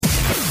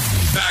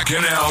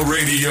Bacchanal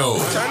Radio.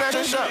 Turn that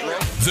shit up, man.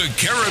 The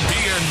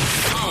Caribbean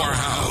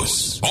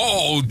Powerhouse.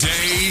 All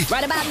day.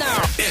 Right about now.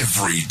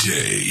 Every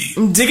day.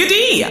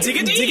 Diggity.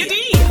 Diggity.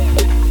 Diggity.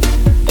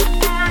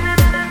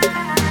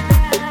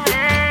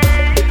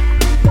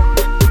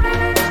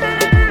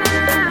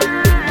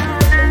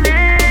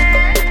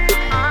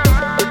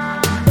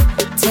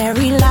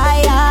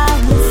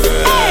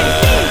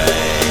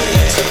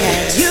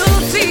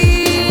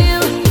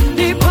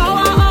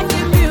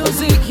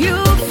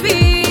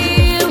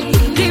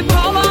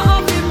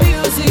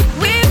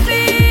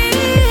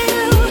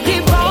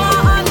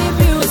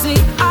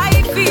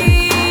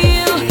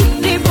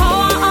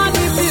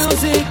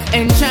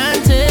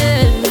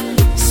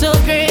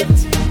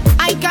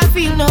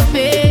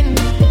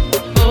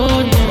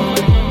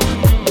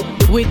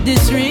 With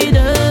this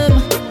rhythm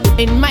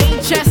in my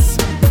chest,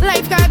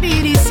 life can't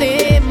be the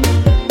same.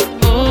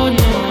 Oh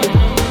no.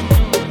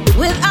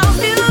 Without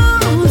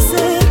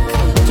music,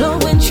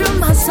 flowing through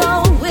my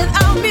soul.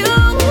 Without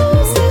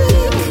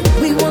music,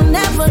 we will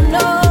never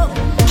know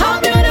how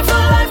beautiful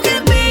life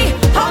can be,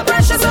 how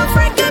precious a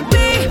friend can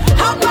be,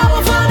 how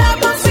powerful that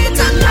must be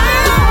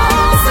tonight.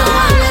 So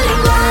I'm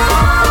letting go.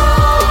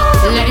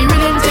 Let the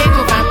rhythm take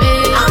over me.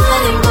 I'm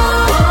letting go.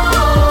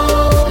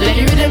 Let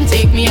the rhythm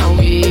take me away.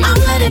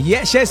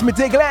 Yes, me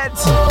Diglett.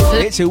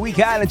 It's your Week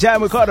Island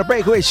Jam. We call the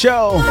Breakaway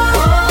Show.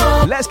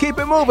 Let's keep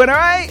it moving,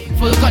 alright?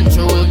 Full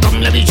control. Come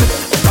let me trip.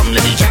 Come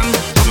let me jam.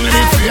 Come let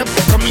me free up.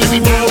 Come let me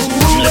dance.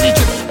 Come let me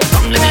trip.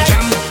 Come let me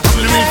jam.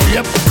 Come let me free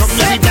up. Come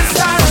let me dance.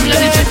 Come let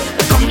me trip.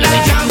 Come let me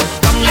jam.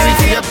 Come let me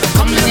free up.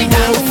 Come let me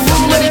dance.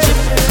 Come let me trip.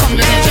 Come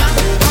let me jam.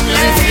 Come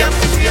let me free up.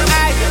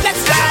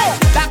 Let's go.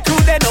 That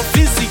crew, they no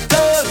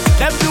physical.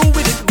 Them do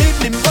with it, big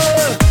limbo.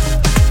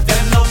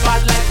 Them no bad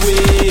like we.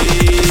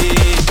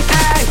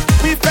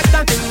 We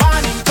pregnant in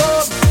morning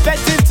come, fed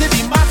into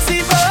the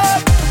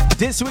maximum.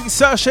 This week's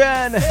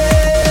session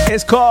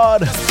is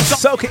called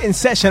Soca in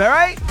Session,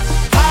 alright?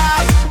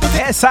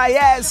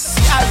 SIS.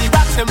 All the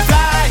rocks them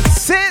fly.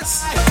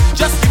 Sis.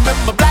 Just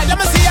remember blind, let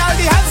me see all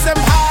the hands them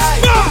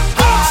high.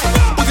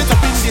 Put it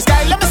up in the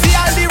sky, let me see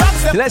all the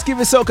rocks them. Let's give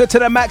it Soca to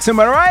the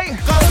maximum, alright?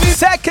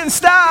 Second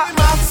stop.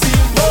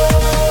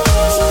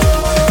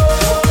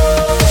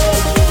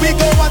 We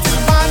go until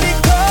morning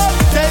come,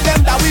 tell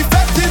them that we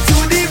fed into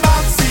the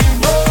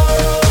maximum.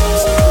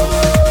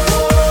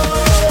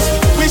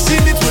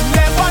 Wishing it would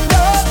never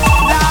know.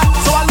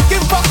 So I'm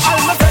looking for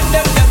all my friends,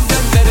 them.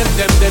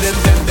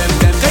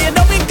 Cause you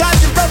know we got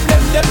the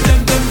problem, them.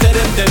 And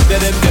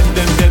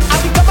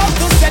we come out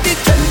to set it,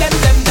 them.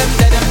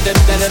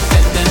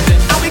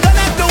 And we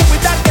gonna do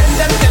with that, them.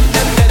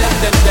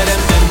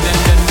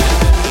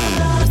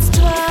 It's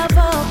 12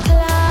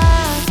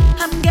 o'clock.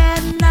 I'm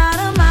getting out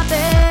of my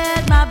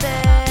bed,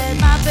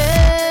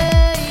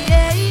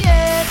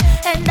 yeah.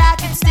 And I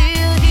can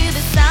still hear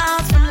the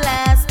sounds from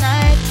last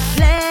night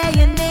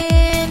playing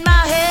in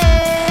my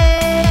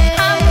head.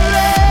 I'm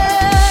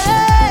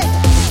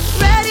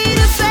ready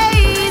to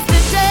face the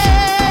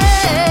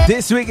day.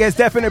 This week has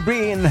definitely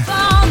been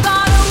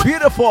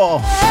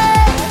beautiful.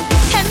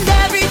 And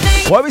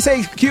everything. What we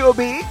say,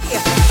 QOB?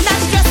 Not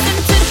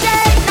stressing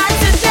today, not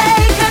today,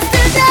 'cause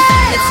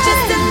today it's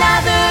just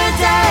another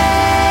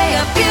day,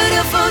 a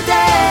beautiful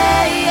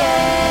day.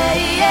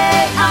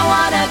 I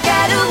wanna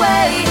get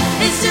away.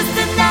 It's just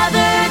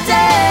another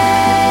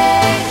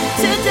day.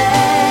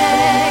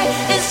 Today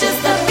it's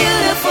just a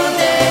beautiful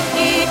day.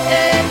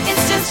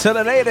 It's just So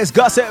the latest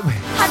gossip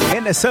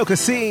in the soca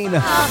scene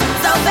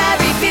so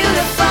very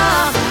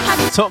beautiful.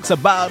 talks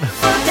about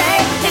Day.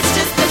 It's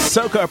just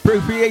soca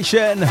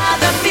appropriation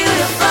another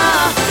beautiful,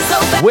 so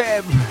very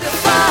with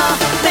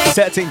beautiful.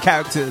 certain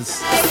characters.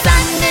 The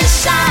sun is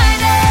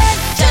shining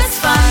just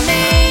for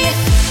me.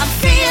 I'm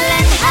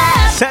feeling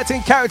happy,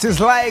 Certain characters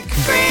like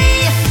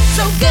free,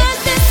 so good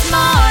this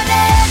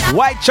morning.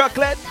 White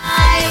Chocolate. I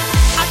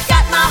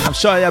got my I'm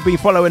sure you'll be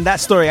following that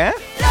story, eh?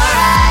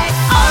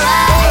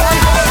 alright.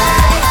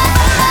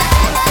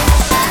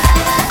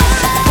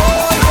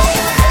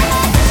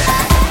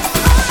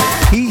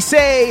 He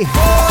say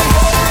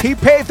he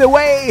paved the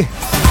way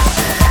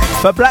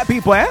for black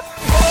people, eh?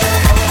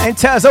 In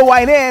terms of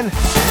whining.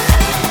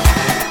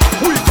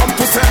 We come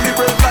to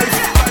celebrate life.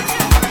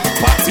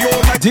 Party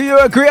all night. Do you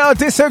agree or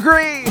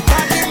disagree?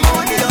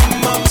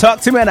 Talk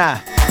to me now.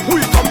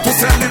 We come to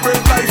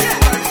celebrate life.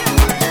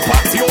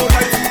 Party all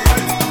night.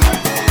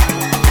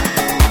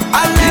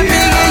 And let me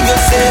hear you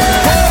say,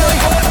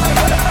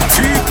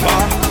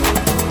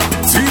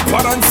 Tipa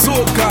and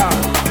soca.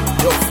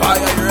 Your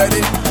fire, you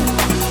ready?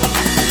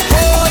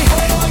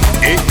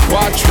 Eight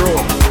Quattro.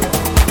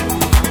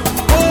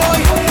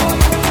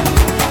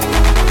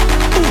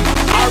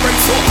 Alright,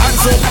 so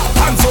hands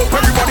up,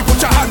 everybody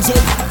put your hands up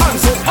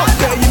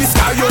there in the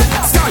sky up,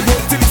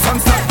 till the sun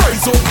start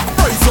rise up,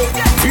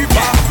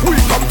 Tipa, we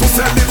come to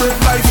celebrate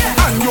life,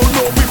 and you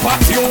know we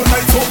party all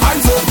night, so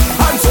hands up,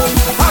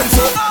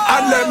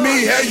 and let me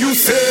hear you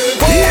say,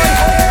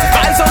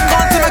 Vibes on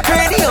gone to my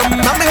cranium,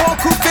 and my whole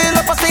crew fill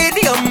up a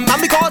stadium,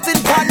 and me causing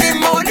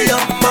pandemonium,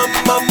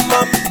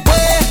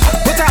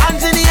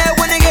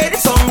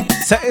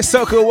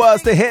 Isoko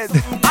was the hit,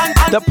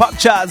 the pop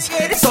charts.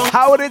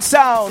 How would it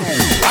sound?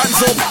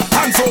 Hands up,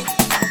 hands up,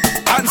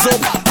 hands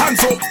up,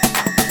 hands up,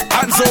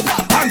 hands up,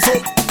 hands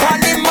up.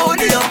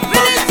 Pandemonium,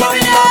 hands up,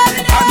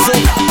 hands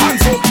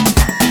up,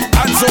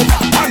 hands up,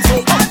 hands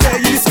up. Up there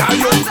in the sky,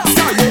 yo,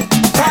 sky, yo.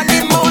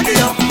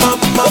 Pandemonium,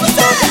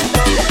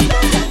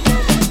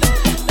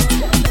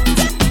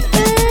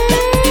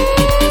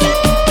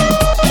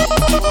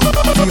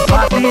 the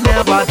party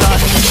never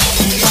done.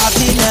 The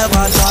party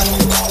never done.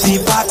 The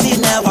party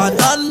never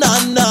done,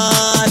 done,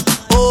 done.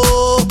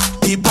 Oh,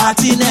 the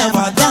party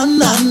never done,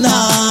 done,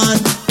 done.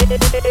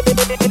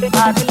 The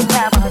party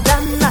never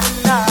done, done,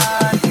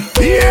 done.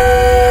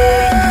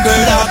 yeah.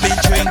 Girl, I've been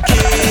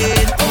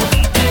drinking.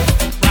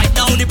 Right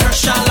now the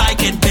pressure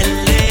like it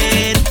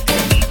building.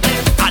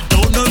 I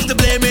don't know if the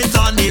blame is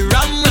on the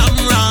rum, rum,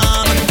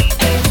 rum.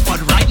 But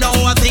right now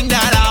I think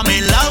that I'm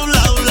in love,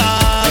 love,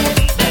 love.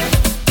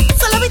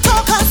 So let me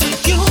talk, 'cause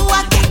with you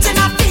are getting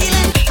a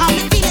feeling. I'm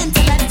feeling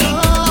to let go.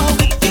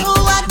 With you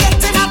are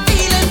getting a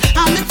feeling.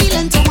 I'm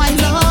feeling to wind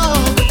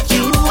low. With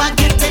you are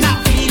getting a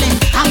feeling.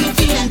 I'm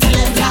feeling to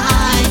live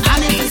life.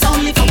 And if it's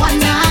only for one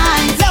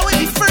night, let we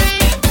be free.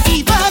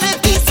 Even if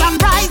the sun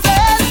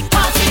rises,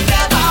 party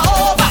never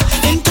over.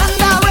 In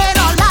thunder, rain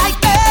or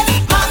lightning,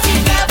 party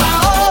never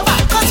over.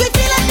 'Cause we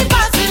feeling the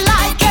party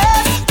like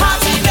it.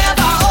 Party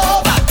never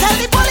over. Tell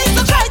the police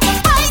to try to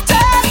fight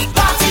it.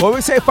 Party What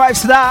we say,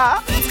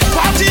 5-star?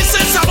 Party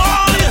says I'm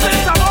on. In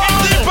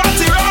the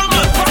party room,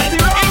 in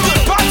the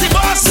party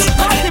bus.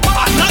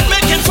 I'm not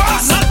making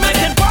fuss, not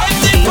making fuss.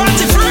 In the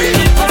party free,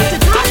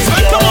 I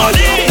spend the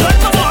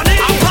money.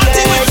 I'm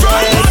party with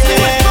friends.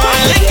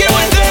 I'm linking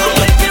with them.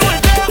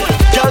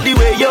 Girl, the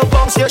way you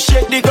bounce, you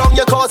shake the ground,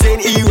 you're causing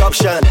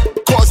eruption.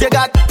 Cause you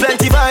got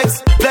plenty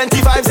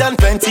vibes and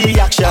plenty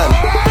action.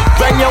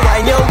 When you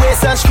wind your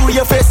waist and screw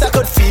your face, I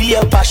could feel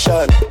your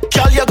passion.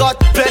 Girl, you got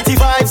plenty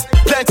vibes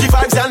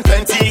and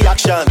plenty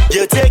action.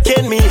 You're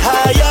taking me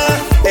higher,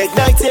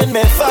 igniting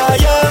me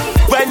fire.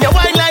 When you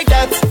wind like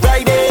that,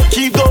 Friday,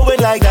 keep going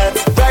like that,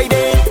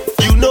 Friday.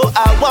 You know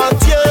I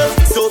want you,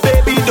 so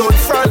baby don't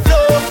front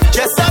low.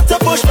 Just have to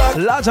push back.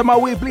 Lots of my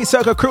Weebly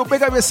Circle crew,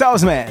 big up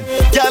yourselves, man.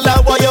 Girl,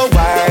 I want you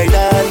wine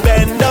and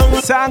bend down.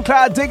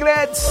 SoundCloud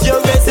Diglets,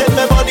 You're raising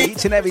my body.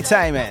 each and every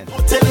time, man.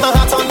 Take my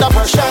heart under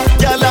pressure.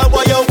 Girl, I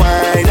want you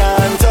wine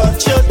and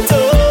touch your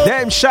toe.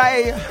 Them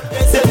shy,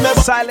 Raising my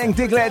body. silent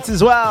Diglets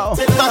as well.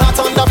 Take my heart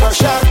under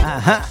pressure.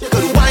 You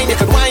could whine, you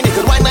could whine, you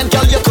could whine, and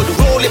girl, you could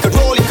roll, you could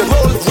roll, you could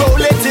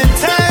roll it in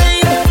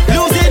time.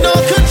 Losing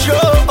all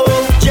control.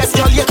 Yes,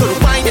 girl, you could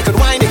whine, you could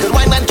whine, you could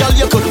whine, and girl,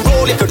 you could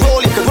roll, you could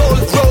roll, you could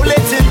roll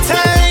it in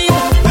time.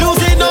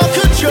 Losing all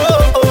control.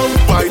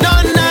 Wine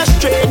on a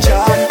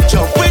stranger,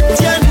 jump with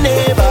your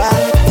neighbor,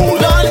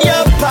 pull on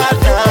your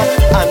partner,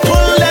 and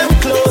pull them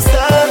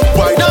closer.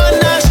 Wine on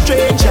a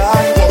stranger,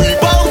 worry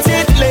about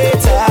it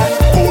later.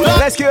 Pull on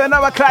Let's give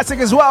another classic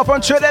as well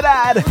from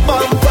Trinidad.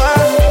 bumper,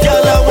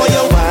 girl, I want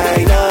you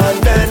wine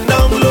and bend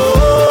down low.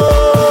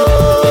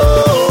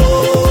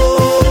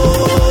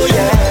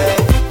 Yeah.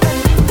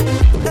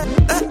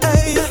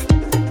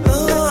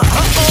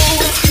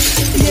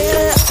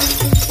 Yeah,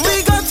 we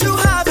got to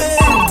have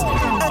it.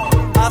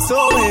 I'm so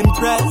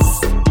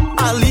impressed.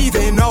 I'm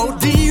leaving out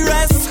the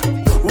rest.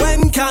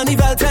 When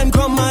carnival time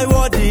come, I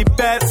want the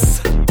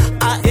best.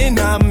 I'm in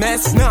a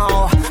mess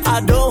now.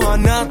 I don't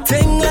want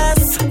nothing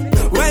less.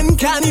 When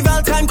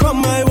carnival time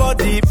come, I want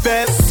the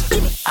best.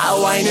 I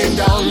winding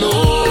down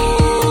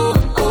low.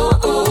 Oh,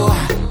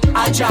 oh.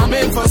 I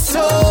jamming for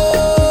so.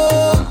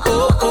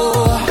 Oh,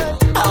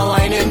 oh. I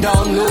winding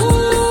down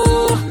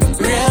low.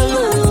 Real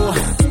low.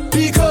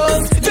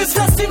 Because this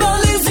festival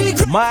is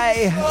the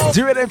My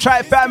Do Rhythm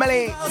Tribe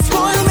family.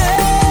 spoil me.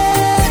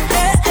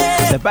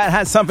 The band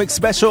has something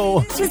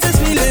special Sweetest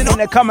feeling in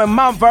the coming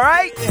month,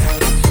 alright?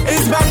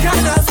 is back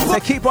and So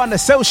keep on the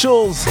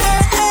socials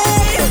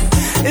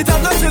it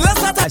has not to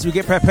last as we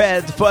get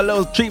prepared for a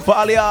little treat for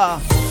all y'all.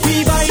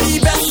 We buy the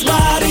best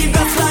bar, the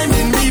best lime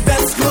in the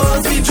best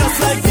clothes. We dress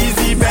like these,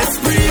 the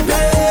best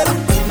prepared.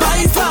 By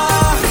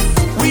far,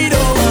 we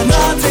don't want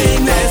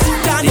nothing less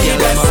than the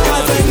best.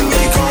 'Cause when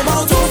we come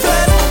out to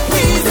fed,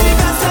 we the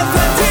best of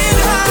the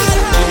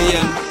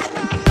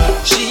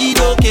She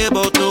don't care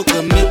about no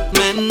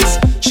commitments.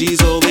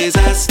 She's always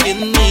asking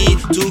me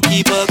to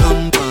keep her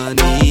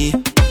company.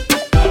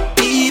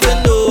 Even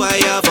though I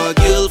have a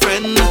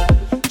girlfriend,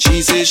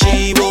 she says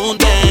she won't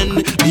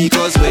bend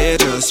because we're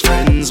just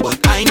friends. But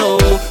I know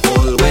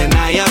all when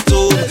I have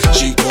told,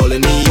 she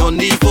calling me on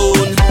the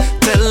phone,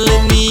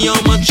 telling me how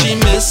much she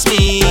misses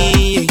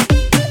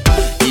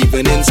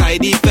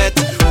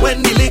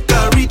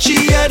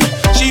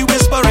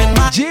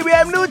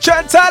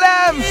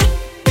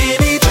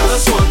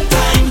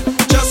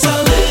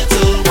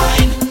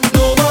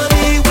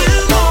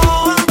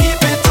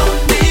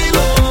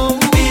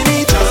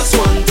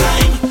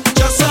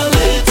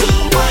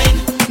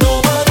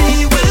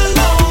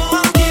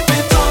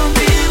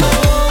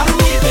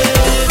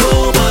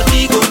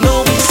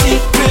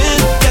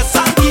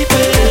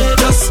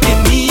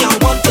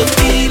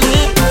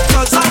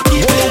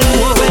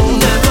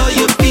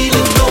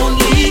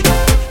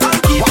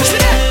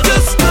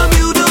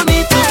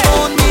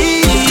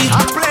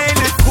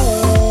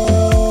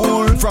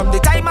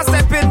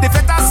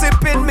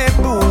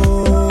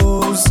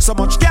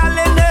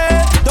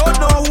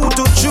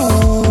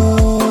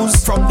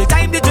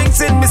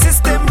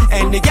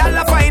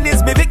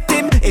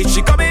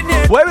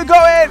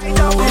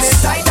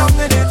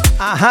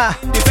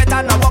The fet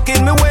and I walk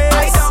in my way.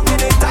 I down in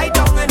it, I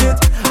down in it.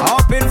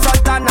 Up in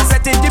front and I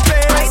set in the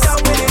pace. I down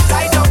in it,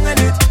 I down in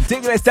it.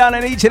 Taking us down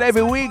in each and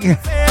every week.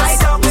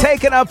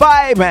 Taking a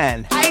vibe,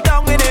 man. I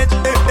down in it.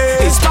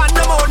 It's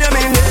pandemonium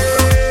in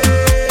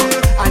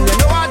here. And you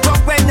know I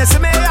talk when you see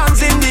me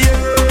hands in the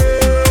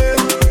air.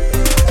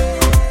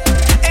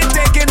 Ain't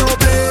taking no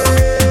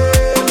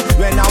blame.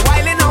 When I'm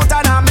wilding out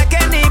and I make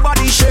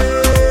anybody shake.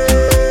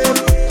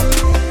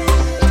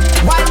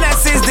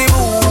 Wildness is the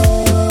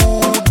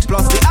mood.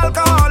 Plus the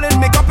alcohol in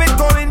me cup it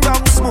going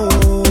down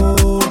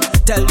smooth.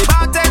 Tell the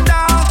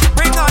bartender,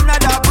 bring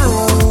another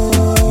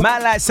brew.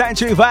 Man like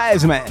Sanctuary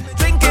vibes, man.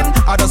 Drinking,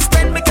 I just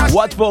spend me cash.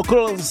 What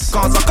vocals?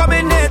 Cause I'm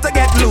coming here to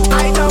get loose.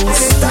 I down in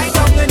it, I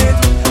down in it.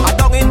 I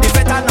down in the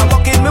vet and I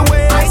walk in my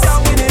way. I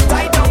down in it,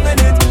 I down in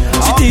it.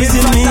 She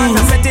teasing me. I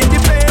set in the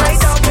place. I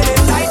down in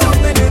it, I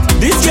down in it.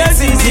 This girl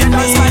teasing me.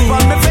 I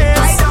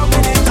down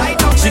in it, I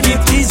down in it. She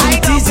keep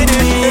teasing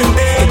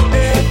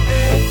me.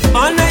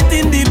 All night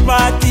in the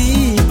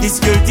party, this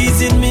girl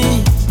teasing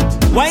me.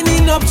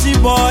 Winding up she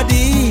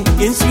body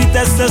in sweet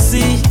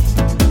ecstasy.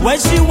 When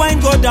she wine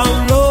go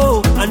down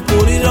low and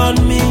put it on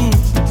me.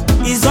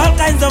 It's all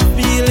kinds of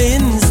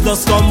feelings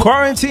just come.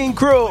 Quarantine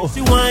crew.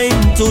 She wine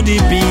to the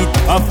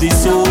beat of the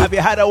soul. Have you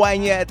had a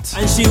wine yet?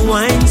 And she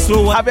wines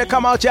slow. Have you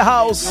come out your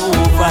house?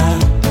 Over.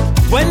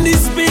 When the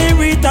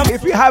spirit of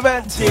if you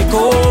haven't, take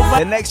over.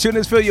 The next tune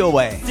is for your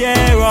way.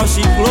 Yeah, or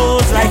she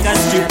close like a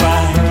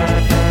stripper.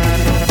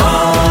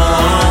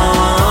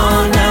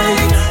 All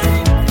night,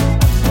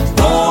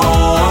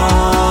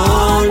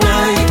 all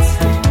night,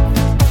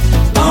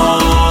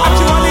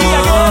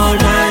 all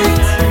night.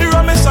 The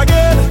rum is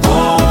again.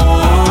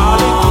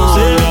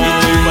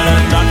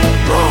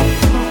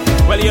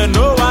 Well, you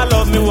know I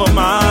love me woman,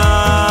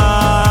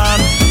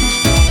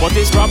 but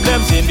there's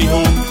problems in the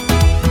home.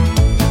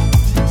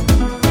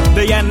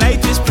 Day and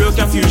night is pure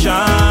confusion,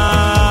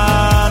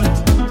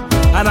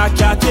 and I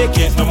can't take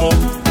it no more.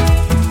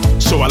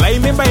 So I lie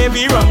me by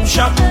every rum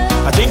shop.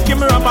 I drink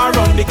him rum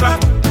around the clock.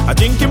 I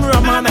drink him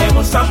rum and I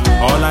won't stop.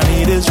 All I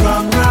need is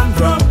rum, rum,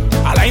 rum.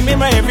 I lie me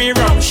by every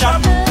rum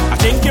shop. I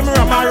drink him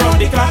rum around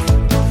the clock.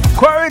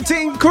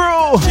 Quarantine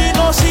crew,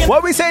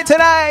 what we say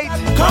tonight?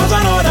 Cause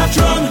I know that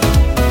rum,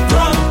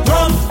 rum,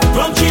 rum,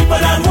 rum cheaper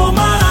than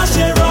woman. I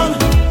say rum,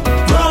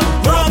 rum,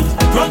 rum,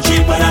 rum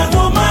cheaper than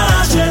woman.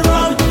 I say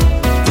rum,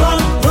 rum,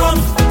 rum,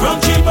 rum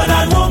cheaper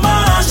than woman.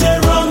 I say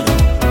rum,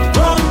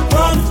 rum,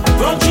 rum,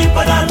 rum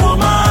cheaper than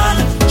woman.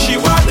 She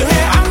want the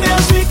hair and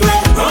nails weekly.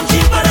 Rum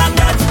cheaper than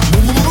that.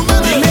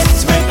 The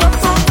ladies make up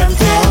from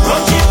empty.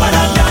 Rum cheaper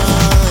than that.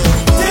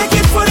 Take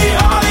it for the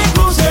all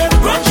inclusive.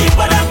 Rum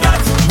cheaper than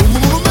that.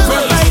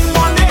 For like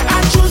Monday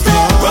and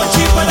Tuesday. Rum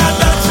cheaper than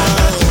that.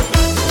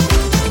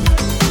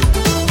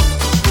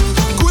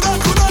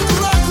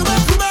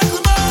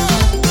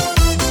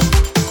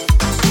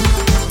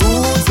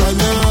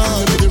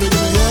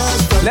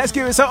 Let's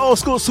give it some old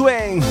school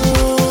swing.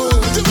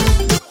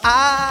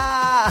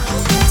 Ah,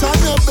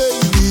 Tanya,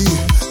 baby,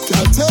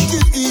 can't take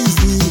it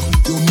easy.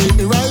 You make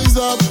me rise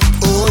up,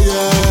 oh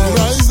yeah,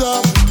 rise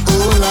up,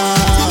 oh la.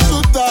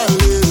 So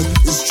darling,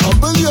 it's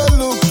trouble you're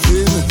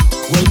looking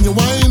when you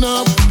wind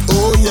up,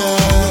 oh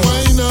yeah,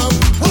 wind up,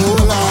 oh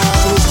la.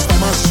 So sister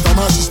ma, sister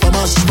ma, sister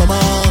ma, sister ma,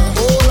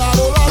 oh la,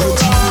 oh la, oh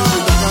la.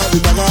 The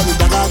daga, the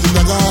daga, the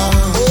daga,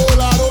 oh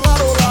la, oh la,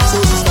 oh la. So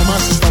sister ma,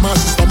 sister ma,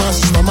 sister ma,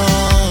 sister ma,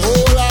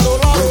 oh la, oh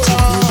la, oh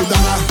la. The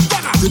daga,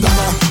 the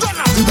daga,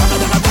 the daga,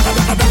 daga, daga,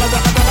 daga,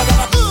 daga,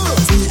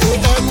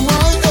 daga.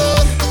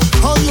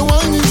 How you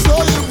whining so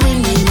you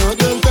bringing out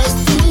them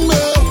testing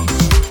me.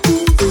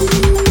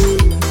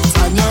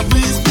 Tanya,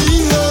 please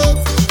behave.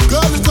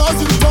 Girl, it's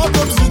causing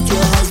problems with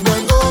your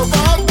husband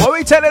over. what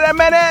we telling them,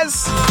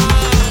 menace?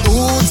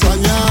 Ooh,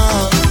 Tanya,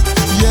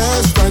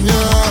 yes,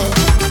 Tanya.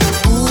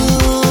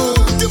 Ooh,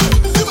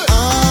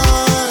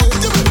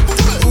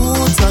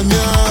 ooh,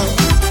 Tanya,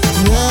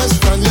 yes,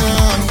 Tanya.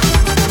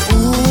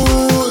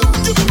 Ooh,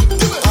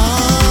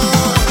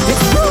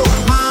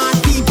 Hard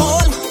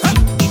people,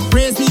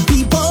 crazy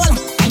people,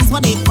 that's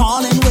what they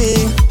call and way.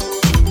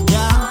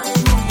 Yeah.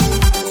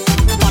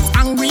 But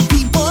angry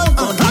people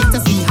don't like to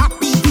see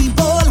happy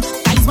people,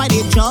 that's why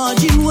they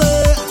judging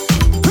way.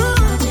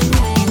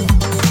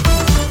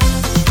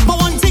 But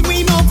one thing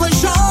we know for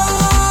sure,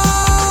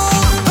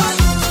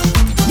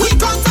 we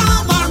gonna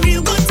have a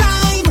real good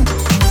time.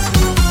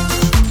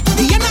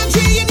 The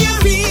energy in you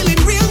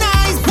feeling real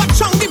nice. Watch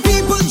how the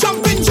people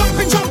jumping,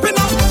 jumping, jumping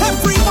up.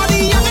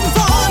 Everybody having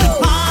fun.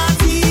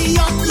 Party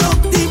up, look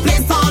the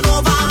place all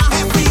over.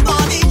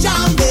 Everybody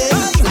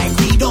jumping like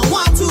we don't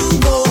want to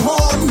go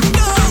home.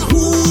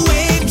 Who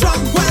ain't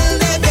drunk well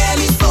they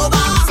barely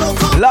sober. So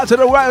come Lots of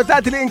the Wild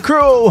Tattling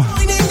crew.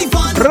 join in the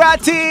fun.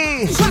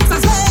 Ratty, Shots I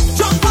say,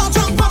 jump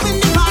up in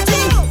the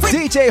party.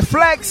 DJ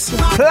Flex,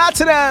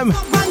 Platinum,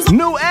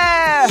 New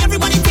Air.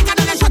 Everybody take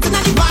another shot in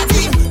the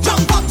party.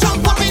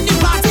 Jump up in the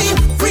party.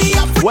 Free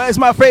up, Where's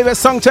my favorite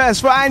song choice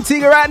for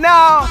Antigua right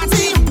now?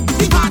 party,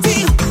 the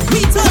party.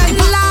 We turn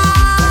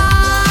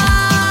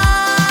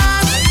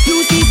live.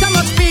 You see so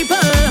much people,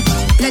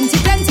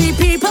 plenty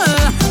people.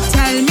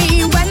 Tell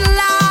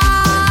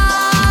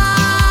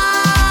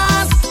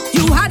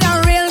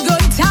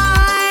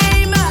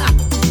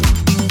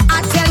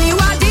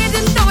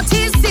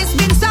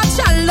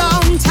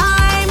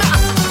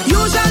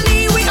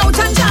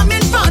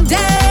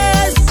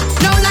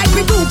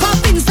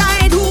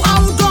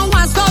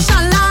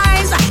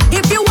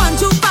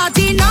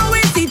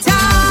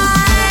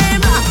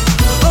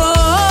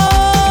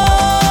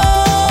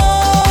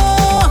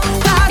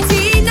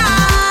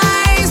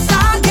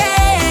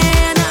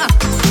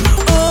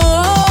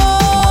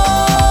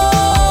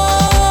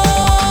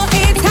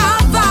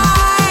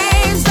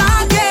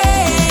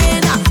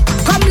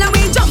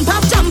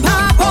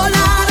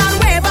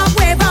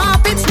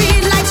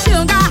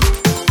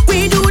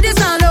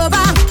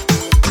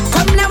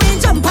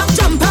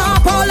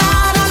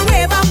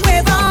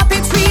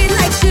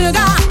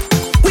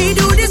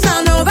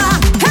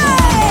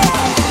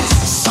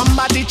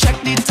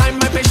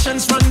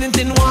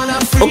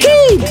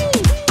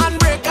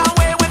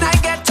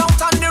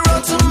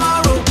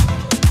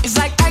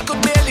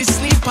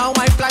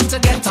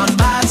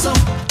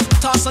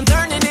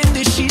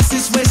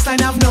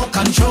no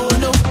control,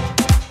 no.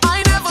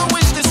 I never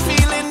wish this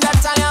feeling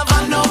that I have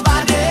on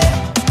nobody.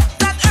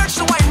 That urge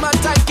to wind my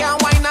tight,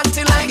 can't wind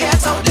until I get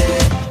out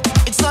there.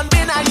 It's not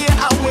been a year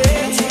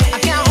away. I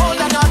can't hold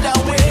another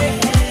way,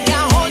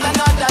 can't hold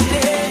another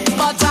day.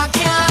 But I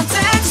can't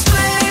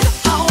explain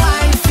how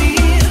I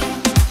feel.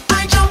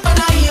 I jump and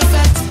I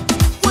effect.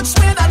 Would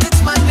swear that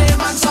it's my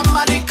name and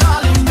somebody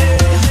calling me.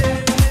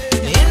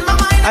 In my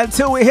mind,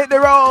 Until we hit the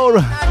road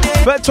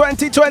for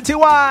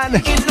 2021.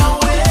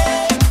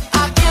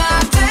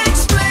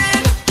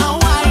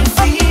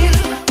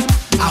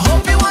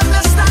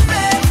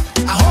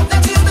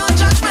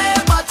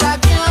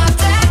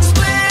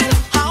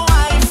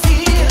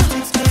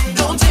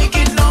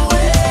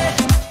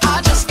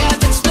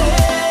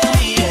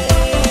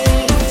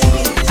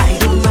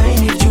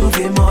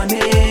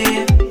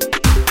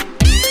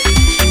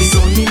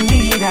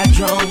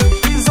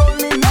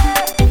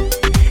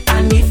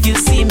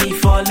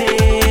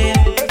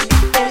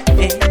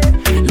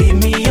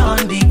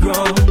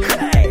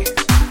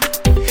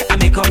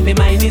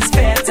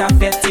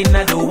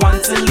 I don't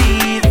want to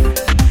leave,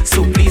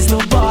 so please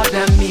don't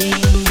bother me.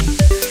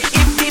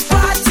 If the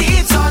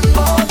party turn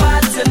over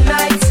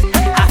tonight,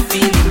 I'm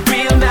feeling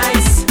real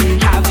nice,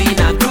 having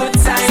a good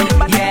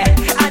time, yeah.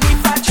 And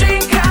if I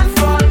drink and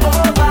fall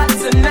over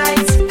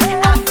tonight,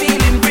 I'm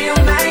feeling real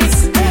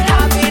nice,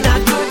 having a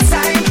good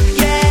time,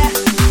 yeah.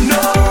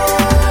 No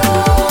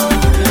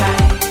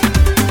lie,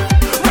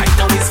 right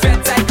now it's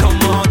bedtime,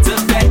 come out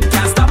of bed,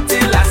 can't stop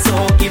till I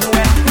soak in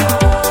wet. No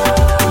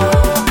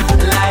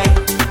lie.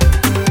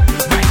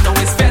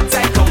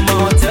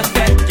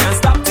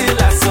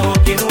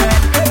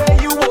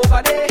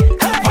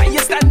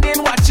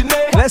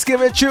 Let's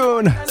give it a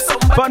tune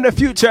from the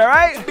future,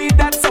 right? Be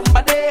that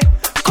somebody,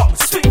 come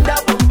swing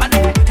that bumper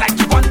like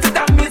you want to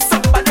damage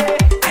somebody.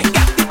 I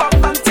got the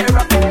bumper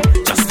therapy,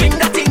 just swing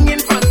that thing in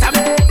front of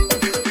me.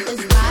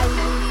 It's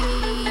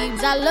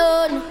vibes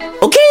alone.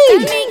 Okay. Tell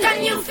me,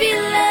 can you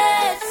feel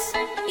it?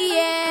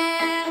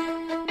 Yeah.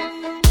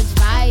 It's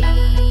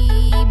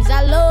vibes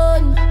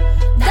alone.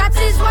 That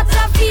is what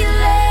I'm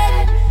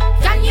feeling.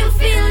 Can you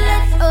feel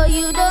it? Oh,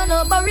 you don't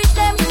know about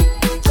rhythm.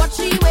 Watch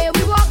the way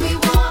we walk, we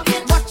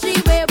walking. Watch the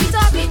way we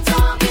talk, we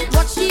talking.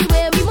 Watch the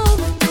way we move.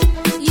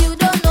 You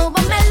don't know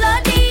about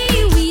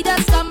melody. We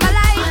just come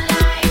alive.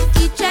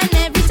 Each and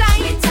every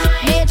time.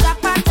 Major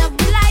part of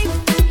the life.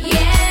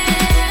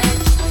 Yeah.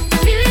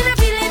 Feeling, a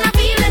feeling, a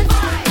feeling.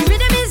 The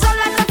rhythm is all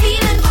like a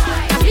feeling.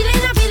 A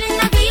feeling, a feeling,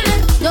 a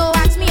feeling. Don't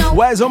ask me how.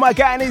 Where's all my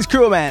guy and his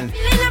crew, man?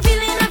 Feeling, a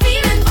feeling, a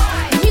feeling.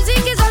 The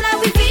music is all that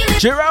we feeling.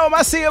 Jerome,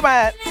 I see you,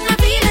 man. A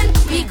feeling.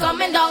 We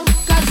coming down,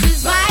 'cause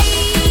it's vibes.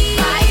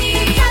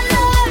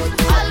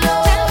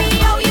 Tell me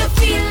how you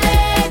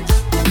feeling.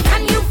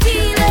 Can you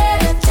feel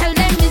it? Tell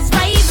them it's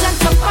vibes and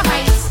super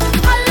vibes.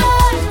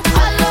 Alone.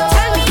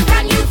 Tell me,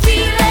 can you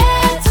feel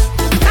it?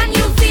 Can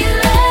you feel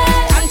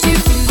it? Can't you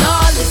feel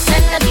all this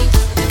energy?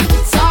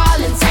 It's all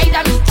inside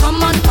of me. Come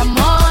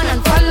on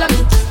and follow me.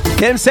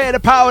 Them say the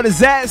power of the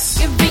zest,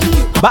 Giving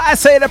you but I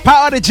say the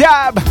power of the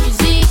job.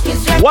 music is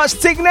rap. What's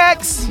Tick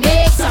next?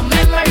 Make some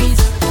memories.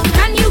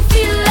 Can you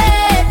feel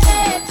it?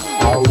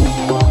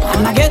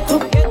 And I get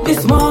up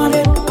this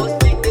morning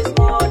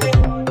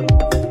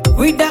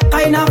with that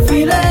kind of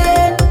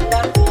feeling,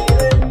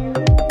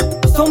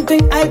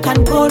 something I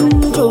can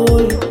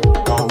control.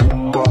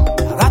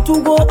 I got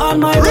to go on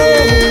my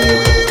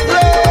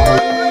way.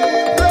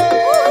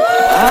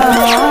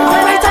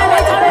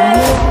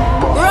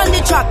 Run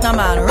the track now,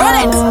 man. Run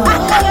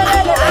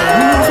it.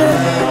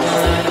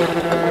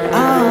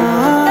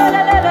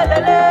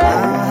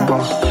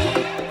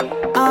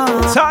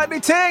 Start the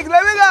thing,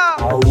 let me go.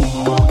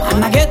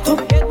 And I get up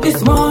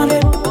this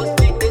morning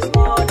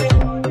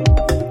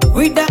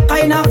with that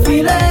kind of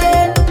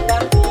feeling,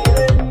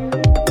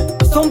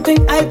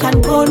 something I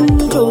can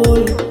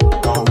control.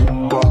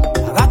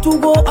 I got to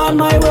go on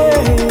my way.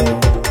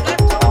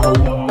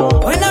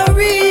 When I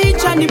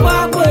reach on the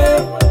parkway,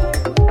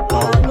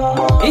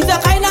 it's the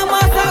kind of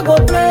mass I go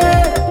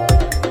play.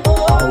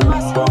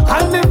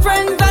 Call me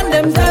friends and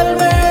them tell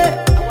me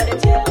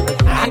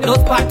I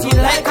just party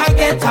like I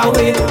get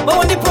away. But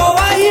when the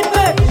power hit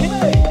me,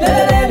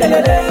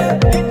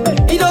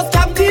 it just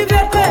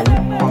captivate me.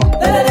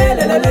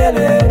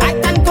 I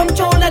can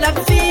control that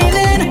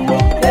feeling.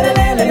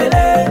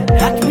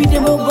 That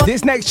rhythm will go.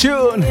 This next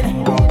tune,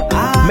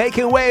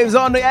 making waves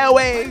on the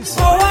airwaves.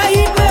 Power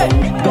hit me.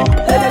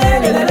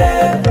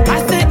 I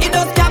say it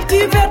just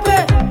captivate me.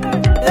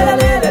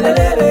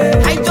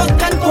 I just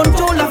can't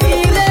control the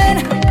feeling.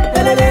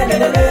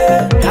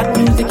 That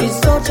music is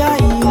such a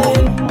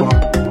healing.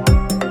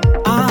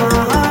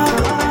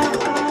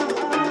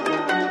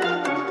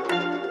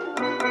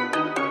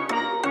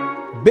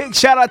 Big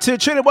shout out to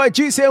Trinity Boy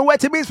Juicy and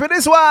Wetty Beats for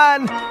this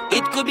one.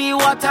 It could be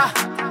water,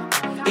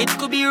 it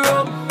could be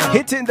rum.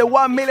 Hitting the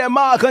 1 million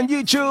mark on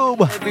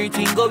YouTube.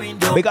 Everything going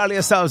down. Big all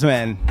yourselves,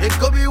 man. It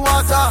could be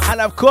water,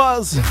 And of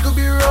course, it could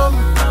be rum,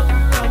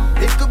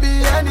 it could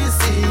be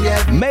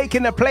anything.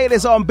 making the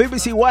playlist on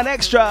BBC One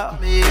Extra.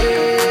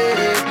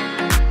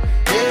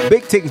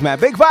 Big things, man.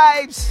 Big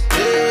vibes.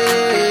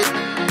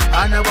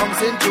 And I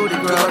bumps into the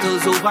ground.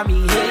 Bottles over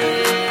me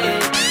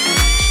head.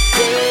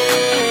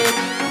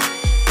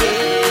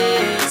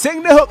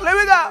 Sing the hook, let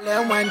me go.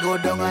 Let wine go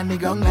down and the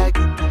gong like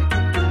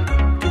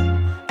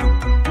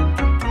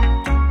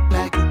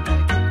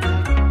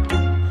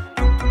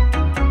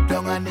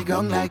down and the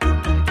gong like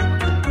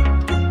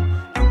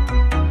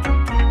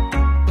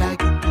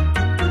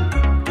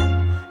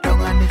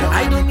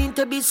I don't mean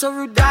to be so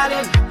rude,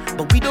 darling,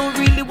 but we don't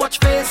really watch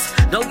face.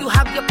 Now you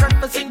have your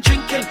purpose in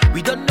drinking.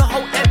 We don't know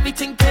how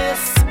everything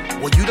tastes.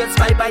 Well, you don't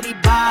spy by the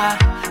bar.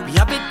 We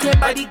have it here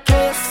by the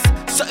case.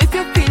 So if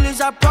your feelings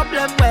are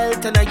problem, well,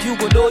 tonight you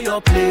go know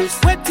your place.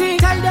 Waiting,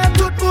 tell them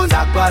tout moun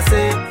ak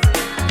pase.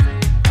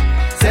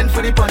 Send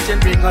for the punch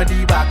and bring on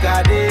the back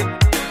of day.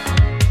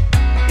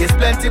 There's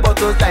plenty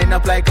bottles line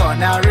up like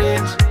on a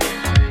range.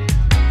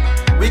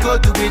 We go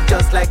do it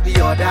just like the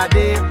other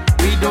day.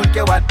 We don't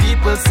care what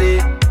people say.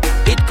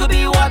 it could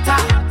be water,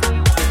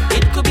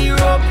 it could be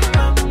rum,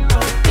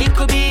 it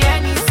could be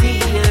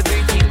anything,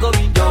 everything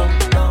going down.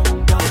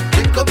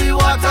 It could be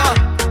water,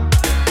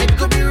 it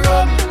could be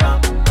rum,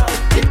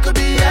 it could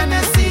be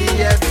anything,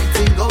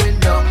 everything going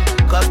down.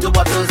 Cause the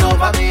bottles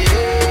over me,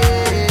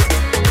 hey,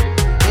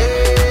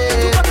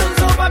 hey. The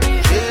bottles over me,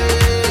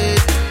 hey.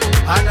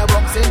 And I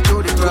bumps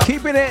into the ground.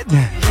 Keeping it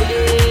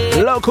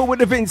local with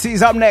the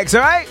Vinci's up next,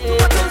 alright?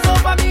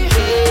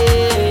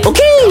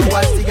 Okay.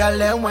 Watch the girl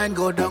them wine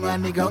go down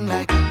and the gong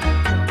like down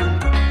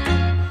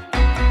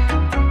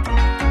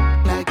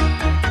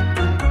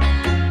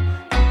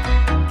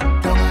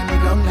and the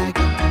gong like.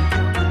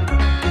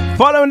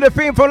 Following the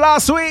theme from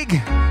last week,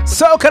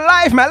 Soca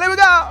Life, man. Let me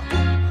go.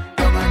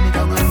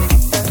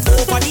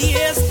 Over the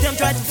years, them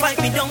tried to fight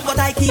me down, but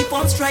I keep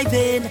on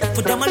striving.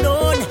 For them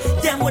alone,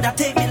 them would have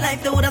taken me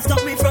life, they would have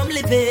stopped me from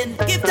living.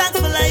 Give thanks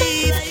for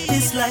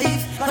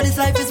life, but this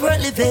life is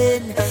worth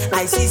living.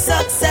 I see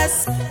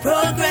success,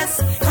 progress,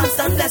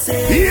 constant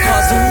blessing. Yeah.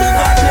 Cause who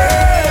got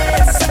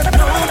blessed,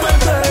 no one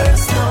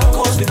curse, no.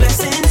 Cause the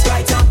blessings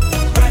right up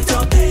there, right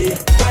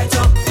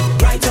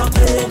up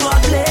there.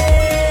 God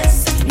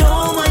bless,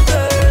 no one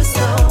curse,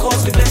 no.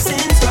 Cause the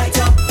blessings right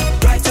up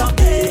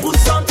there. Put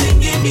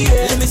something in the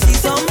air, let me see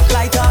some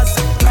lighters,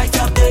 right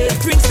up there.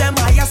 Drinks them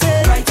high, I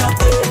say, right up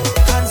there.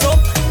 Hands up,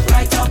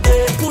 right up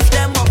there. Push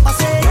them up, I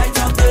say, right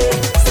up there.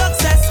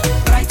 Success,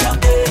 right up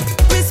there.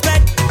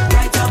 Respect,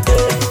 right up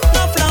there.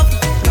 Enough love,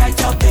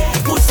 right up there.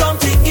 Put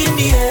something in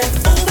the air.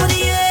 Over the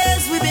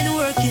years we've been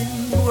working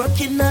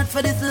hard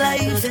for this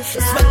life.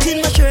 Sweat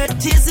in my shirt,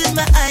 tears in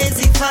my eyes.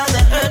 The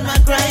Father heard my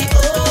cry.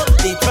 Oh,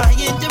 they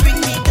trying to bring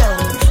me down,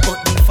 but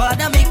the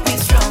Father make me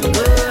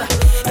stronger.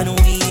 And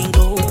we ain't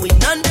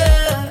going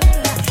under.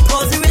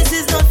 Cause the race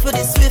is not for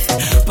the swift,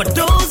 but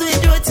those who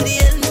endure to the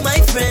end, my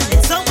friend.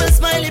 Someone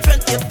smile in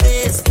front of your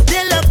face.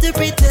 They love to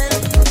pretend.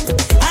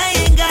 I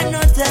ain't got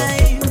no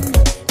time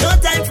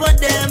for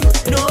them,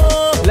 no.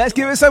 Let's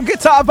give it some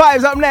guitar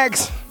vibes up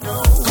next.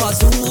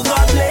 Cause who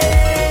got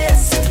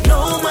blessed,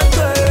 no man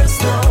curse,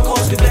 no.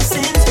 Cause the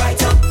blessings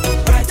right up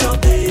there, right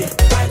up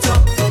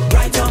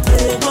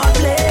there. God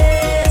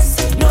bless,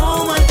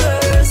 no man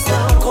curse, no.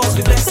 Cause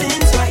the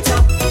blessings right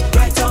up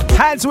there.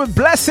 Hands with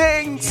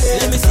blessings.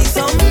 Let me see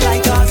some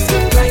like us,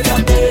 right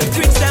up there.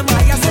 Drinks them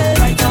high, I say,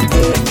 right up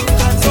there.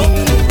 Hands up,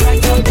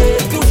 right up there.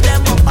 Push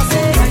them up, I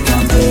say, right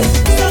up there.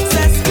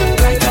 Success,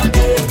 right up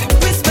there.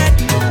 Respect,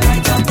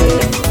 right up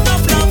there.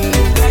 Enough love,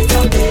 right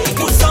up there.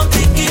 Put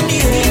something in the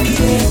air.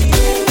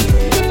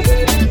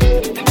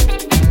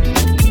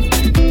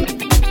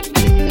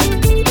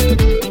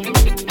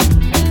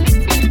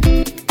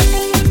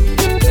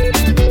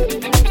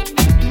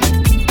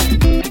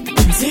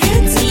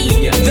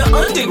 The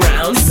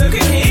underground Soca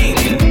King.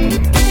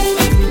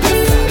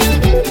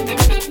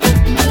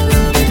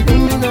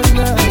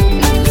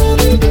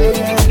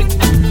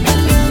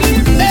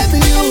 Baby,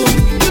 you,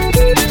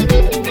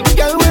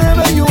 girl,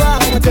 wherever you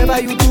are, whatever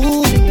you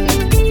do,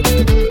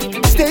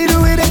 stay the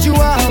way that you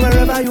are,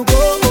 wherever you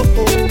go.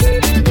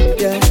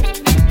 Yeah,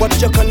 what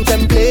you're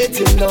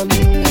contemplating, don't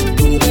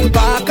hold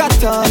back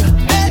at all.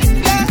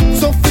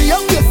 So free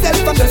up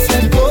yourself and just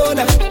let go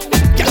now.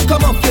 Girl,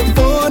 come off your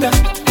phone,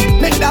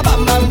 make that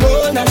bam bam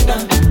roll now.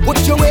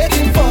 What you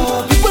waiting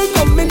for? People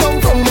coming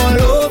down from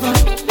all over,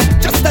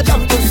 just a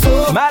jump or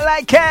so. Man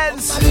like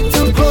Kens.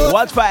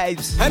 What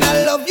vibes? And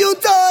I love you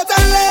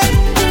totally.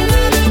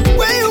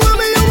 When you want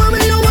me, you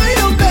want you,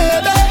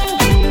 baby.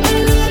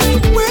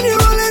 When you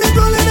rolling it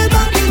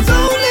back, it's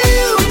only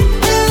you.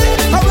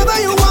 Yeah. However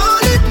you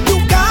want it, you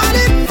got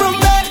it from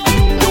me.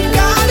 You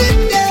got it,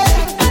 yeah.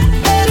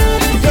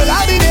 Girl,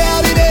 I'll be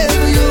there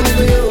for you.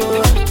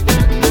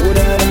 Oh,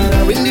 da, da, da.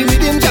 When the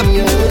rhythm jam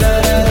you, oh, da,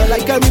 da, da.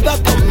 Like a river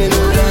coming,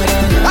 oh, da, da,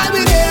 da. I'll be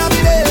there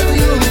for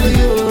you.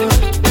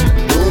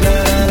 Oh, da, da,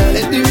 da.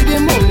 Let the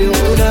rhythm hold you, oh,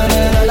 da, da,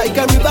 da. Like a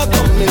river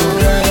coming, oh,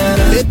 da, da,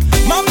 da.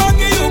 Mama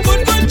give you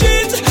good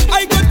genes. I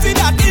could see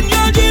that in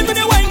your dream. When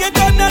you wine get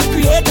done and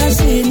create a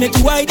scene, make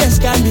you I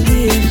just can't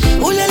believe.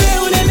 Ulele,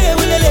 ulele,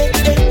 ulele,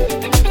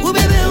 eh. Ooh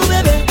baby, eh.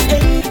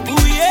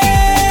 Ooh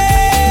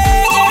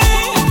yeah.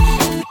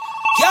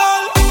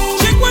 Girl,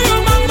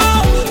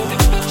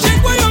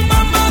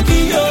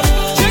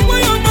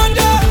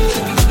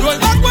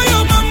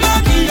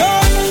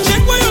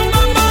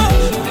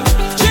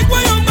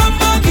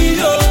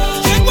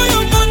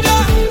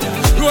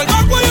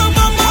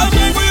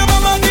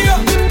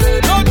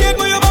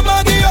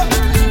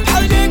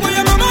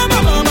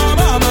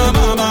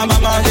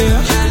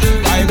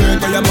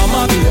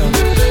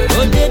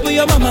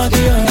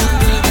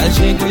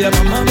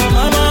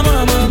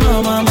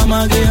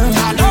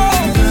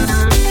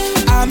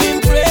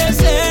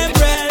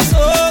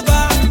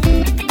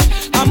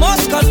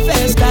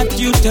 that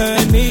you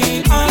turn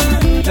me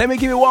on. Let me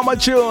give you one more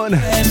tune.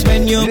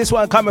 This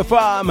one coming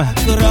from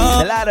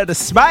the Land of the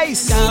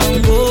Spice.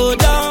 Down, go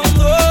down,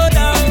 go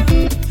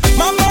down.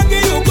 Mama,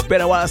 you it's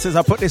been a while since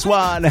I put this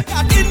one on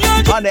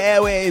the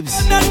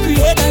airwaves. not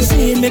create a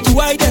scene, make you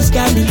white as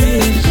can be.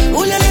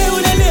 Ulele,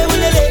 ulele,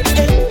 ulele.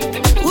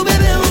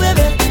 Ubebe,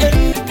 ubebe.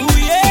 Ooh,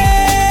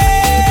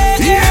 yeah.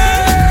 Yeah.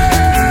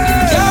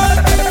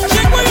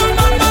 Shake where your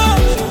mama.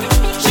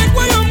 Shake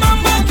where your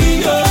mama give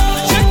you.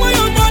 Shake where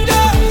your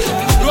mother.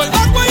 Roll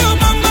back where your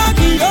mama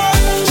give you.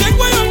 Shake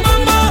where your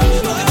mama.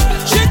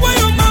 Shake where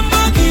your mama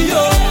give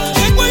you.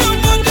 Shake where your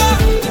mother.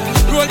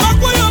 Roll back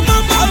where your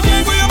mama.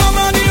 Shake where your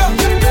mama give you.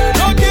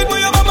 Don't get where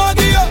your mama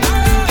give you.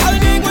 I'll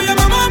take where your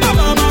mama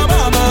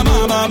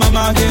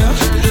give you.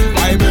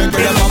 I break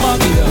where your mama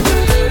give you.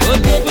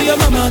 Don't get where your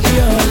mama give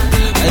you.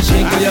 I'll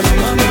shake where your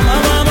mama give you.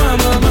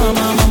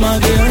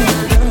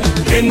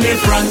 In the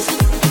front,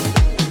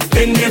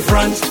 in the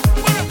front,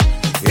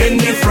 in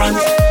the front,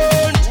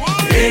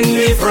 in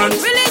the front.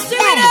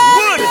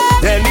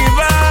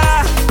 Deliver,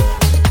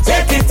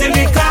 take it in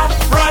the car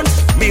front.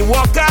 Me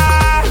walker,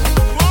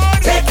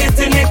 take it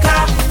in the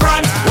car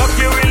front. What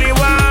you really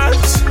want?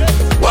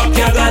 What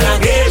you gonna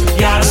get?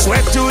 Yeah,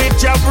 sweat to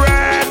eat your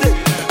bread.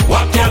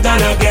 What you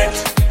gonna get?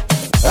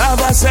 Have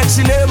a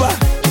sexy neighbor,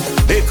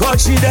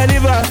 because she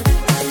deliver.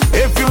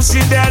 If you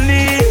see their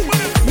need,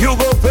 you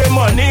go pay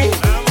money.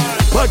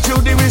 But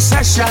through the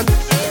recession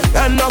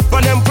and up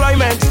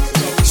unemployment,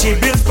 she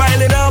bills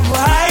piling up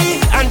high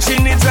and she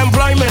needs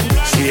employment.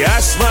 She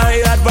asked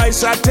my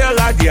advice, I tell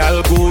her,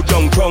 girl, go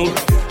downtown.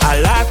 A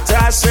lot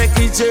of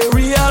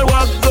secretarial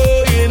work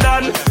going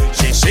on.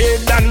 She said,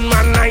 that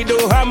man, I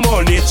don't have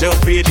money to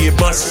pay the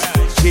bus.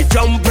 She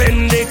jump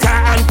in the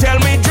car and tell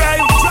me,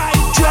 drive, drive,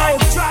 drive,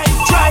 drive,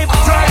 drive,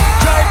 drive,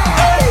 drive.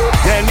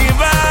 Hey,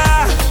 deliver,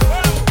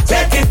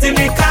 take it in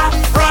the car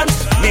front.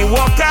 Me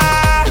walker.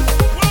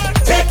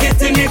 Take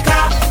it in the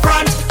car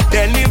front,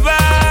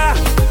 deliver.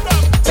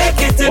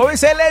 Take it in. What we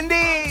say,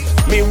 Lendy?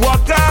 Me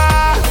walker,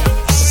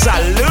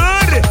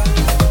 salute.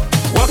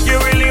 What you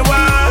really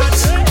want?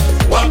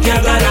 What you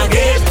gonna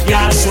get?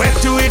 Yeah, sweat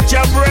to eat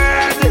your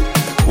bread.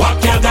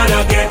 What you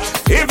gonna get?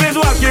 If it's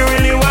what you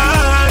really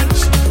want,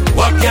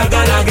 what you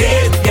gonna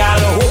get? Yeah, I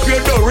hope you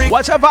don't read.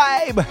 What's your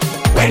vibe?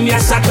 When you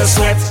start to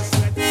sweat.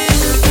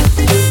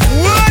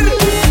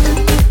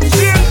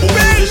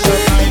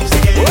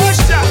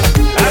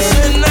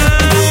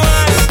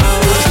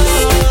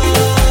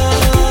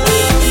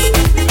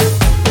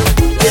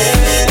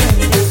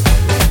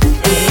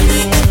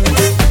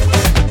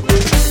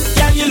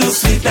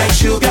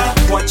 Sugar,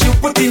 what you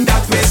put in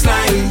that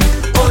waistline,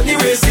 only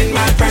raising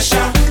my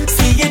pressure.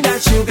 Seeing that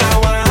sugar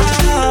wine,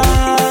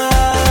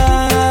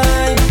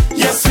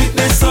 your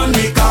sweetness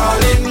only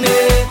calling me,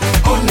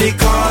 only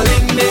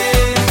calling me.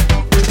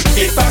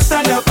 If I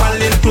stand up a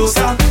little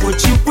closer,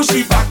 would you push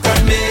it back on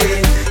me?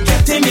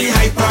 Getting me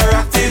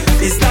hyperactive,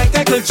 it's like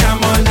I could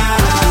jam all night.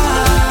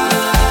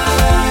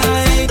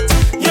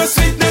 Your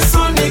sweetness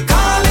only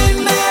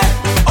calling me,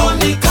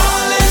 only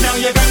calling. Now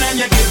you're gonna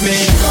give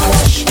me.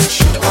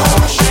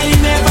 I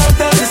never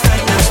felt this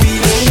kind of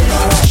feeling.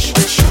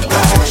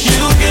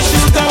 You can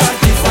shoot out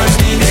different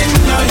meaning.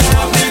 Now you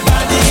have my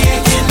body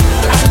aching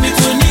and me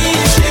to knee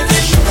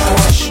shaking.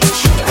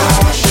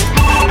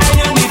 I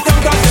need to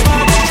talk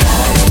about it.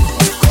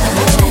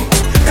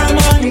 Come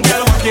on,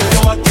 girl, walk it,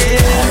 walk it.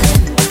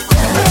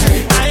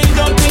 I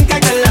don't think I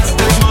can last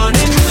the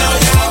morning. Now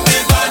you have my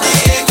body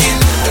aching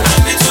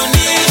and me to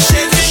knee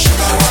shaking.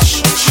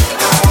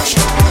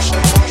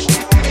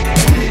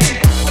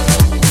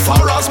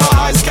 Far as my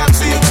eyes can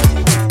see,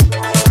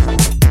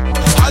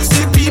 I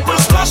see people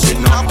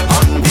splashing up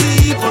on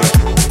people.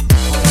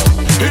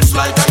 It's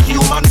like a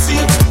human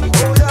sea,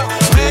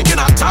 making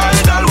a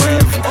tidal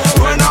wave.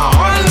 When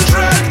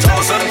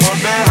 100,000 put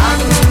their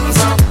hands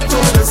up to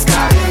the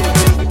sky,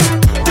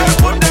 they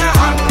put their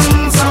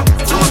hands up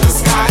to the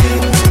sky.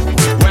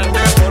 When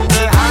they put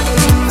their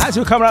hands, As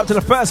we're coming up to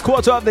the first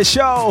quarter of the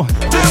show,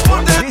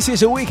 this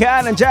is your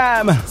Weekend and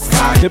Jam,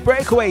 the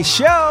Breakaway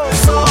Show.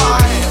 so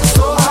high,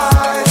 so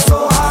high,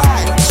 so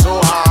high, so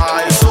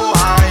high, so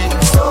high,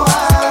 so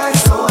high,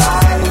 so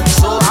high,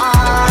 so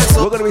high,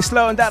 so We're going to be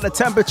slowing down the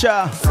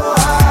temperature,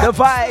 the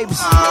vibes,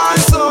 high,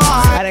 so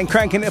high. and then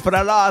cranking it for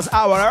the last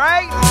hour,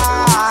 alright?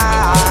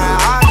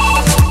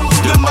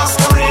 The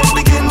masquerade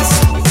begins.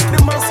 The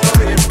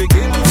masquerade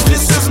begins.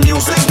 This is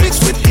music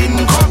mixed with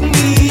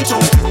incognito.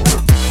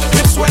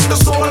 It's when the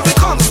soul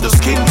becomes the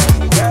skin,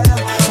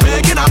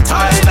 making a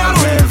tidal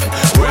wave.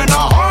 When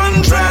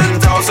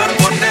 100,000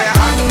 put their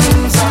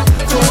hands up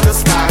to the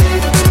sky,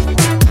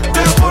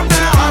 they put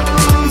their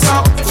hands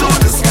up to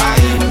the sky.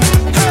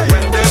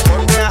 When they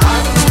put their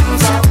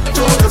hands up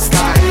to the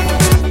sky,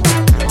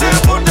 they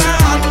put their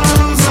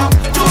hands up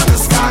to the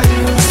sky.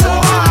 So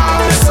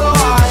high, so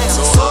high,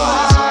 so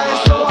high,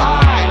 so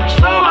high,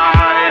 so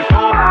high,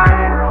 so high.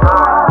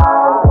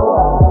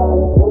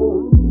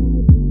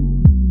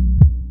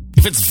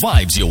 If it's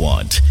vibes you want,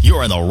 moment,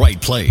 you're in the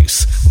right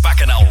place.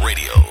 Bacchanal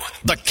Radio,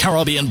 the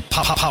Caribbean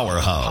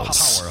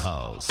powerhouse.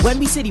 When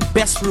we say the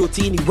best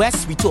roti in the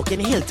West, we talking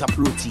Hilltop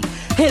roti.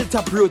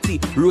 Hilltop roti,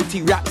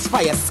 roti wraps,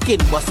 fire skin,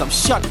 but some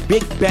short,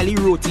 big belly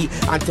roti.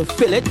 And to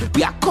fill it,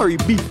 we have curry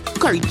beef,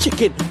 curry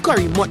chicken,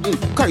 curry mutton,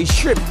 curry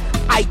shrimp.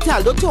 I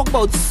tell, don't talk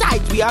about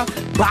sides. We have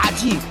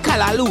bhaji,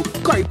 kalalu,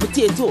 curry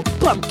potato,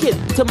 pumpkin,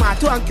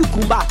 tomato and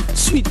cucumber,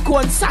 sweet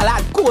corn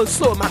salad,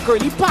 coleslaw,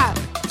 macaroni pie.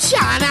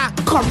 China,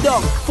 come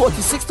down,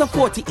 46 to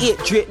 48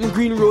 Drayton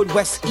Green Road,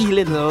 West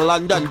Ealing,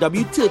 London,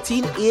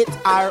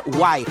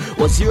 W138RY,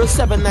 or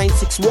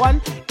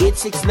 07961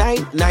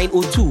 869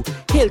 902.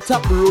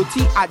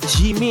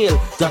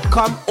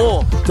 hilltoproti@gmail.com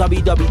or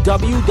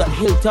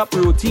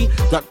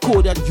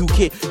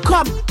www.hilltoproti.co.uk.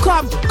 Come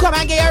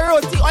and get your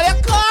roti. All you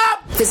come!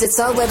 Visit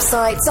our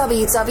website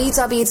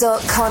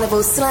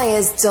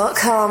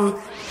www.carnivalslayers.com.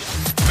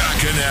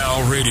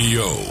 Bacchanal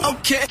Radio.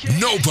 Okay.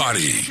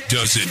 Nobody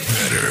does it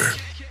better.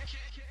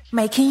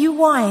 Making you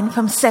wine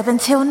from 7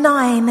 till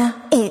 9.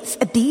 It's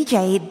a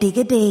DJ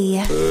Digga D.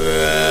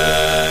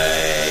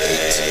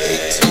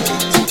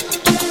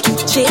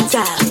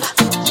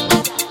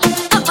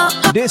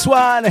 This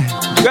one,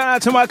 going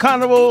out to my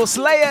Carnival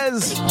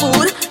Slayers.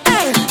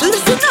 Hey,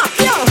 listen up,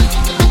 yo.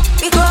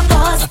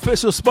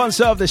 Official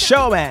sponsor of the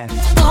show, man.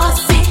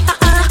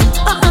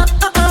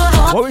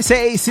 What we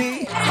say,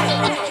 AC?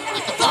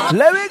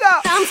 Let me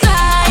go. I'm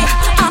fly,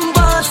 I'm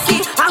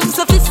bossy, I'm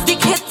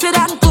sophisticated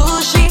and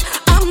pushy.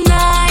 I'm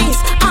nice,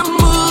 I'm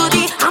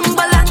moody, I'm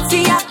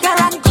Balenciaga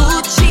and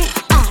Gucci.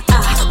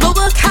 No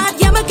work hard,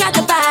 yeah, me got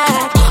the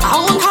bag. I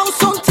own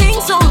house, own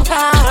things, own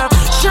car.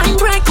 Shine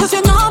bright, cause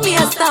you know me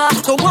a star.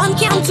 No one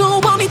can do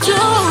what me do,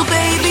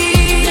 baby.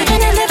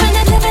 Living it, living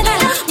it, living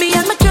it. Me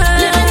and my girl.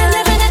 Living it,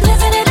 living it,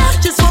 living it.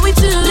 Just what we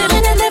do.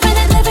 Living it, living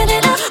it, living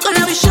it.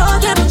 Gonna be show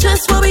them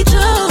just what we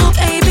do,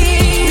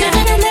 baby.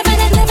 Living it, living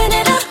it, living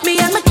it. Me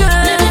and my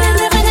girl. Living it,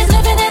 living it,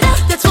 living it.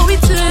 That's what we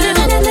do.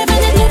 Living it,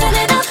 living it, living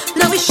it.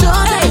 Now we show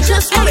them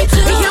just what we do.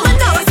 You and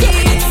know it.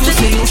 You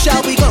say you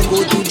shall we gon'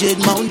 go to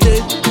Jade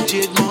Mountain,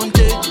 Jade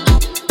Mountain.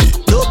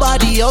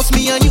 Nobody else,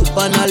 me and you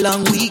on a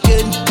long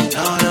weekend.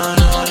 No.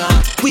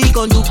 We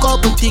gon' do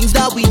couple things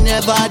that we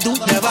never do.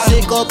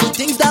 Say couple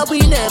things that we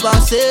never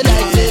say.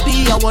 Like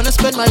baby, I wanna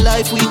spend my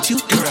life with you.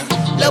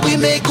 Let we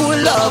make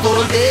good love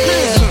all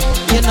day.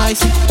 You're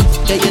nice,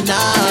 yeah you're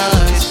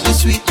nice. You're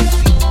sweet,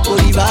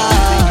 body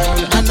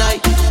vibe. And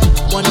I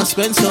wanna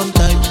spend some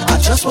time. I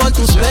just want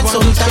to spend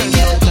some time.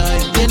 Yeah,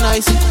 you're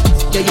nice,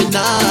 yeah you're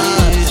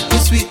nice. You're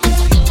sweet,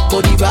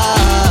 body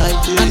vibe.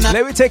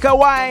 Let me take a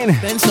wine.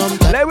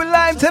 Let me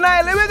lime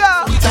tonight. Let me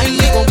go. Time we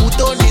go put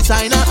on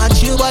designer and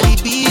chill by the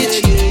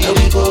beach. Now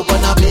we go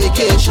on a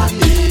vacation.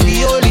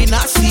 We only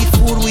not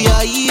seafood we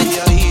are eat.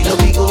 Now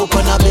we go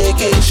on a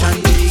vacation.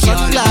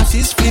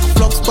 Sunglasses, flip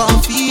flops, palm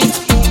feet.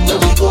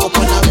 Now we go on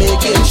a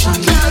vacation.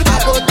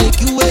 I go take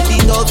you where the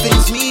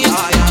dolphins meet.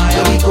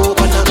 Now we go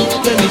on a.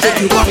 Let me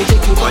take you. Are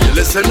you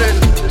listening?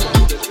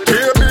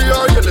 Baby,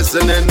 are you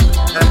listening?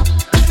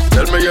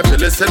 Tell me if you're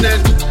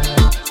listening.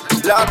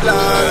 Blah blah.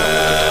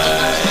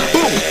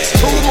 Boom.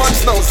 2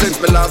 months now since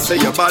me last see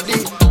your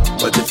body,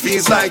 but it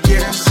feels like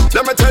years.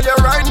 Let me tell you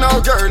right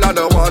now, girl, I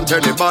don't want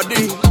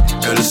anybody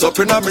else up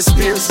in my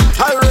space.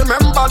 I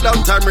remember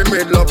that time we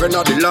made love in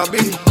the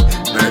lobby.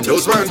 Man,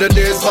 those weren't the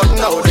days, but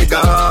now they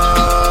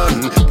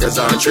gone. Cause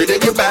I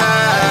treated you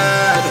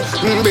bad.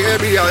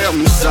 Baby, I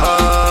am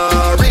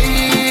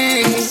sorry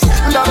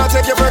that I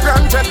take you for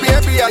granted.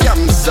 Baby, I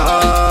am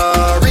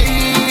sorry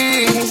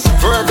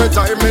for every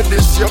time I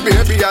diss you,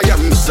 baby, I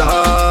am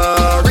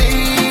sorry.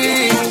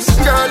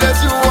 Girl,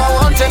 as you are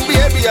wanted,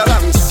 baby,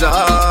 I'm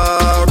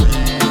sorry.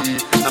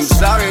 I'm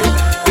sorry.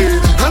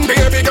 And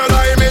baby girl,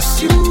 I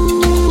miss you.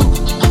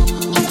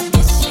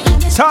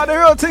 Saw the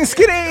real thing,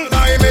 skinny.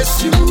 I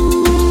miss you.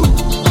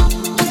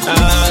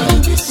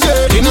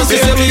 You know,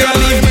 say we are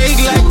big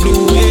like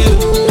blue whale.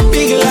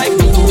 Big like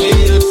blue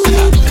whale.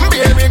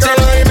 Baby girl,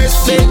 I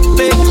miss you.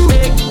 Big.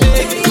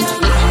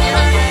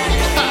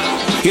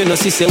 You know,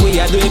 say we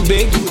are doing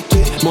big.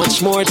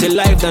 Much more to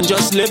life than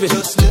just living.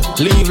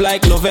 Leave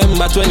like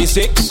November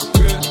 26.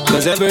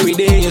 Cause every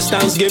day is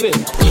Thanksgiving.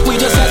 We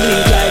just a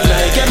live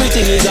like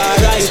everything is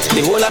alright.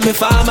 The whole of my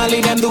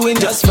family, them doing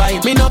just fine.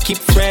 Me no keep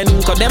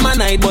friend, cause them a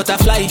night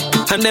butterfly.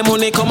 And them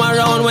only come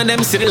around when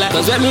them see the light.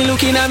 Cause when me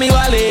looking at me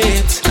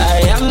wallet,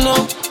 I am no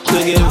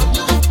to give.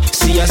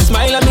 See a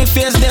smile on me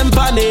face, them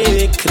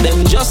panic.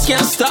 Them just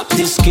can't stop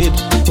this kid.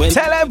 When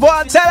tell him,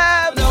 boy, tell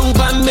him. Don't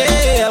ban me,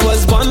 I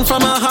was born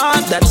from a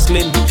heart that's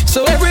clean.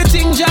 So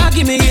everything Jah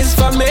give me is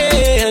for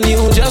me. And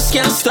you just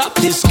can't stop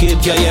this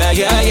kid.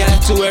 Yeah.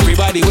 To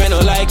everybody when no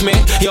like me,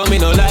 yo, me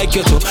no like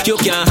you too. You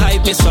can't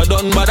hype me, so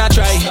don't bother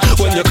try.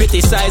 When you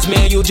criticize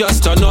me, you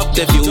just turn up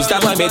the views.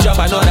 That's why me drop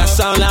another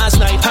song last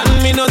night.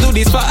 And me no do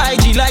this for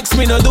IG likes,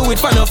 me no do it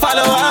for no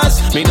followers.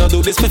 Me no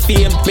do this for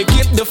fame. Me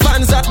keep the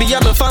fans happy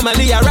and my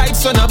family alright.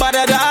 So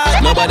nobody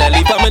die, nobody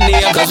leave for my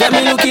name. Cause when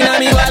me looking at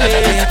me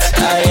wallet,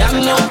 I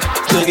am no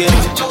again.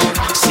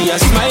 See a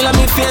smile on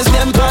me face,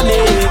 them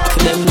panic.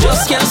 Them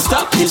just can't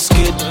stop this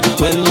kid.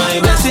 When my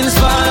blessings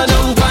fall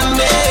down one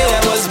day,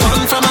 I was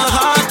born from a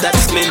heart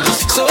that's clean.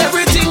 So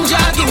everything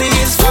Jah give me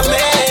is for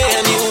me,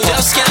 and you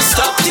just can't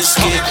stop this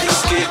kid.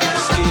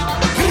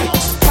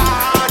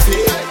 Party,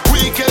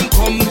 weekend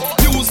come,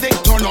 music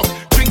turn up,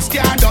 drinks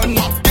get done.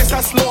 This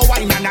a slow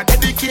wine and a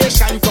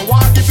dedication to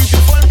all the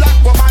beautiful black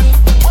woman.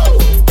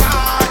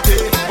 Party,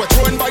 we're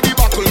thrown by the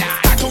buckle.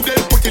 Tattoo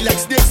them pretty like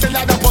snakes in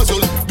the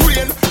puzzle.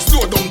 Brain,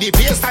 slow down the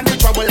bass and the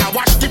trouble. I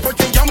watch the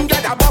pretty young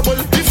get a bubble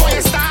before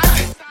you start.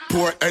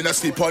 Pour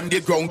Hennessy on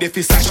the ground if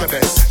it's such a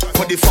best.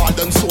 For the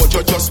fallen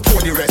soldier, just pour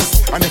the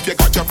rest. And if you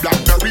got your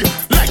Blackberry,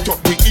 light up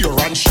the ear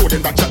and show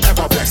them that you're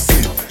ever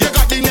blessed. You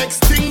got the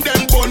next thing,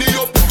 then bunny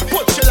up.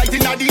 Put your light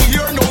in the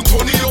ear, no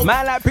Tony up.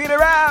 Man like Peter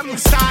Ram.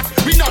 Start,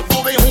 we not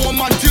going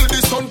home until the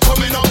sun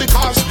coming up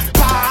because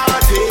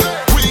party,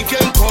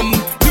 weekend come,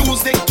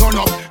 music turn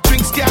up,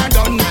 drinks get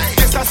done.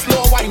 It's a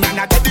slow wine and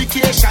a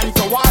dedication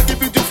to all the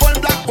beautiful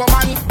black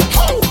woman.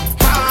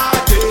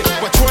 Party,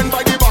 we're thrown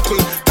by the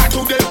buckle.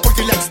 Tattoo them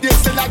pretty like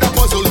snakes in the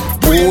puzzle.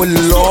 Oh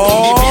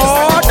Lord.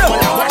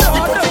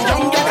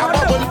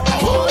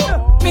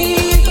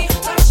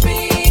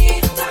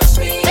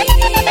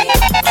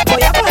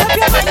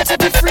 To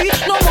be free,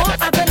 no more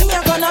agony.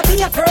 I'm gonna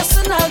be a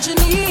personal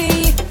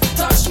genie.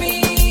 Touch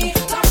me,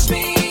 touch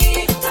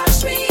me,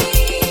 touch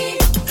me.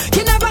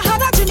 You never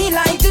had a genie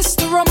like this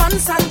to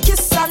romance and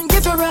kiss and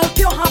give her all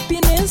pure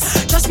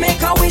happiness. Just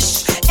make a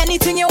wish,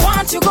 anything you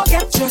want, you go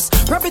get. Just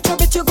rub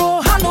it, you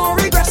go. I no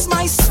regrets,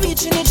 my sweet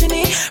Ginny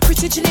Ginny,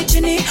 pretty Ginny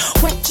Ginny,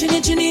 wet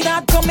Ginny Ginny.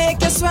 That go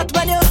make you sweat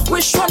when you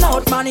wish run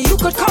out, man. You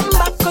could come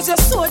back 'cause you're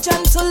so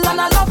gentle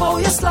and I love how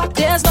you slap.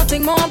 There's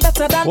nothing more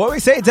better than what we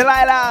say,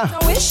 Delilah.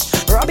 I wish.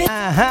 Rub it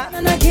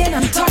and again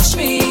and touch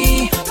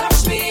me,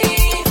 touch me,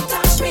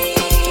 touch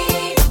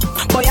me.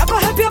 Boy, I go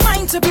help your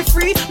mind to be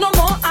free. No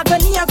more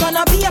agony, I'm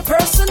gonna be a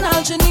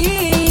personal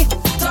genie.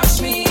 Touch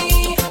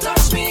me,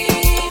 touch me,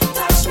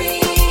 touch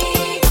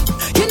me.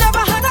 You never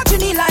had a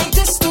genie like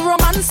this to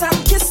romance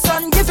and kiss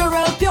and give her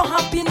all pure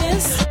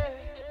happiness.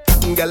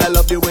 Girl, I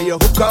love the way you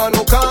hook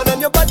on,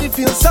 and your body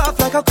feels soft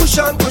like a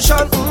cushion.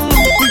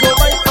 We go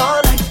right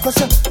all night, 'cause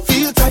you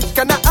feel tight.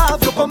 Can I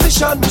have your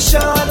permission,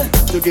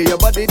 to give your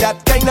body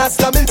that kind of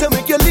slamming to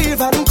make you leave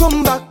and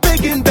come back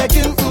begging.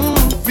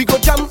 We go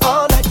jam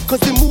all night, 'cause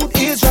the mood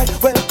is right.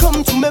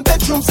 Welcome to my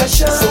bedroom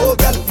session. So,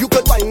 girl, you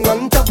could wine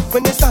on top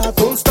when you start,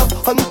 don't stop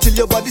until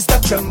your body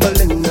start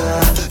trembling.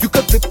 You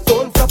could flip,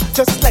 don't flop,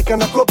 just like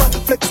an acrobat.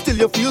 Flex till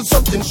you feel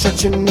something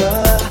stretching.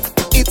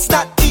 It's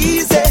not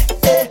easy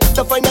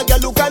to find a girl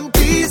who can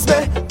please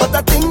me, but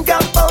I think I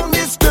found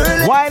this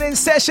girl. Wine in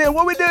session,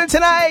 what we doing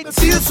tonight?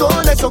 Feel so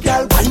nice, so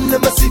girl, wine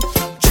let me see,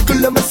 jiggle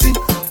let me see,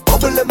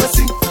 bubble let me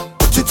see.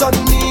 Put it on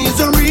me is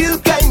a real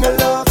kind of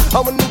love. I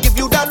wanna give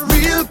you that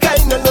real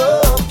kind of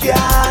love,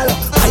 girl.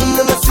 Wine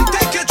let me see,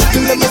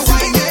 jiggle let me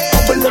see,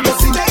 bubble let me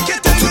see.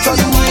 Put it on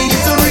me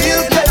is a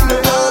real kind of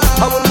love.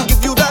 I wanna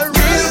give you that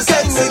real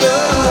kind of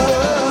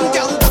love.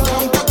 Girl,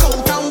 back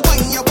out and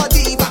wine your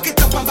body, back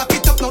it up and back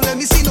it up. Now let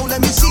me see, now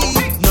let me see.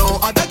 No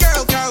other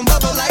girl can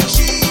bubble like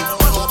she.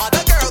 No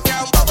other girl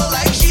can bubble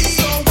like she.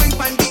 So wine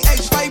on the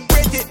edge,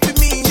 vibrate it to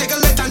me.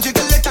 Jiggle it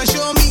and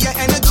show me your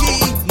energy.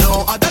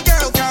 No other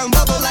girl can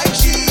bubble like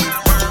she.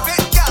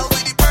 Perfect girl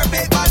with the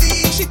perfect body.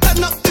 She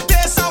turn up the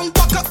bass and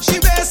walk up she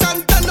bass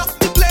and turn up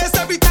the place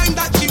every time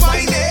that she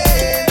whine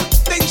it.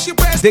 Think she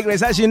press.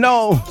 Diggers, as you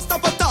know,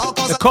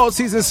 the cold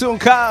season soon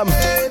come.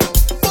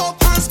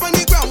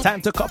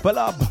 Time to couple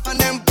up. And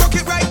then broke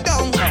it right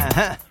down. Oh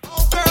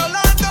girl,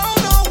 I don't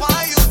know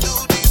why you do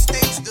these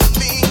things to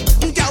me.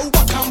 Girl,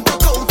 walk and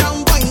broke out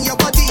and wine your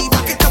body.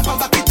 Back it up and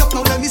back it up.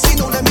 Now let me see,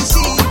 now let me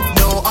see.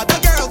 No other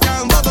girl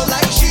can bubble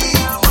like she.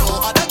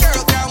 No other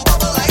girl can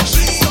bubble like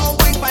she. So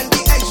wine on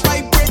the edge,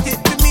 vibrate it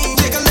to me.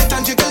 Jiggle it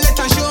and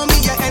show me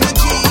your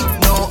energy.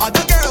 No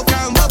other girl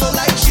can bubble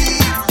like she.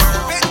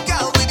 Perfect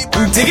girl with the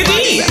perfect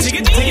Diggity,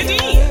 diggity, diggity.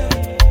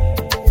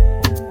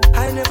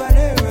 I never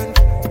learned.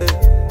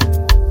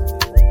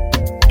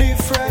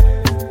 Different.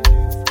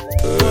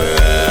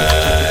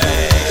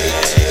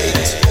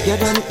 You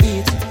don't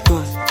eat,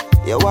 good.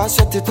 You want to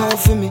set it out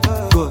for me,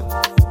 good.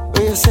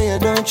 When you say you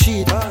don't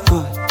cheat,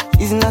 good.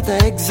 It's not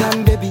an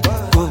exam, baby,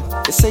 good.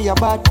 You say you're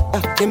bad,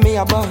 give me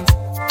a bounce.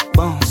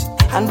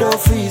 And don't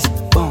freeze,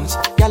 bounce.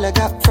 Girl, I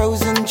got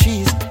frozen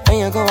cheese. When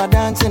you go a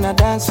dance on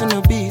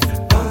the beat.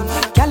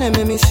 Girl, you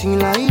make me sing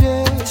like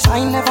this.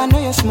 I never know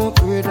you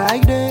smoke weed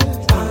like this.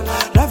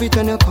 Love it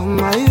when you come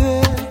my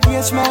way.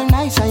 You smell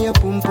nice and your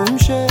pum pum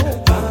shake.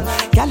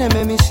 Girl, you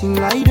make me sing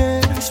like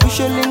this. We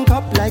should link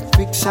up like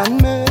Pix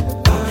and me.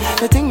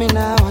 You think me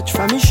now watch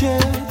from me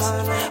shades,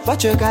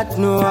 but you got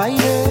no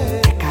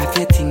idea. Take off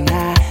your thing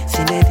now,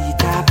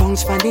 senorita.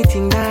 Bounce for the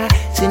thing now,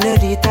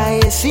 senorita.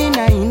 You see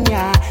na in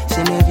ya,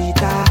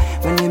 senorita.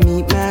 When you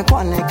meet me, go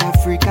on like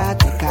Africa.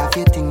 Take off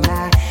your thing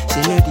now,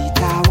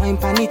 senorita. Wine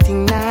for the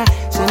thing now,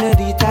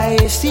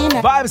 senorita. You see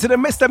na. Vibes to the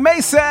Mr.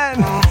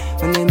 Mason.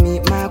 When you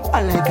meet me, go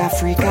on like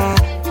Africa.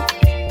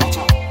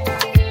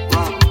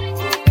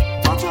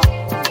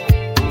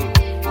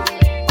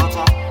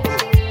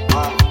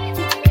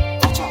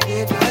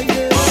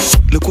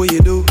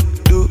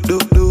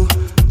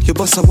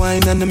 bust a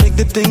wine and make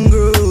the thing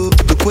grow.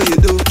 Look what you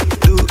do.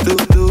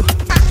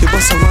 You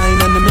bust a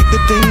wine and make the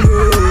thing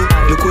grow.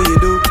 Look what you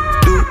do.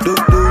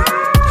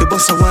 You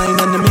bust a wine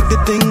and make the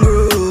thing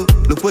grow.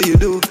 Look what you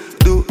do.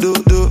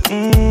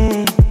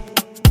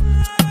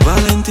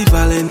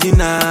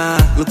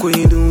 Valentina, look what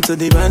you do to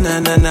the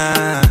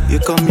banana. You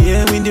come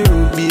here with the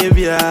rude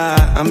behavior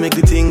and make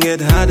the thing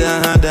get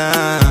harder.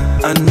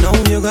 I know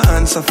you gonna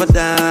answer for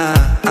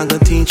that. I'm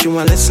gonna teach you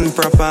a lesson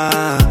proper.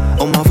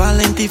 Oh my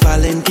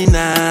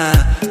Valentina,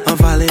 my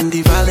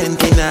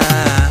Valentina.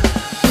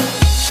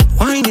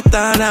 Wine it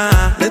down,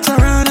 let's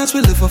around as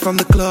we live from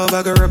the club.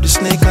 I gotta rub the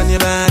snake on your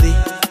body.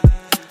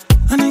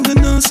 I ain't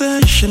gonna say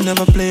you should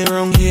never play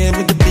around here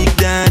with the big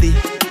daddy.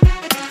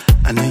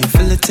 I know you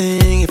feel the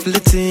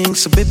thing,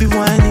 so baby,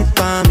 whine it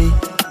for me.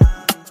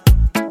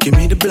 Give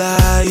me the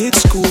blind,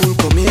 it's cool,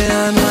 come here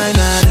and why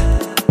not?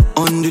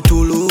 On the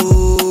too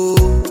low,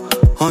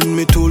 on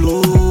me too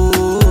low,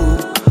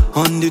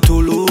 on the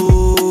too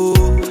low,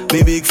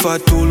 me big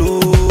fat too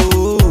low,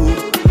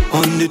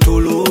 on the too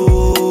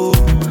low,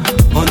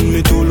 on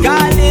me too low.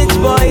 College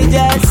boy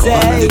just say,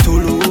 on the too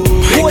low,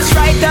 who's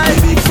right there?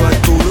 Me big fat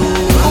too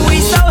low. We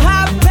so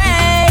happy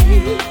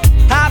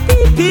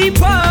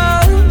people.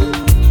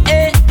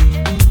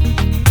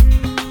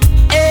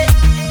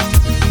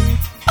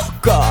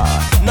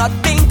 God,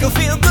 nothing could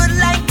feel good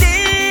like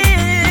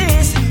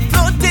this.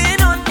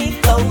 Floating on the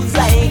clouds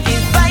like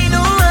if I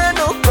don't have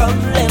no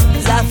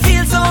problems. I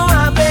feel so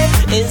happy.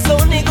 It's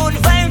only good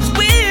vibes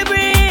we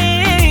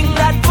bring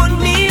that put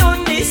me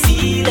on the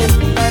ceiling.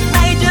 And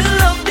I just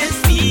love this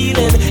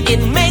feeling.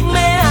 It make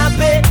me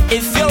happy.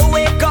 If you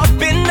wake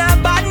up in a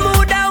bad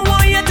mood, I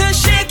want you to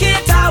shake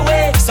it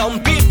away. Some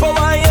people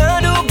want you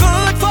to do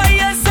good for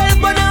yourself,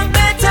 but I'm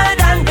better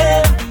than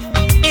them.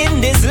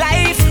 In this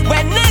life,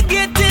 when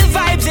negative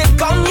vibes it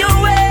come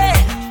your way,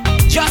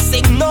 just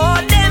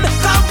ignore them,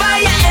 cover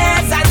your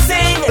ears and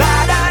sing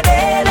la da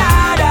da da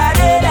da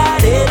da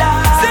da da.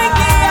 Sing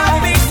the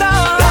happy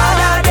song la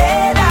da da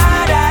da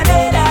da da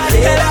da.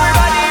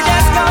 Everybody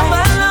just come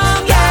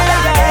along, yeah la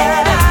da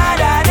da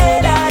da da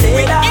da.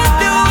 We ain't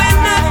doing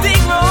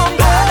nothing wrong,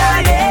 la da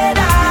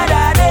da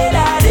da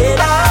da da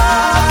da.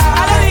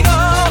 Let me go.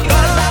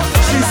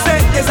 She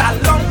said it's a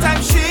long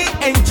time she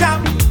ain't jam.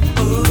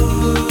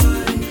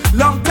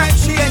 Long time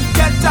she ain't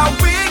get a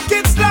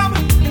wicked slam.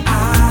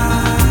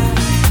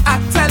 I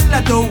tell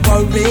her don't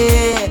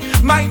worry,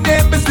 my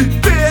name is the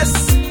Bass.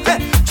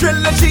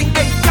 Trilogy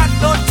ain't got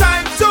no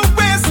time to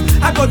waste.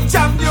 I go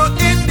jam you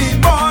in the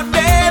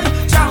morning,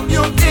 jam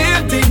you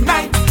in the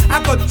night.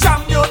 I go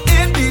jam you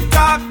in the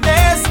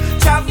darkness,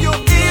 jam you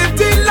in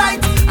the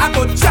light. I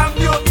go jam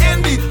you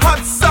in the hot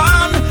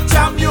sun,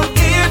 jam you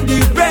in the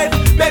red.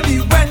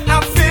 Baby, when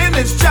I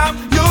finish jam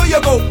you, you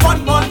go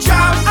one more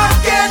jam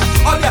again.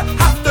 All you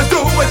have to do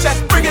is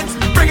just bring it,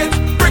 bring it,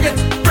 bring it,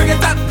 bring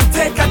it up.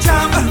 Take a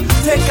jam,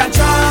 take a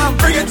jam.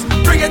 Bring it,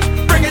 bring it,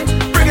 bring it,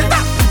 bring it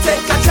up.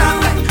 Take a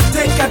jam,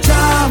 take a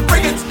jam.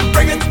 Bring it,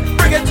 bring it,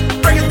 bring it,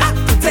 bring it up.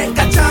 Take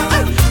a jam,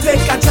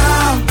 take a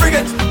jam. Bring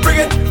it, bring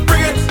it,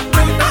 bring it,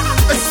 bring it up.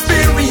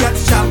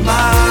 Experience jama.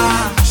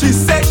 She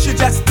said she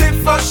just did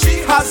for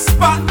she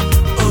husband.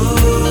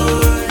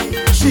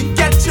 She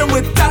get you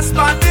with that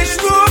Spanish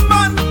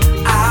woman.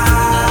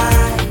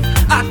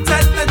 I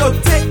tell her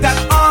don't take that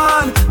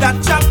on. That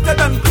chapter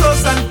done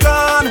close and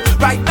gone.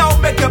 Right now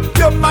make up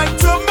your mind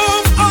to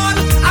move on.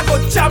 I go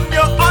jam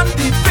you on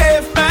the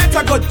pavement.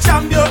 I go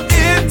jam you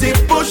in the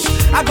bush.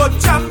 I go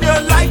jam you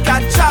like a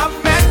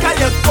Jamaica.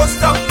 You go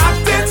stop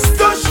acting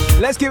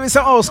stush. Let's give it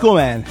some old school,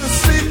 man.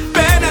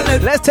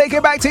 Let's take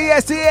it back to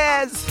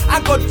yesteryears.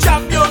 I go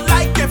jam you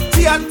like if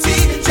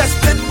TNT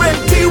just didn't bring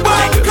T1.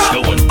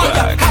 Going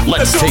back.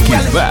 Let's take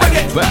it back. Bring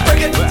it,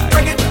 bring it,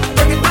 bring it,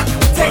 bring it back.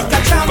 Take a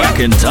jam. Back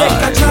in time.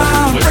 Take a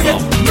jam. With Bring it,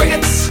 bring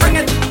it, bring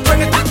it,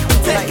 bring it back.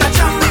 Take a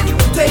jam.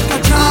 Take a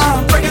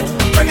jam. Bring it,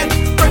 bring it,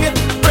 bring it,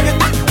 bring it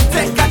back.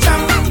 Take a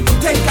jam.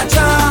 Take a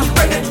jam.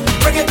 Bring it,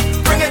 bring it,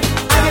 bring it,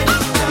 bring it.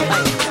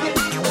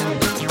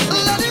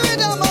 Let the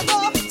rhythm go.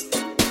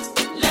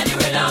 Let the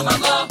rhythm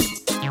go.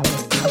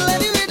 Let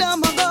the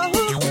rhythm go.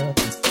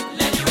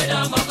 Let the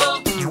rhythm go.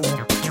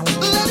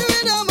 Let the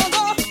rhythm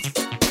go.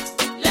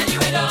 Let the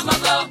rhythm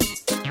go.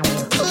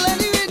 Let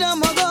the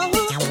rhythm go.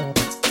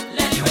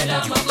 Let the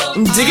rhythm go.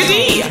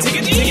 Diggity,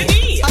 diggity,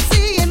 diggity. I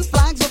see in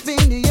flags up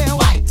in the air.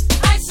 Why?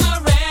 I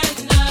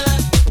surrender.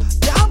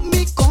 You have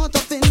me caught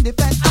up in the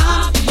fence.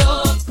 I'm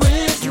your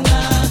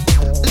prisoner.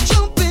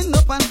 Jumping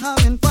up and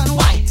having fun.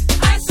 Why?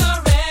 I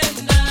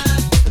surrender.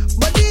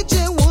 But DJ,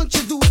 won't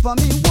you do for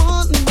me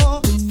one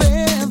more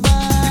favor?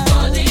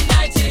 Before the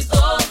night is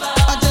over.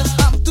 I just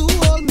have to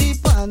hold me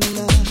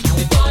partner.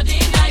 Before the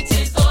night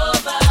is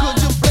over. Could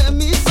you play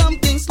me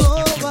something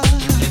slower?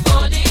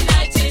 Before the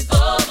night is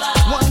over.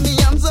 Want me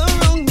arms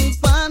around me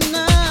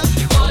partner?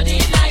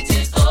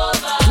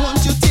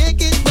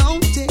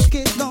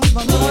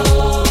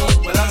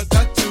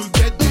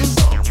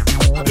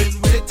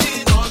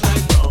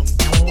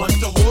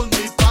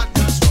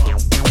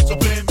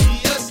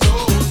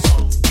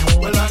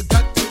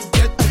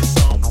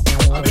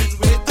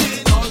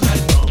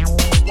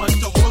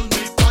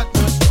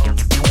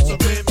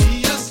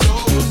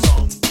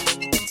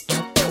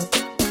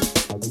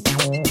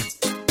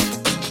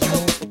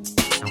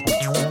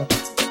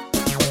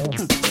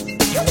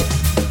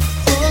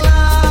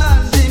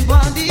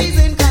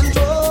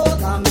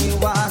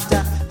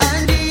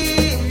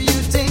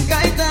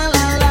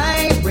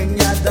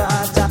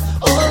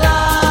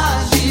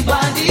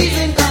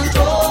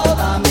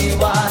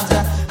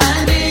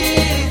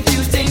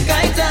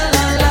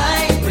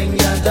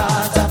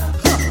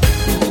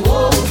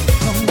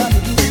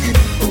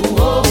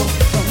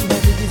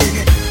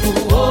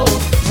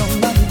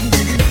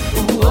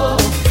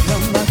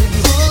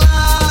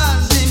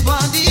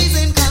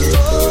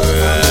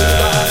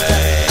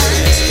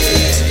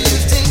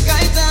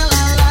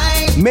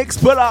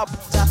 up.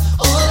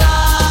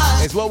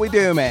 It's what we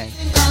do, man.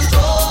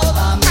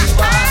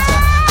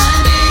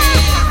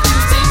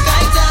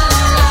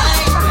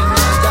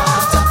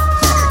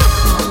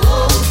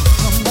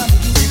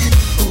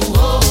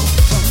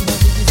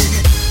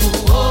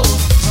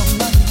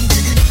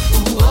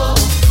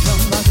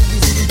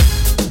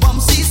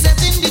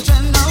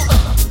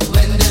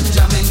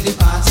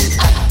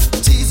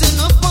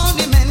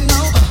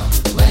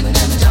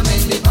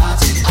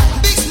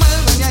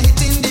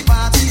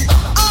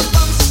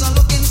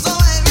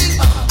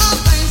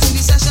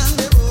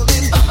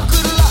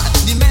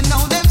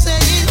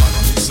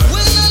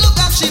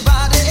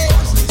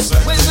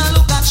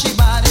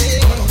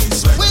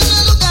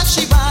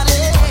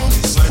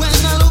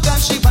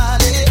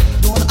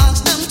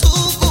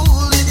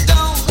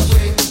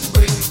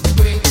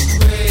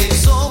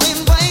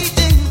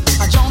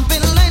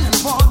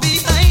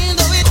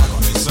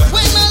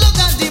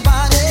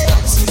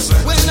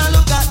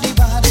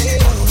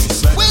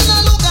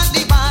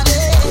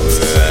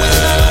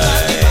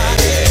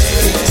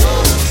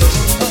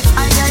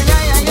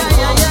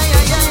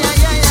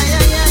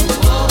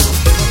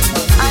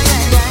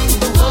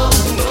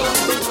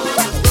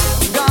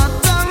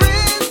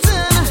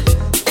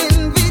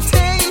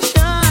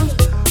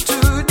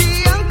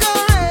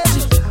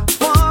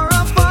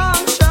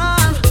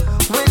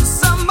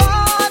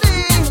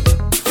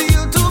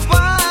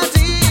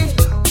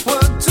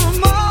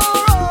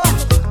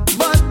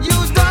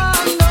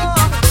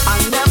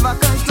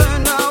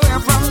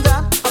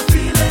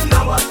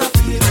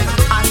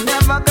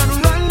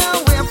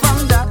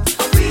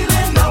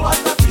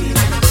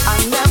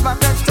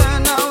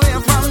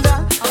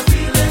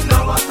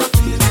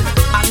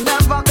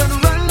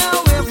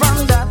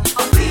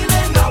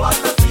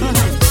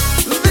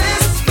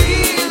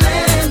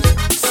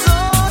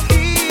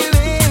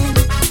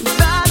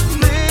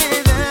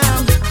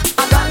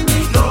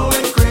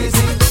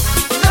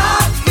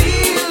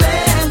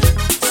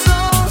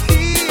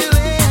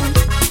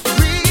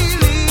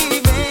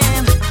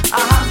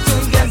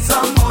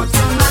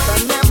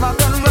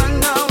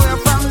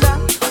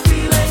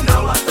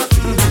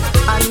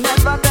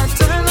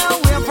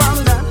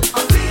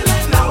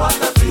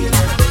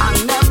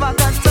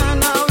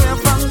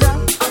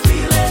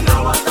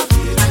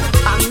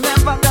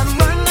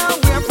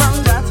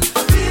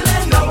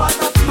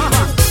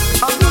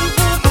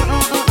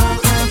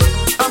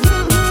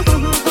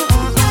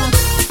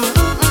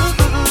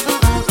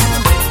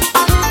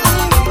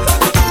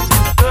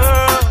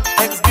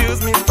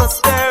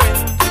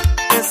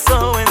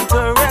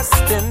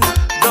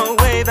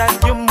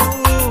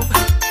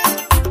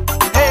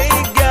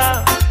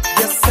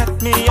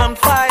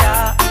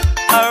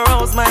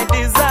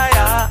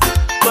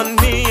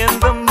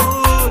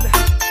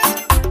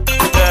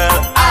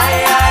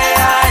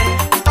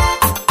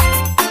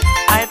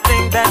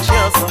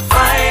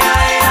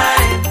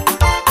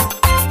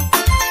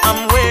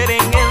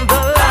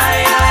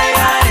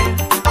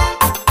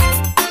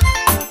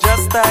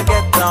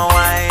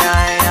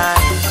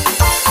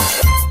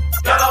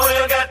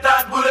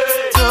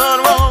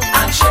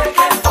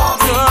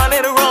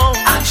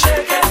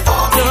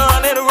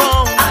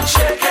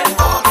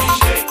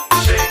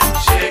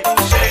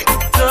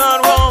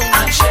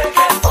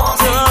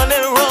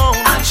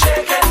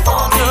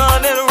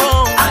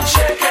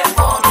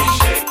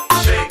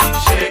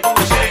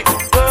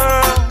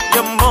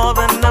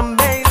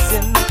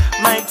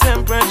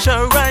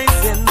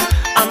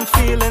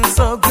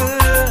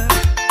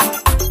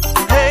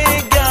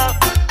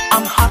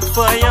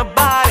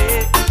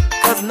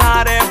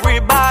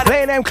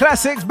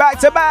 Classics back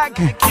to back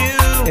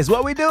is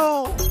what we do.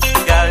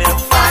 Girl, you're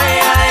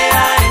fine.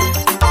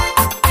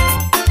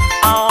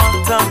 I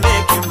want to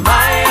make you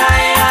mine.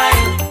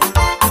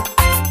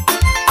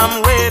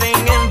 I'm waiting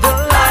in the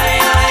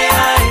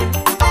line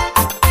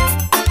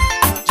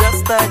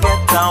just to get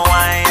the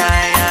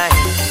wine.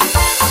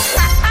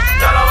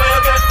 Girl, I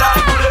will get that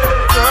booty.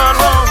 Turn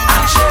round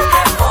and shake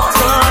it for me.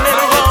 Turn it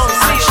around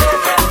and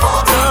shake it for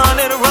me. Turn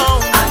it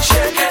around and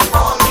shake it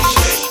for me.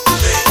 Shake,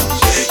 shake,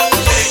 shake,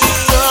 shake.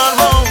 Turn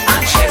round.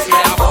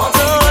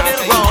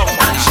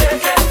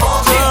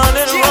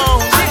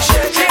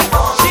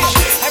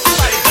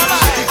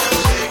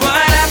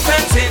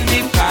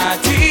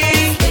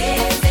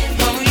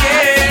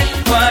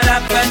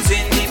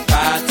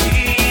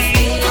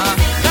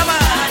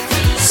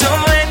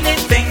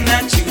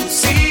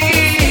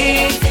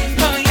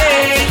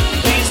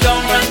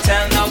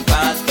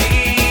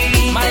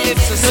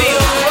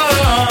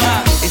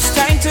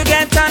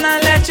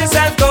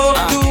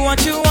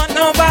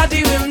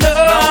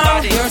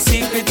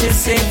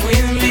 Safe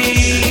with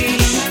me.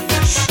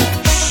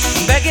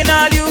 Begging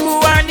all you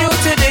who are new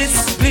to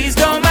this, please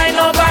don't mind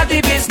nobody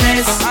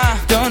business.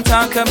 Don't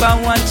talk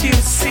about what you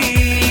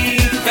see.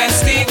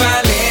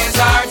 Festival is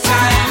our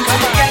time.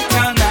 Get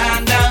down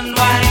and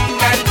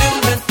unwind and do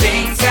the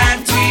things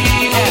that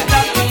we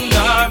not do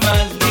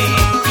normally.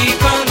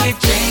 People with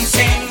drinks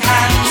in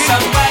hand,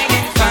 some wine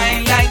and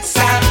fine like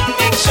sand.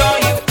 Make sure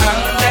you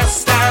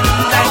understand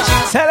that you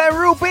tell them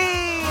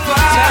Rupee.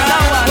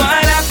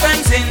 What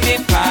happens in the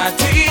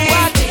party?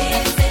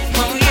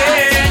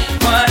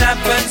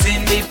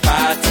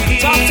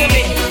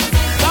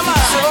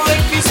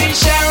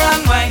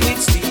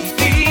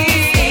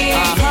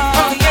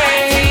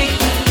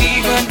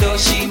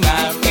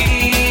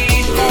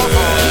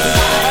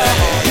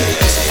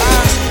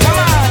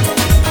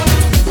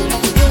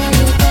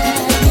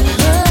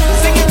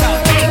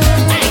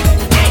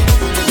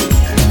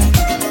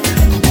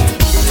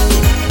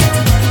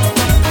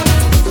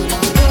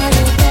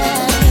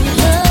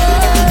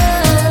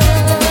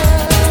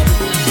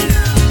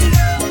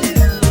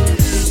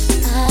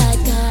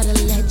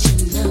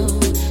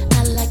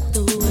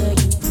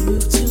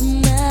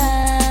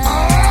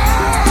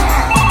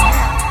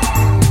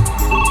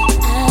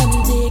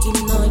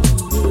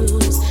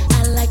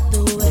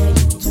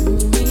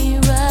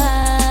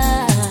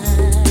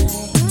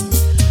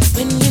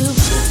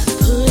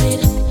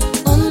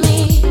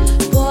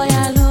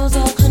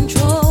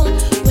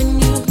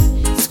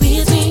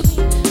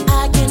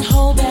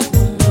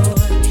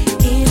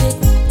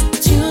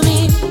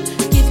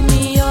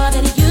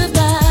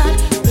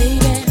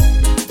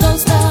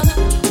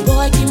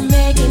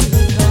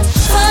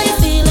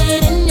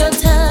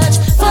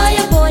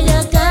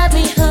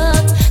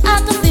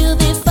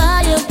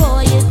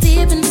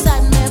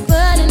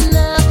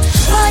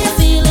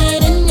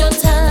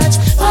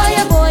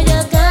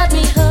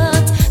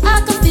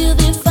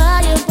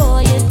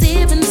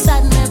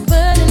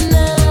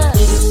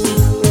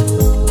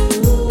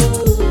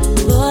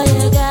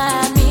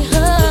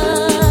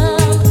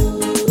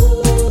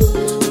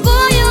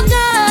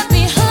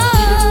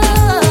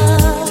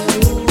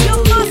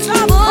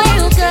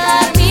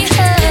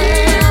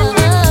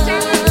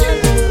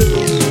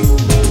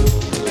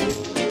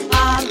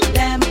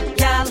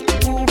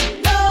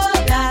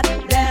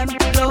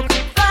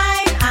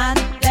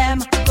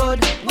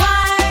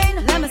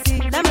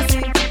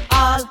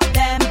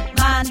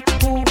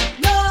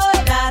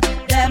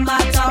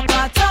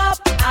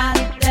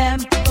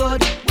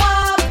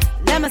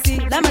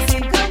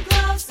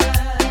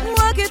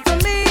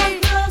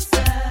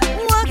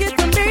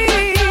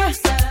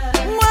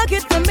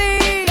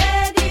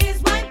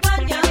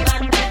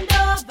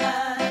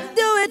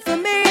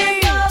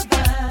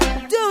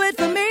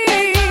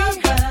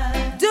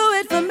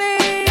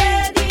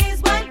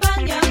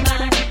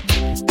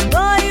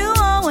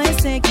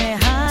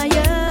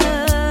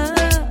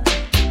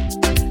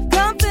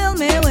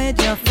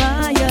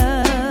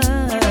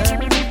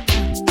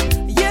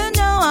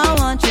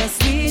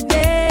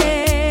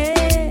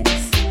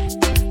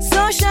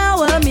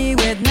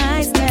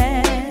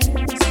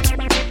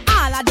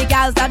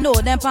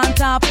 load them on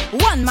top.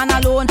 One man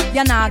alone,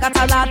 you nah got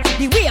a lot.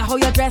 The way how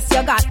you dress,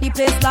 you got the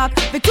place locked.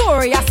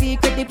 Victoria's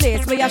Secret, the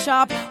place where you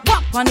shop.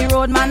 Walk on the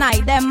road, man, I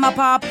them a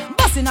pop.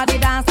 Bustin' at the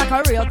dance like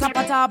a real top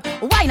of top.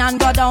 Wine and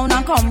go down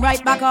and come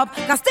right back up.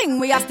 Cause sting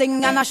we a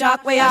sting and a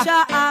shock we a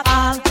shock.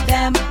 All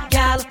them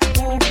gal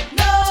who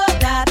know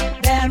that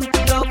them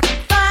look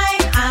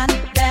fine and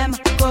them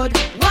good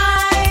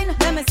wine.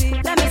 Let me see.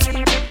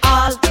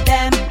 All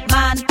them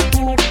man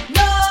who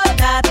know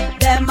that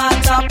them a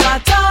top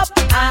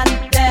and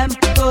them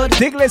good.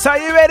 Tigless, are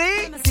you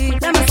ready?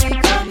 Let me see.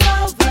 Come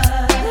over.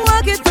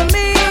 Walk it for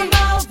me.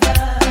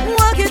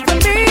 Walk it for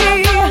me.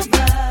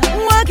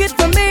 Walk it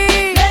for me.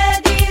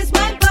 Ladies,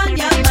 wine on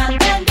your man,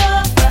 bend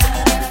over.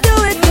 Do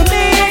it for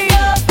me.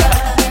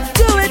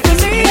 Do it for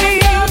me.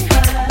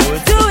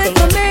 Do it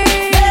for me.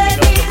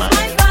 Ladies,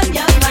 wine on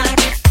your man.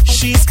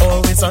 She's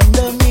always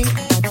under me,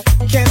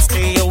 can't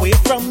stay away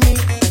from me.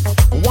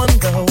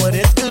 Wonder what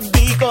it could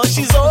be, cause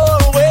she's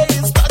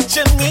always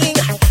touching me.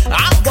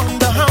 I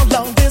wonder how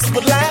long this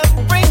would last.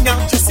 Bring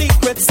out your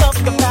secrets of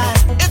the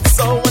past. It's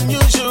so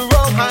unusual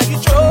how you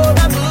throw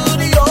that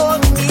booty on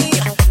me.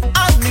 I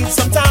need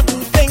some time to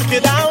think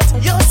it out.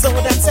 You're so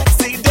that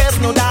sexy, there's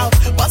no doubt.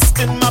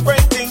 Busting my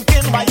brain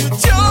thinking why you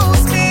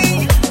chose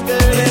me.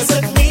 Girl, is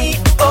it me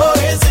or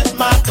is it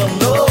my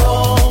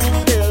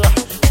cologne? Girl,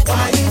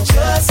 why you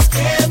just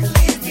can't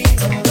leave me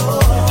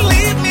alone?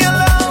 Leave me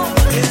alone.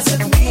 Is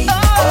it me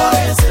or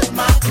is it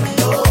my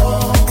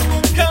cologne?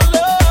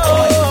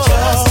 Or you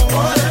just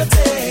wanna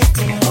take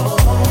me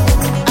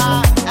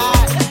home?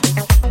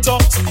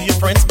 Talk to your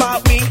friends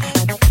about me.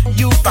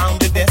 You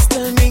found your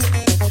destiny.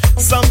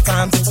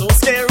 Sometimes it's so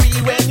scary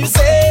when you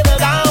say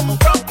that I'm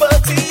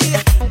property.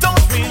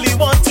 Don't really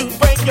want to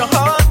break your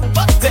heart,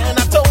 but then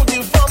I told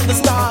you from the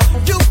start,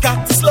 you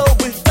got to slow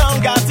it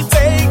down, got to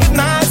take it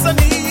nice and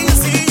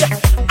easy.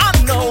 I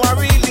know I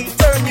really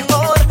turn you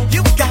on.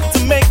 You got to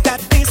make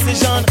that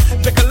decision.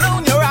 The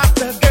cologne you're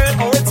after,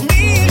 girl, or it's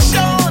me,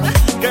 Sean.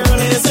 Girl,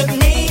 is it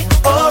me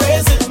or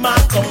is it my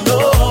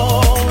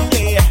cologne?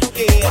 Yeah.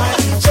 Why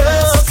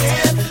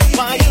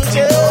you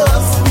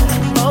just,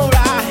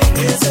 alright.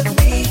 Is it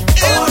me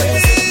or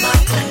is it my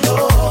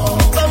cologne?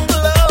 The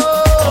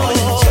cologne. Or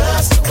you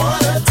just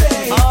wanna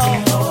take me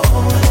home?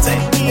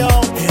 Take me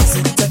home. Is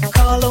it the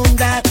cologne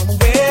that I'm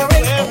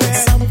wearing? Or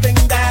it's something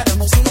that I'm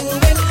doing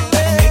that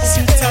makes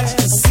you touch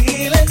the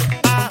ceiling?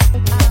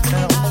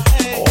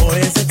 Or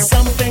is it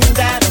something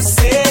that I'm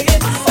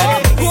saying that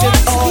makes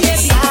it all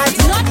inside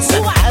you? That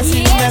has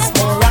you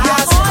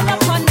mesmerized? All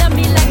up under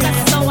me like a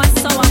sour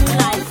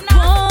life.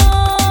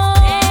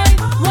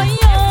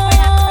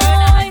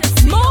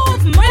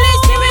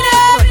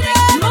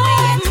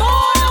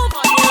 Move,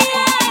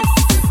 yes.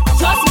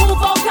 Just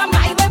move out of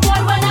my way,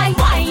 boy, when I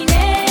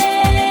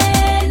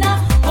whining.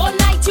 All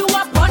night you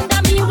up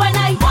under me when I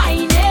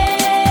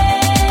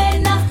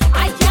whining. I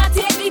can't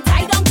take the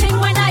tie down thing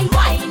when I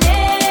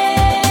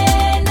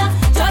whining.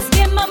 Just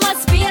give me my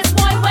space,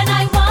 boy, when I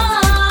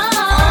whine.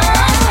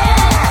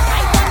 I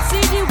can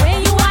see the way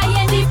you are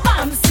in the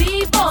fancy,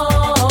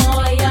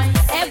 boy.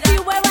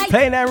 Everywhere I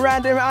Playing them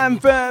random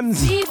anthems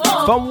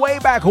from way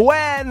back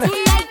when.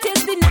 Tonight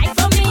is the night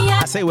for me.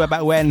 I say way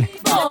back when.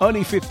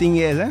 Only 15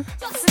 years, eh?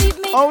 Just leave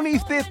me Only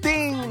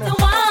 15. to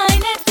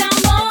whine it down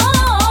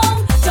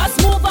long. Just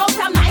move out of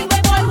my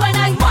way, boy, when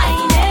I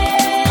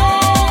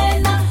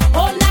whining.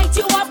 All night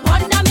you up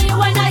under me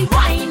when I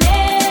whining.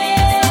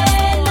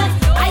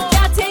 I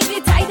can't take the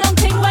tie down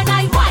thing when I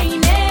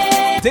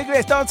whining.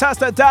 Tigless, don't touch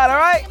the dial,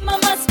 alright?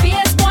 Mama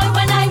space, boy,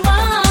 when I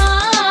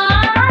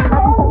whine.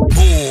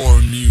 More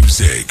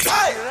music.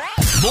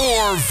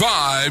 More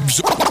vibes.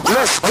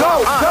 Let's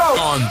go.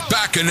 On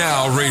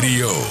Bacchanal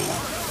Radio.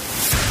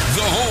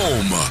 The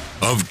home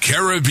of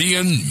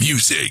Caribbean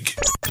music.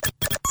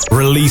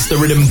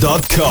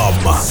 ReleaseTheRhythm.com.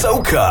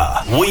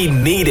 Soca. We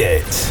need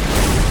it.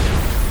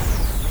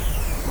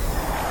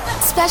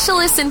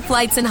 Specialists in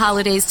flights and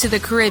holidays to the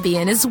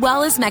Caribbean as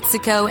well as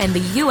Mexico and the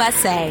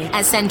USA.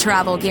 SN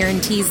Travel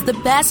guarantees the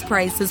best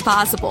prices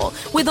possible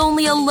with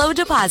only a low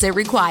deposit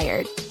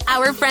required.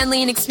 Our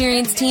friendly and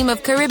experienced team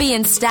of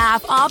Caribbean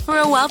staff offer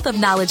a wealth of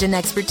knowledge and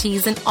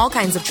expertise in all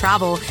kinds of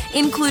travel,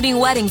 including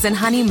weddings and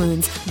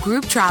honeymoons,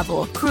 group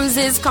travel,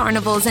 cruises,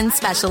 carnivals, and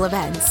special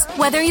events.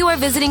 Whether you are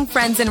visiting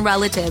friends and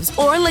relatives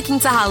or looking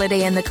to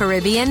holiday in the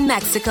Caribbean,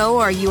 Mexico,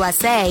 or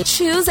USA,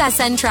 choose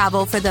SN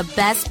Travel for the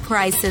best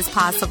prices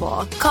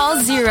possible. Call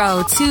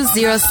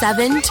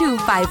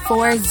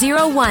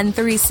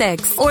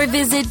 0207-254-0136 or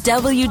visit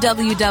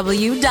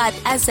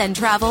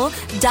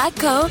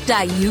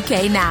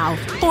www.sntravel.co.uk now.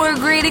 For a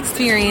great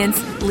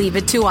experience, leave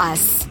it to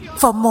us.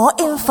 For more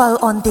info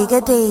on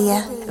Digga D,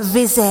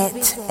 visit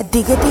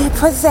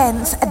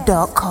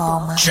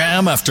diggadpresents.com.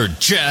 Jam after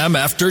jam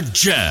after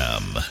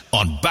jam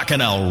on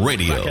Bacchanal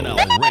Radio.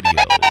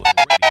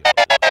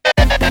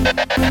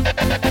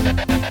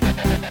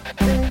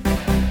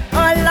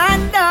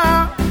 Orlando,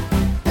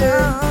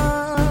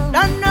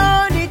 don't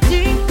know the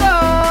jingo.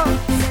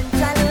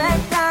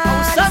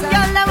 Some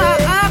girl never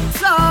ask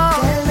so.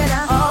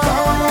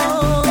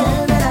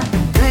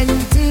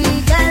 Plenty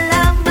girl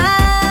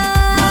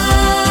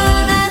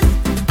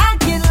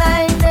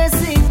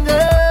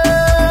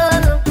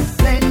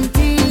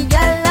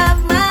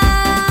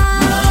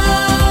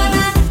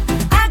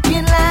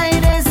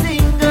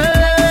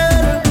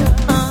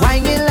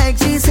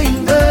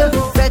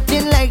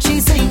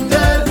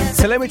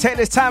let me take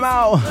this time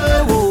out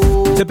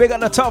to big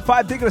up the top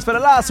 5 diggers for the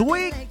last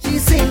week.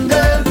 She's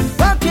single,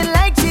 walking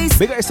like she's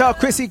Big up yourself,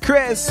 Chrissy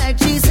Chris, like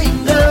she's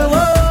single.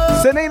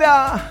 Whoa.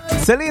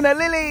 Selena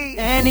Lily.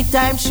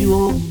 Anytime she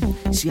home,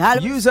 she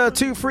had user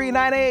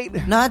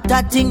 2398. Not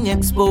that thing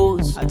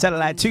exposed. I tell her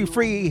like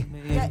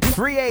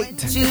 2338.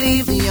 She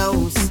leave the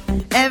house,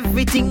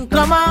 everything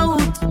come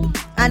out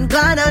and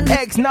gone on.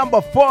 X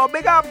number 4,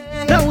 big up.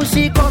 Now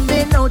she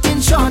coming out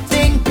in short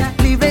thing,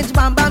 cleavage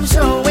bam bam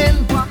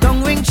showing.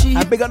 Don't ring she.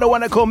 I big up the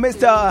one that called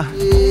Mr.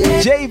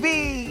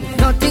 JV.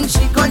 Nothing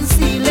she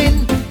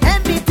concealing,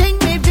 everything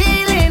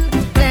revealing.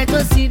 Glad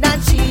to see that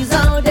she's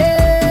out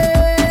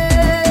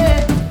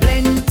there.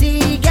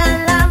 Plenty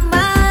gal of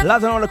man.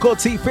 Last one called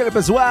T Philip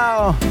as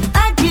well.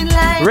 Acting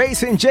like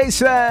Racing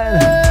Jason.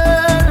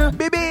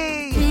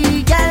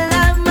 BB. Gal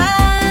of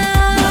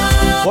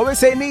man. What we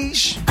say,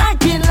 Niche?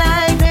 Acting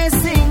like they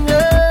single.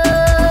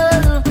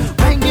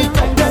 Ringing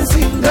like they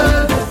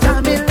single.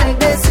 Drumming like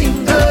they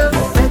single.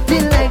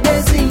 Betting like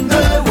they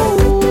single.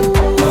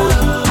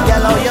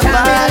 Gal, how you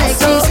bad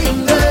so?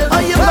 How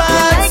you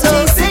bad so?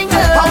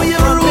 How you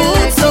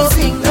rude so?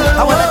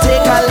 I wanna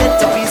take a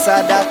little piece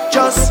of that.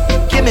 Just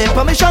give me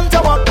permission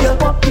to walk you.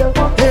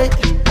 Hey,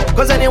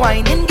 cause any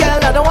whining girl,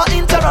 I don't want to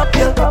interrupt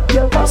you.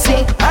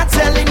 See, I'm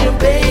telling you,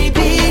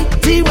 baby,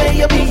 the way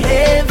you're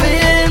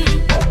behaving.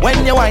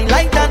 When you whine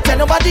like that, tell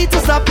nobody to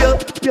stop you.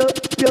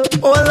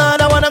 Oh Lord,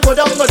 I wanna go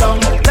down, go down.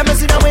 Let me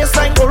see the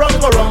waistline go wrong,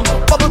 go wrong.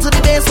 Bubble to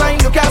the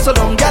baseline, you can't sit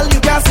down. Girl, you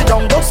can't sit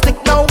down. Don't stick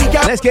now, we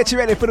can't. Let's get you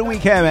ready for the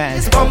weekend, man.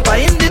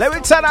 Let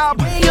me turn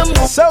up.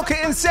 Soak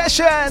it in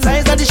session.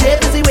 Size of the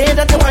shape is the way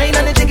that the wine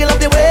and the jiggle of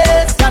the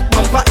waist. That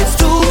bumper is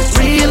too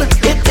real,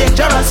 it's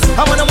dangerous.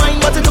 I wanna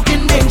wine, but it's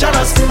looking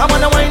dangerous. I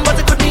wanna wine, but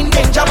it could mean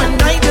danger. When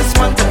I just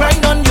want to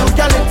grind on you,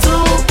 girl, it's too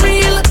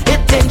real,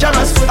 it's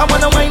dangerous. I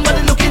wanna wine, but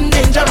it's looking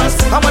dangerous.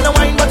 I wanna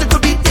wine, but it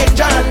could be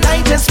danger. And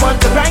I just want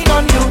to grind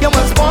on you. You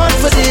was born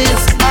for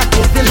this. I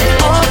can feel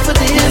it all for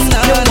this.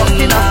 You're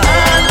walking up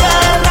and I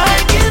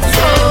like it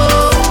so.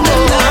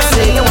 I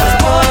say you was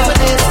born for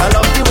this. I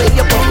love the way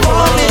you're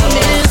performing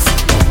this.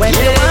 When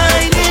you're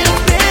whining,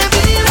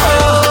 baby,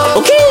 oh.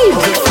 Okay.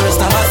 The first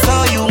time I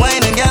saw you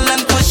whining, girl,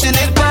 and pushing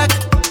it back,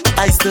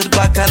 I stood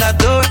back and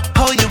adored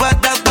how you had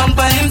that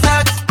bumper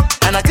intact.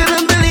 And I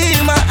couldn't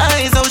believe my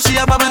eyes. How she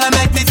a bubble and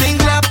make me think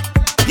clap.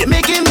 You're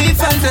making me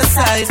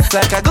fantasize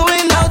like I'm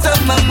going out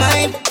of my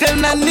mind.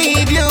 Girl, I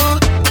need you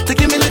to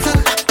give me little of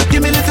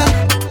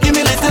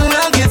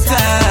your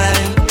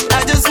time.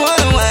 I just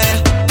wanna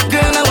wine,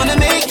 girl, I wanna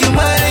make you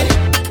mine.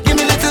 Give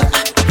me little of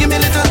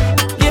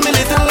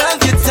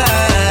your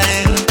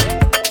time.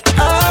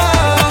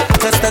 Oh,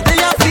 just the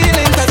day I'm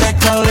feeling, cause they're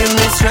calling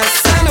me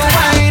stress and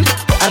wine.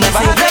 I never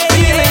had a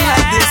feeling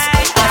like this.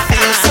 I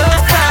feel so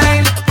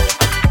fine.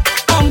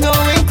 I'm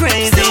going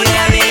crazy. I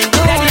ain't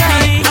going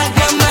right. I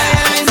got my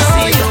eyes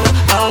on you.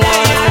 I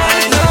wanna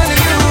wine on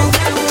you.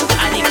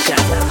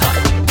 Addiction.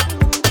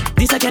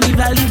 This I can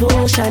evolve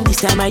devotion. This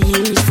time of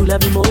year is full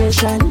of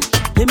emotion.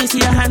 Let me see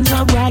your hands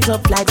up, rise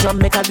up, flags up,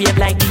 make a wave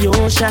like the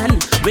ocean.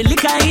 With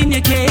liquor in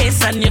your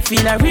case and you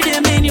feel a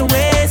rhythm in your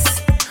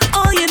waist.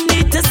 All you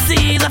need to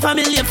see is a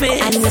familiar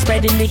face. And you're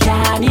spreading the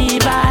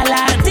carnival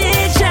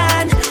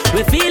addiction.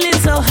 We're feeling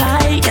so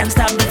high, can't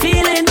stop the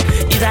feeling.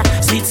 It's a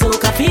sweet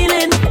soca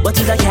feeling, but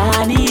it's a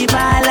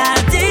carnival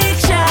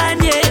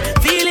addiction. Yeah,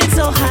 feeling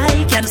so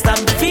high, can't stop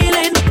the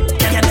feeling.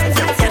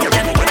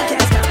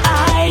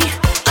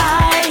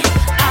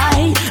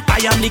 I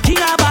am the king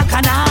of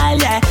Bacchanal,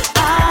 yeah.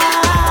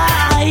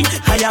 I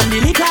am the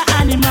liquor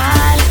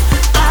animal.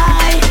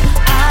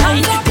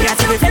 We are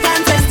to the fete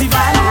and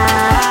festival.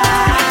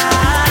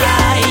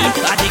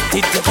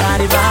 Addicted to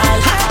carnival.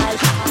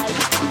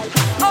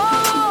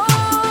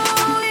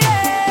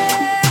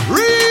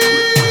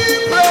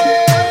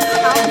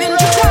 I've been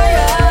through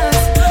trials,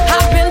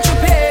 I've been through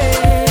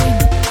pain,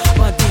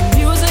 but the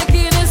music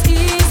it has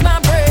eased my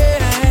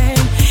brain.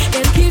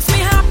 It keeps me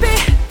happy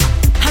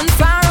and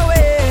far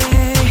away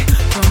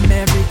from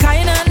every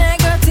kind of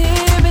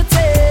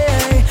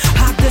negativity.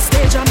 At the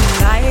stage of my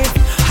life,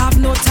 have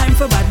no time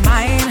for bad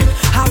mind,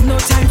 have no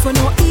time for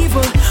no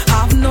evil,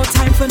 have no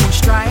time for no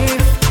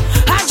strife.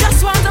 I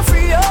just want to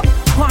free up,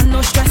 want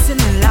no stress in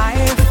my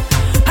life.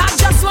 I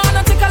just want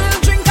to take a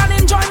little drink and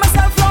enjoy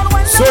myself, Lord,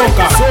 when the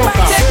night is over.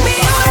 Take me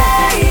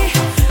away,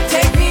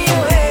 take me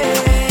away,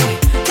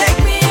 take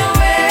me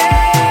away,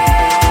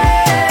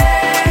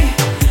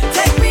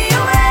 take me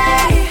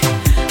away,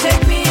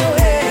 take me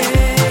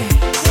away.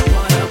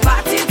 Wanna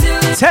party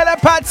till it's Tell her,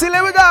 Patsy,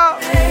 let me go.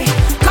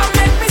 come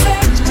make me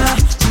say,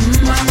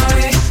 mama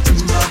way,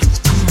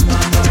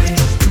 mama way,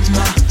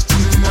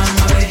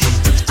 mama way.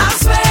 I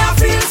swear I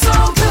feel so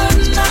good,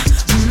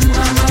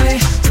 mama way.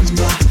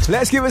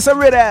 Let's give it some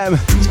rhythm. I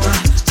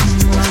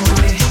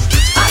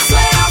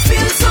swear I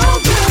feel so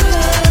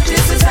good.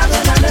 This is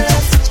heaven on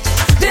earth.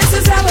 This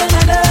is heaven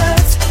on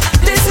earth.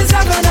 This is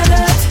heaven on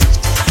earth.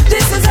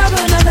 This is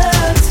heaven on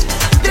earth.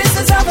 This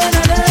is heaven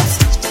on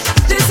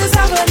earth. This is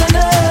heaven on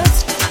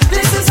earth.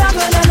 This is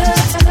heaven on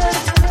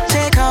earth.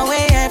 Take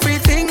away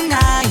everything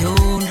I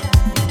own.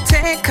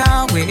 Take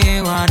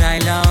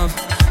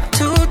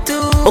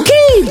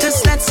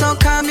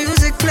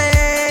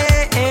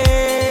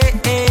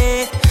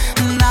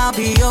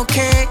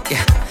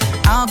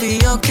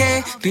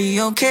okay,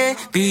 be okay,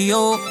 be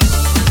okay.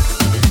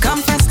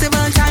 Come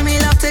festival time, we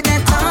love to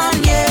get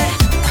on, yeah.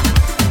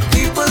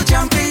 People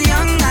jumping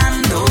young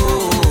and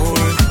old.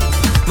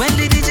 When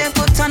the DJ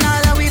put on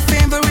all our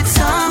favorite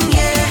song,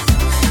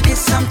 yeah.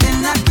 It's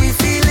something that we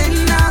feel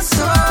in our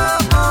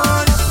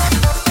soul.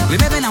 We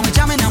baby now, we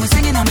jamming now, we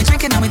singing now, we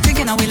drinking now, we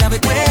thinking now, we love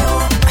it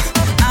well.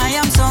 I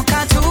am so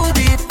caught to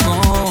the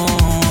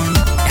bone.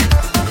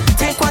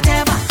 Take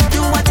whatever,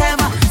 do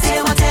whatever,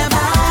 say whatever.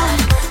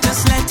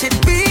 Just let it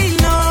be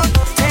known.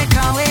 Take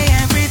away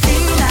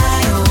everything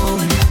I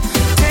own.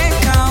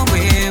 Take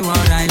away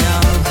what I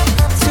love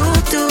to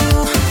do.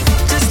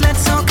 Just let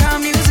soca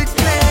music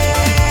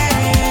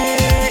play,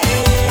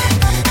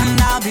 and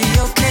I'll be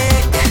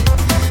okay.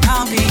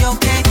 I'll be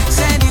okay.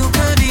 Said you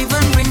could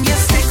even bring your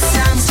sticks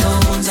and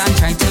stones and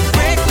try to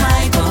break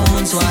my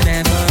bones,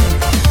 whatever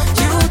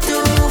you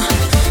do.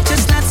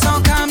 Just let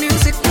soca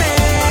music play,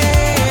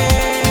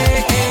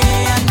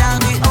 and I'll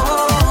be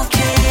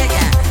okay.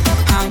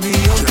 I'll be okay. Be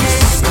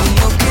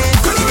okay.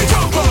 Can we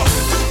jump up?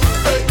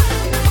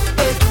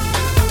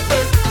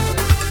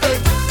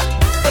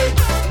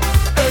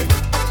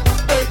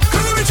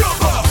 Can we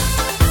jump up?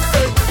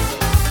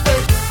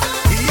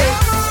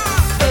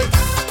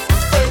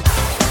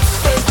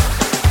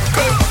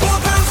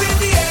 Both hands in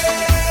the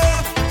air.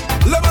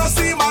 Let me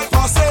see my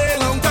posse.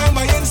 Long time I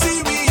ain't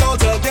see we all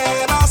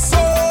together.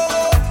 So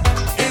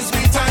it's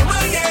we time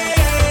again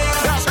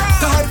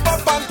to hype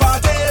up and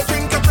party.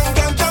 Drink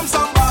and jump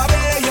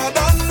somebody. You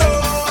don't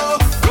know.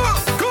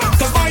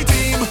 Cause my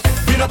team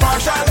be the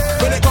partial.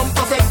 When they come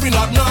perfect, we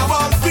not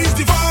normal. Please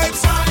the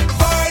vibes,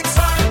 vibes,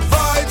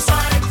 vibes,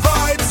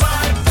 vibes.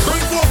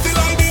 Bring forth the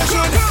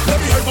libation. Let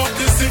me hype up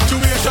this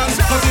situation.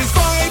 Cause it's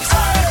vibes,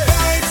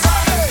 vibes,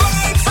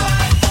 vibes.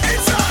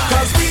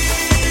 Cause we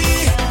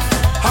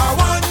are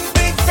one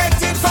big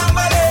fetting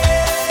family.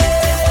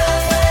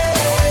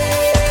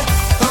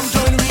 Come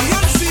join me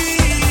and see.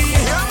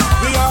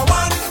 We are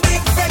one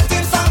big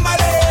fetting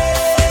family.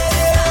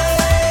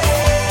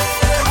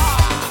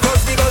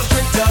 Cause we just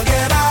drink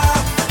together.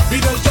 We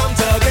just jump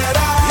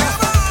together.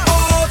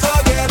 All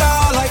together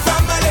like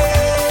family.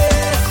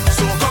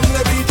 So come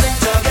let me drink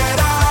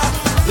together.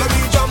 Let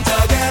me jump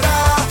together.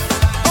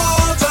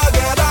 All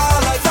together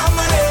like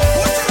family.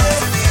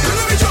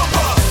 Let me jump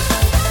up.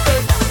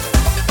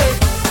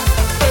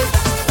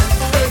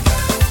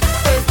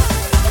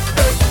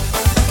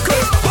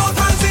 Both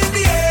hands in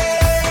the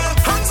air.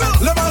 Hands up.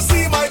 Let me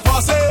see my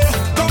posse.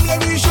 Come let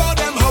me show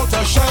them how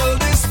to shell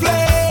this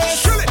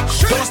place.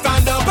 Don't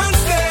stand up and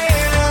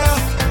stare.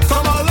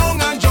 Come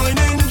along and join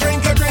in.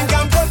 Drink a drink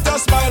and put a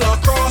smile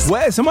across.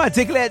 Where's my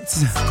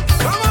tickets?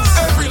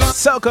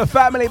 Soca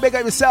family, big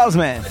up yourselves,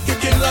 man.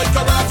 Kicking like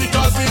karate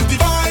cause we the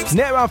vibes.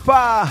 Near and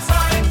far.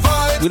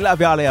 We love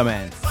y'all here,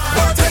 man.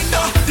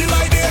 Bartender,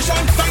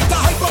 dilation. Time to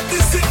hype up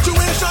this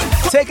situation.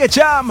 Take a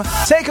jam,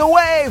 take a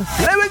wave.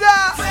 There we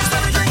go.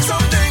 Drink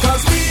something.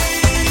 Cause we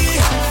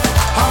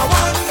are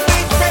one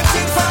big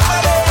fetting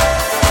family.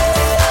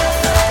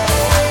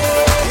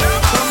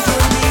 Come to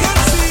me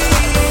and see.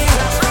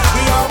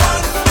 We are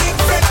one big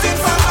fetting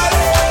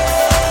family.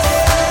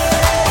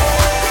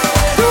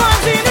 Two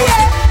hands in the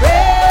air.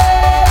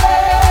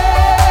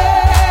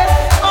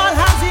 All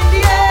hands in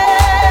the air.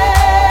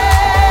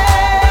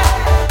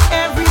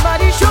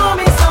 Everybody show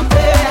me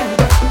something.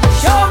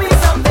 Show me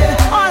something.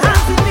 All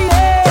hands in the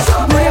air.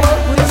 Put it up,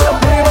 put it up,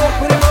 put it up,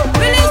 put it up.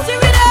 Release the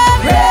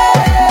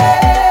rhythm.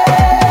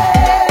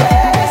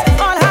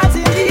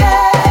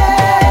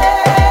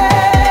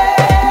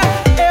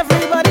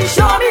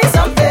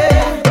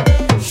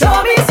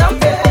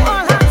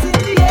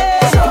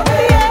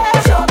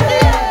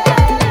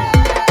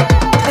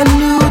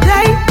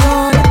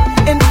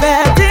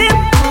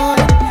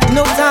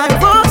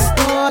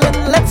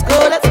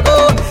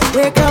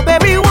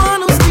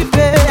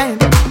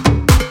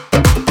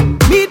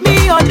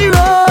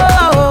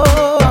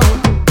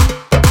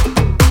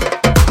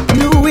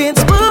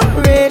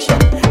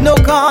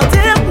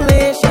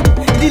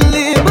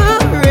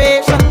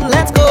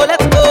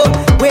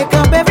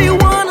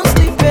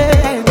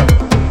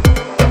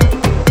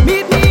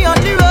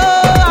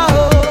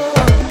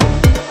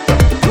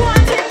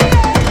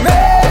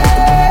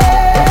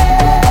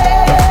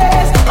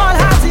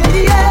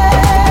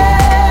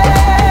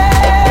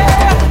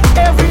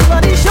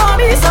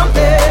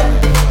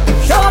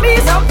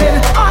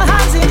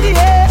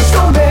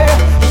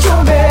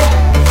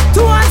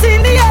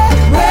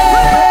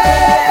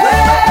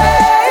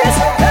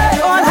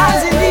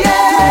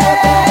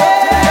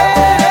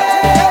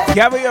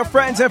 Gather your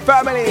friends and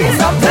family.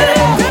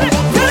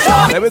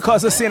 Let me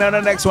cause a scene on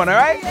the next one,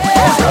 alright?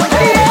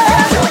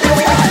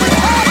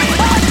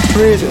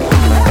 Praise it.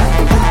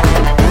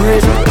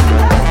 Praise it.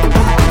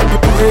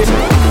 Praise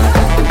it.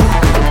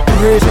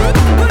 Praise it.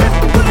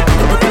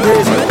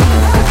 Praise it.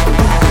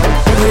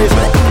 Praise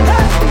it.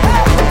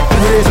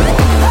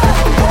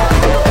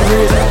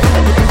 Praise it.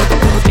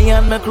 Me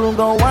and my crew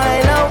go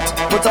wild out.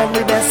 Put on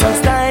the best of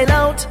style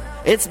out.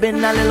 It's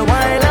been a little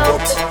while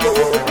out.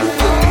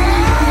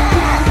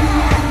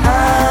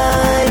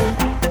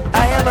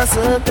 I have a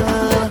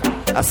circle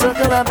a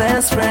circle of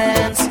best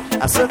friends,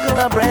 a circle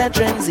of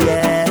brethren,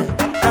 yeah.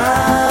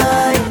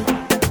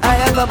 I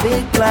have a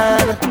big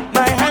plan.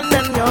 My hand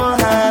in your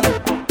hand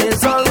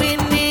is all we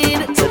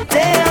need.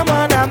 Today I'm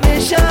on a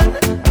mission.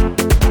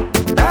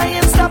 I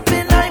ain't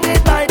stopping, I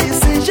made my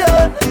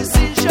decision.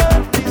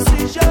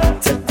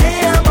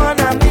 Today I'm on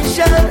a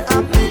mission,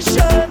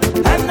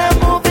 and I'm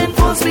moving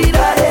full speed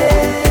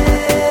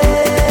ahead.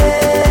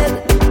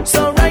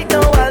 So right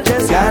now I'll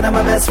just gather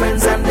my best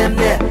friends and them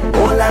there.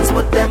 All hands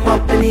put them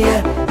up in the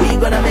air. We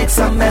gonna make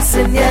some mess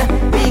in here.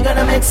 We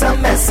gonna make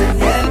some mess in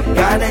here.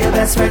 Gather your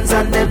best friends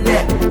and them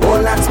there.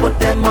 All hands put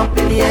them up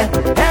in the air.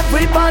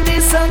 Everybody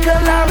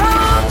circle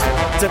around.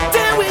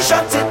 Today we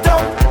shut it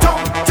down.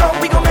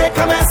 We gon' make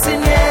a mess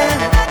in here.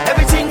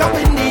 Everything up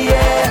in the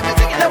air.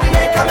 Then we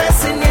make a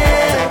mess in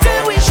here.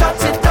 Today we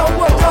shut it down.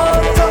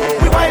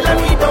 We wild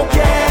and we don't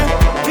care.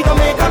 We gon'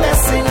 make a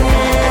mess in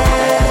here.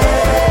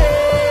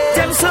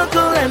 Them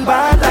circle and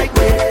bad like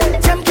we.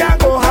 Them can't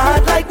go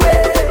hard like we.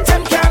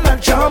 Them cannot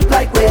jump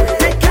like we.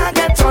 They can't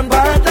get on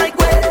bad like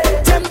we.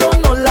 Them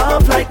don't know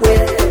love like we.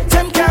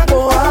 Them can't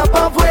go up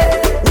of we.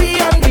 We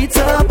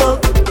unbeatable.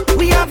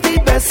 We have the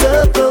best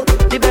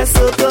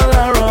circle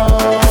around.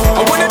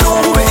 I wanna know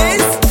who it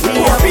is. Who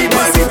are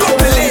people we got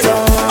to live?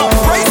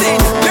 Uprising,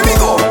 let me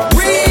go.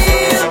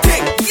 Real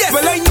thing. Yes.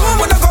 Well, I know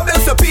when I got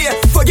bills to pay.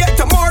 Forget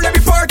tomorrow, let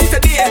me party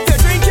today. If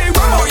you're drinking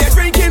rum or you're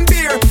drinking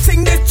beer,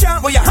 sing this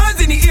chant with your hands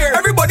in the ear.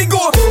 Everybody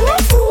go.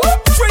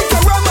 Drink a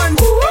rum and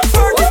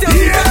party till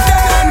you get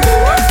down.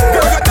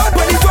 Girl, got up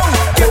on the ground.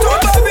 Get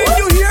up when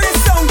you hear this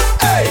sound.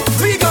 Hey,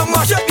 we gon'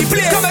 mash up the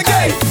place. Come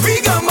again.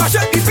 We gon' mash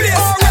up the place.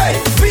 Alright,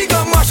 we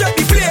gon' mash up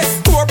the place.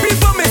 Poor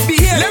people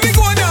misbehave. Let me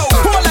go now.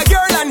 Hold a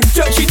girl and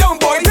shut she down,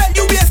 boy. Tell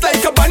you waist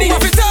like a bunny.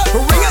 Puff it up,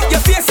 ring up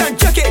your face and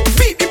check it.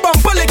 Beat the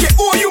bumper like it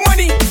owe you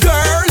money.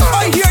 Girl,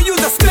 I hear you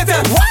the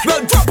splitter.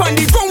 Well, drop on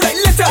the ground like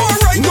litter.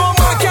 Alright, no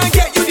man can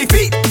get you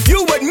defeat.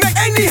 You would make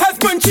any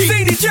husband cheat.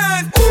 Say the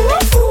chant.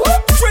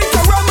 Drink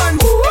a rum and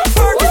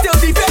party till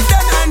the fed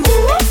done and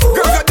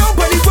girl got down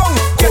on the ground.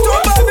 Get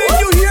up when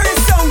you hear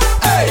this sound.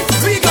 Hey,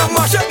 we gon'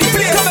 mash up the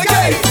place. Come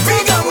again. We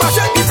gon' mash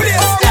up the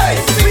place. Hey,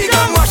 we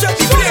gon' mash up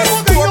the place.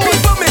 Poor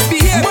people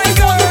misbehave. My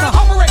girl,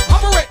 hover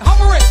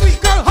it, sweet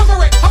girl,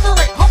 hover it.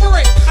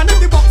 And if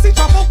the boxy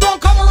drop up,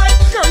 don't cover it.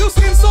 Girl, you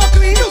skin so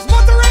clean, use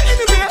butter it in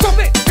the beer. Drop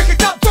it, pick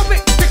it up.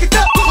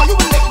 Come on, you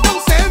will lick,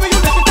 don't say when you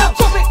lick it up.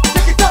 Drop it,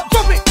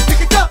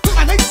 pick it up.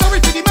 And I'm sorry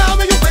to the man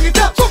when you bring it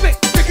up. Drop it,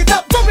 pick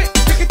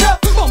it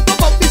up. Bump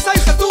up the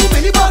size of too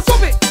many bars.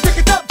 Drop it, pick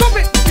it up.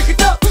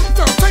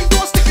 Girlfriend,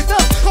 don't stick it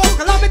up. Cause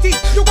calamity,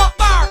 you got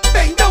bar.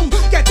 Bang down,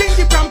 get in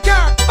the brown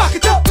car. Back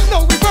it up,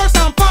 no reverse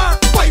and far.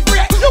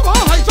 Vibrate, you got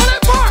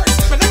hydraulic bars.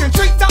 But I can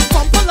treat that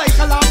bumper like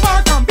a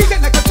lamar. Can beat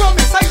it like a drum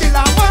inside the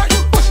lamar.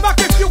 Push back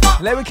if you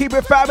got. Let me keep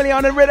it family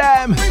on the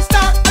rhythm.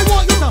 Start, I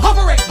want you to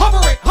hover it.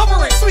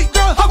 Sweet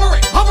girl, hover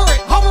it.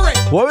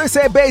 What we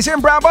say, Basin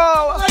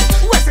Bravo?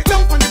 Rest it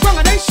down on the ground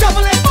and then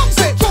shovel it. Bounce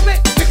it, drop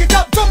it, pick it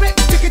up.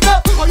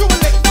 Or you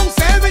will lick, don't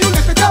say when you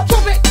lift it up.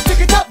 Drop it,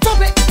 pick it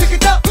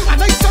up.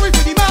 And I'm sorry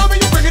for the man when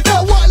you bring it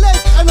up. What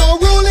less and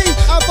unruly?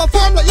 I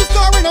perform like you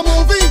star in a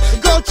movie.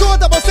 Girl, throw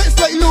double six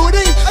like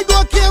Looney. I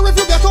don't care if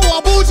you get a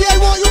war booty.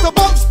 I want you to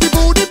bounce the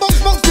booty, bounce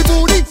the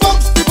booty,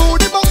 bounce the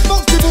booty,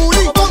 bounce the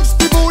booty, bounce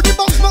the booty,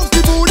 bounce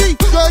the booty.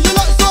 Girl, you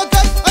look so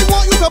tight. I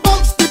want you to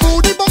bounce the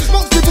booty, bounce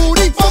the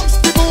booty,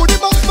 bounce the booty,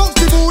 bounce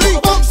the booty,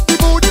 bounce the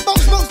booty,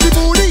 bounce the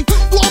booty.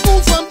 Don't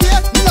move from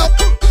there, no.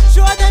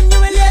 Show them you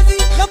ain't lazy.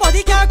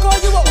 Nobody can call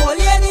you a old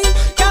lady.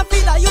 Can't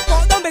feel that you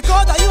fall down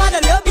because that you had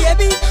a little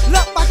baby.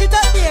 Look back it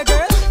up there,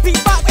 girl. Feet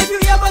back if you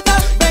hear butter.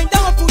 Bend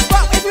down and push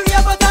back if you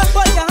hear butter.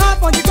 Put your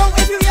hand on the ground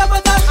if you hear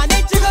butter. And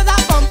then jiggle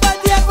that bumper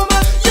there for me.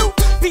 You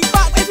feet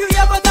back if you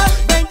hear butter.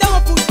 Bend down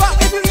and push back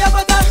if you hear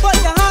butter. Put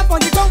your hand on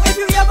the ground if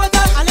you hear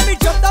butter. And let me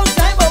jump down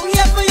time, but we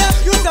here for you.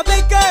 You's a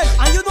big girl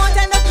and you don't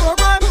attend the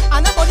program.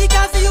 And nobody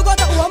can see you got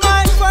a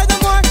woman.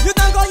 Furthermore, you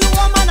don't go you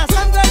woman. And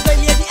some girls they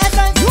hear the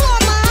essence. You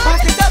woman.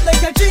 Back it up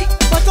like a G,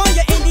 but on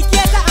your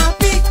indicator and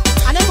peak.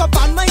 And if a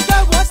bad mind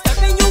girl wants step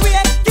in your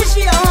way, give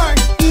she a horn.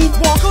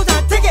 Walk out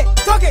and take it.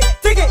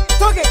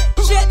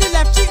 Shake the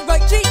left cheek,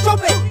 right cheek,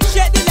 drop it.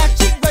 Shake the left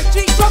cheek, right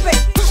cheek, drop it.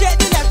 Shake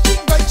the left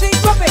cheek, right cheek,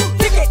 drop it.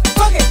 Take it.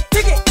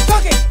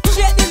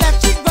 Shake the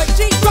left cheek, right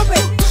cheek, drop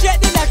it. Shake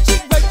the left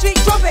cheek, right cheek,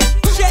 drop it.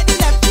 Shake the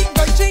left cheek,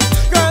 right cheek.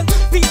 Girl,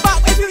 beat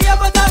back if you hear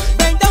butter.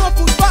 Bend down and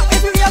push back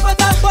if you hear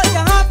butter. Put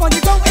your hand on the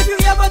ground if you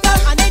hear butter.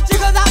 And then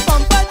jiggle that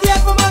bumper there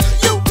for me.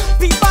 You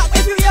beat back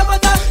if you hear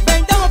butter.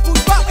 Bend down and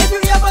push back if you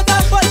hear butter.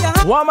 Put your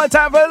hand. One more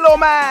time for the low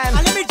man.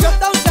 And let me drop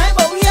down time,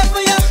 but we here for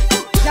you.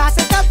 Just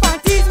set up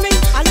and tease me.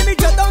 And let me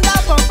drop down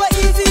that bumper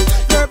easy.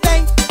 Girl,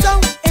 bang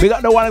down. We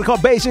got the one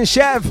called Basin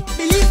Chef.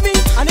 Believe me,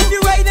 and if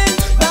you're riding,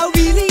 well,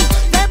 really,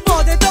 then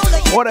pour it down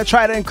like Or the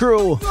Trident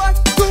Crew.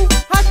 too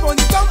hot on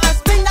the ground and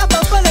spin that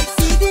bumper like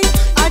CD.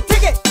 And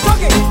take it.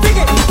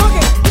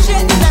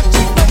 Shake the left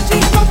cheek, right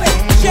cheek, drop it.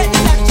 Shake the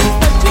left cheek,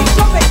 right cheek,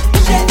 drop it.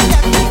 Shake the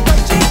left cheek,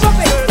 right cheek,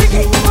 drop it. Take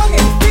it.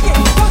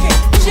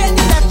 Shake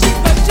the left cheek,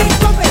 right cheek,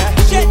 drop it.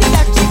 Shake the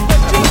left cheek,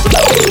 right cheek,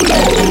 drop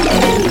it.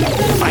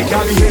 I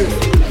got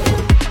you.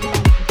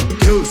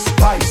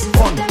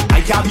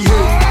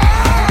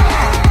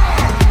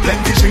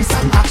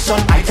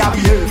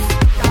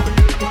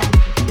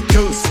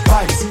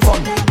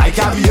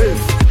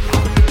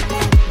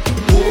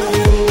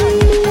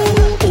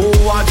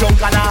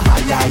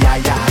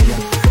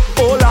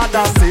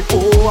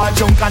 oh, a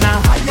junk and a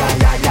high,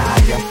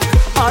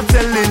 I'm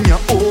telling you,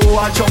 oh,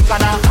 a junk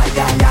and a high,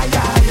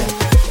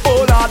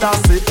 oh, Lord, I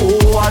say,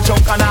 oh, a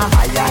junk and a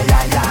high.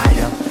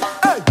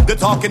 Hey, they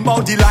talking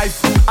about the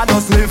life I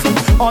just live,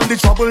 all the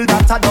trouble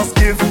that I just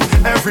give.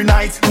 Every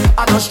night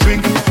I just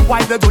drink,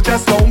 why they do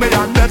just know me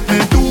and let me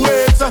do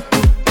it?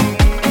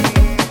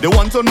 They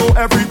want to know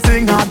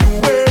everything I'm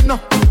doing,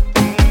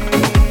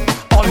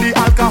 all the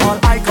alcohol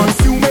I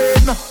consuming.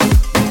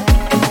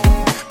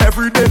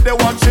 Every day they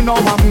watching how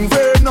I'm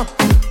moving,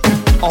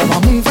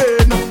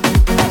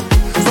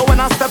 So when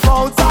I step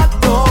out that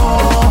door,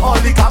 all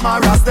the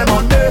cameras them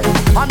on me,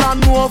 and I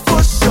know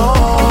for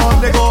sure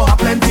they go have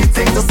plenty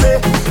things to say.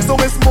 So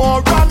it's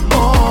more and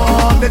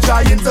more they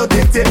trying to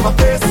dictate my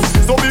pace.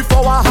 So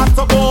before I have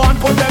to go and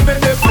put them in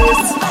their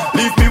place,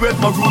 leave me with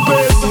my root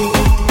base.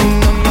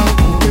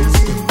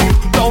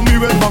 Down me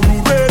with my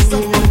root base.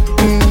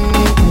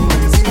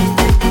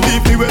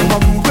 Leave me with my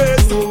root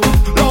base.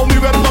 Down me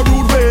with my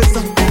root base.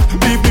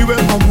 Leave me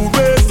with my root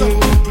base.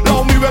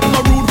 Down me with my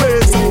root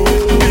base.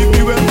 Leave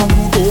me with my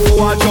root base.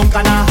 Oh, I jump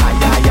and a high.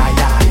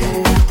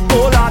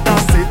 Oh, Lord, I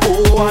say,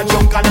 oh, I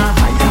jump and a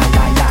high.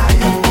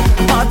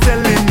 I'm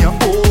telling you,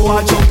 oh, I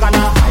jump and a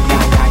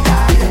high.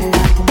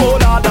 Oh,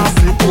 Lord, I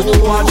say,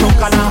 oh, I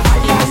jump and a high.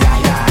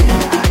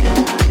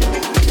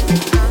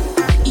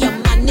 Your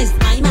man is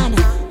my man.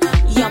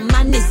 Your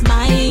man is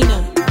mine.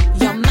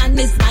 Your man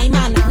is my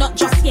man. Not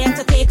just here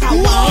to take a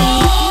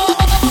wine.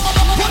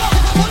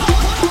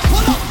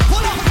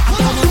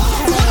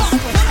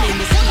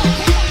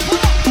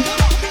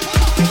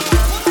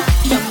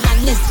 Your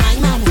man is my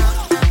man.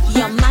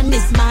 Your man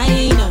is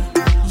mine.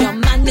 Your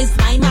man is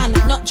my man.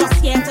 Not just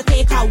here to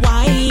take a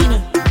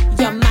wine.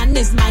 Your man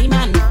is my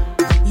man.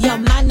 Your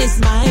man is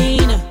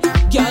mine.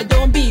 Girl,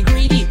 don't be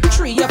greedy.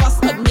 Three of us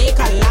could make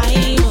a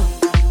line.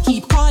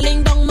 Keep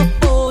calling down my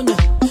phone,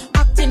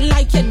 acting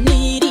like you're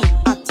needy.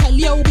 I tell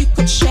you we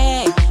could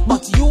share,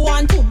 but you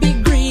want to be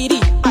greedy.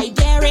 I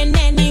dare in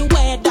any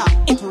weather.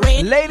 It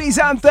rains. Ladies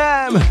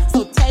anthem.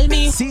 So tell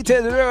me,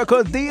 Seated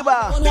Lyrical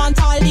Diva. don't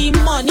want all the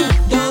money.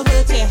 Don't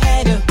hurt your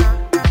head.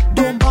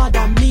 Don't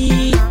bother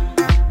me.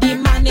 The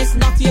man is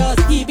not yours.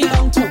 He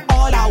belong to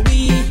all our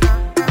we.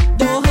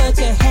 Don't hurt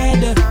your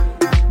head.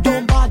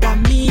 Don't bother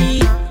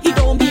me. He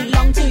don't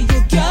belong to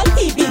you, girl.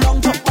 He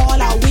belong to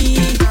all our we.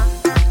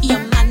 Your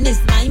man is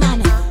my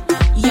man.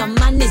 Your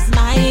man is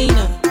mine.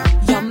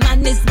 Your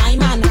man is my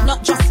man.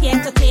 Not just here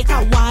to take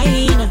a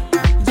wine.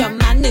 Your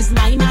man is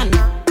my man.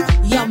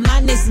 Your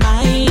man is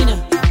mine.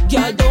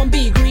 Girl, don't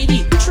be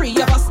greedy. Three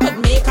of us could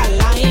make a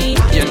line.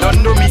 You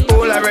don't know me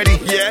all already,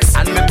 yes.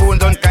 And my bones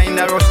done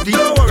kinda rusty.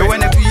 So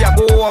whenever I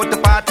go out the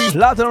party,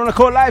 Later on the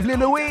call, Lively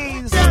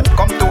Louise.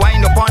 come to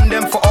wind upon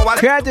them for hours.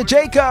 Creator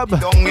Jacob.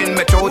 Down in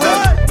my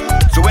trousers.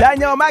 So when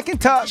Daniel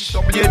McIntosh.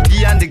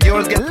 WD and the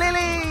girls get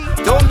Lily.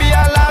 Don't be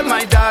alarmed,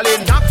 my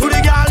darling. Not to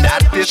the girl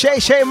that is.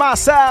 Shay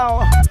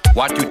Marcel.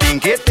 What you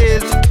think it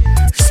is?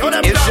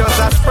 It's just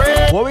a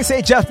spray. What we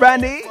say, Jeff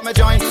Brandy? My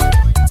joints.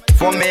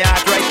 For me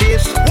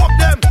arthritis. Whoop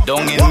them.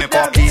 Down in my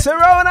pocket.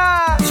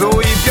 Serona. So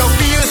if you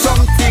feel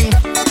something,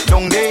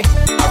 down there,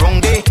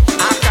 around there,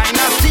 I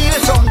kinda feel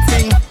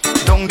something,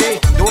 down there.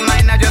 Don't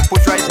mind, I just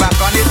push right back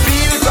on it.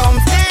 Feel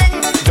something,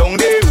 down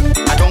there,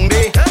 down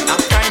there. I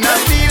kinda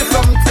feel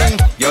something.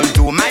 You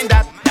don't mind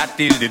that, that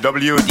is the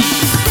WD.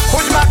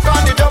 Push back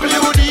on the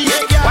WD,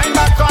 wind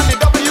back on the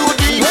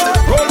WD,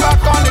 roll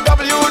back on the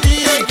WD,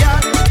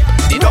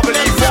 the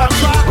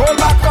WD-40. Roll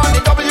back on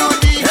the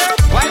WD,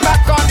 wind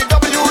back on the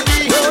WD,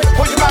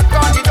 push back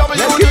on the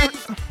WD.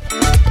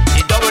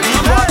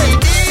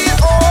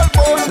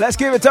 Let's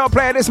give it to a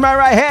player. This man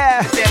right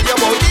here,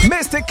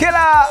 Mr.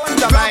 Killer.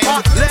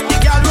 Let the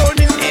girl run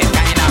in. It's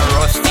kinda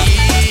rusty.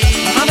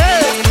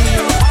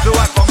 So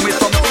I come with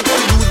something to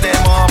lose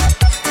them up.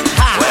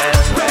 Well.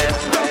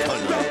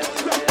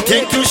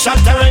 Take two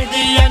shots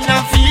already and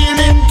I'm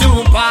feeling to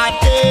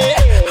party.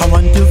 I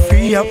want to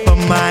free up my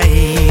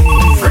mind.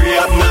 Free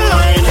up my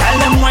mind. Tell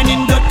them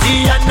whining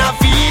dirty and I'm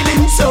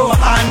feeling so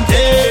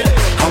haunted.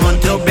 I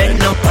want to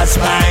bend up a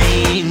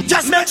spine.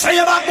 Just make sure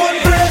your backbone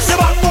brace, your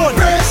backbone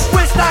brace,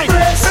 waistline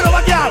brace, you know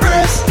what, girl?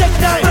 Brace, take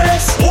time,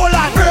 brace, hold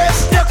on,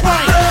 brace, take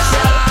mine, brace.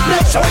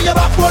 Make sure your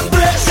backbone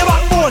brace,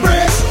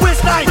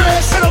 waistline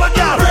brace, you know what,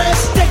 girl?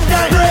 Brace, take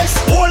time, brace,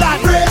 hold on,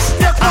 brace,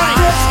 take mine,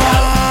 brace,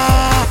 girl.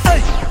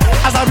 Hey,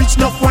 as I reach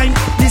enough wine,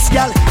 this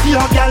girl,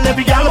 your girl,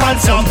 every girl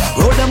wants some.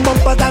 Roll them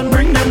bumpers and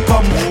bring them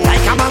come,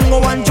 like a mango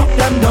and juke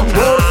them down.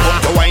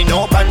 Come to wine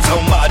up and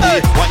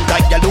somebody, one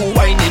time you do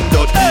whining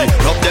dirty.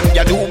 Love them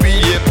you do be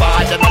a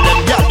part and all them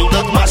you do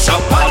not mash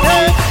up all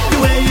day. The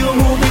way you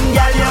moving,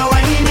 girl, you're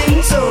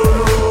whining so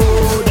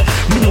rude.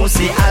 Me know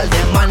see all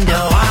them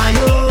under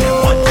wire.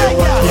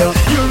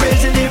 You're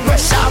raising the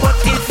pressure, but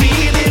it's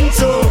feeling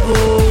so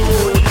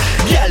good.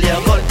 Girl,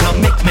 you're gonna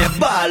make me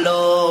ball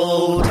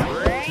out.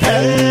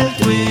 Hell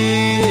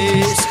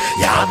twist,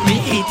 you have me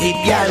eat it,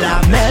 girl,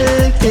 I'm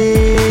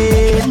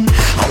melting.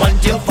 I want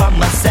you for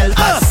myself,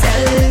 I'm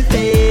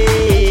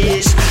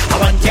selfish. I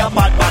want your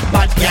bad,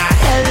 you're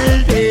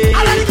healthy.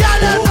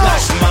 Oh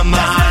gosh,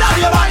 mama.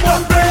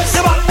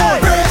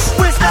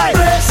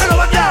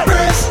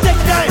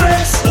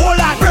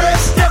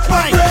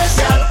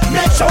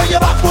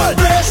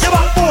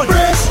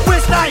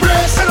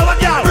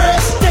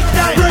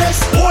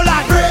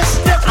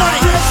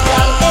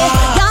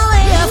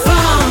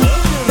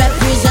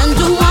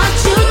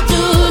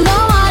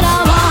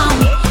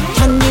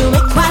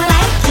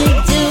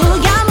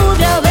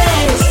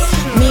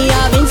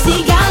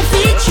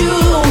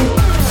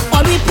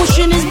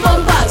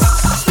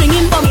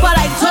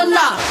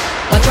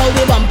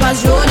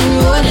 bumpers rolling,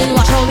 rolling.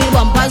 Watch how we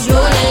bumpers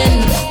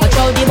rolling. Watch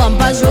how the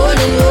bumpers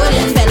rolling,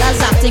 rolling.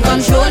 Fellas acting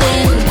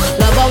controlling.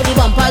 Love how the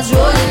bumpers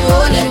rolling,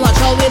 rolling. Watch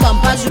how we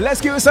bumpers.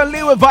 Let's give it some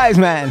Leeward vibes,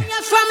 man.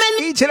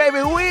 Each and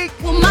every week.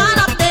 Woman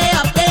up there,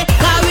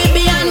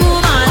 Caribbean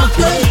woman up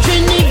there.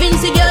 Trinity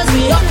Vinci girls,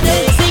 we up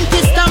there. St.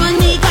 Kitts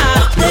Dominica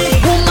up there.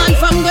 Woman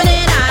from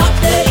Grenada up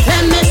there.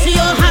 Let me see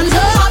your hands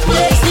up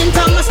there. St.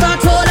 Thomas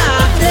Tortola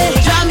up there.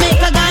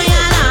 Jamaica,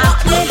 Guyana up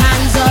there.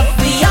 Hands up,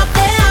 we up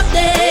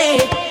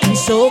there. And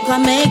so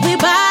come make we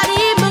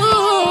body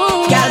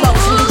move. Girl box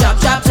in the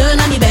drop, turn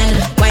on the bend.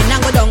 Wine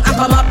and go down and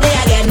come up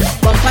there again.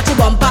 Bumper to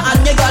bumper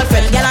and your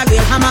girlfriend. Girl a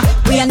real hammer.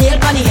 We a nail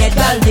on the head,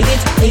 girl. Dig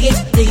it, dig it,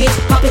 dig it.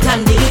 Pop it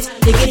and dig it,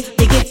 dig it,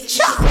 dig it.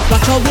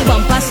 Watch how we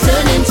bumpers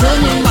turning,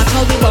 turning. Watch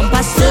how we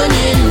bumpers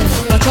turning.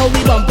 Watch how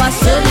we bumpers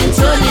turning,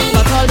 turning.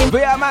 Watch how the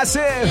we are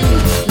massive.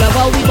 Love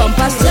how we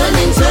bumpers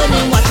turning,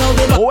 turning. Watch how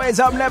we always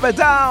up, never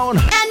down.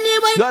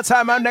 Anyway, your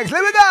time out next.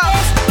 Let me go.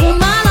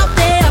 Woman up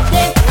there,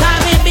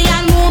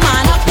 Caribbean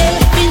woman up there.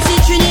 Vinci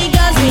Trinity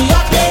girls, we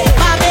up there.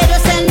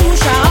 Barbados and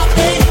Lucia up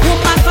there.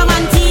 Woman from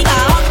Antigua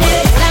up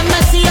there. Let me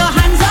see your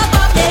hands up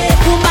there.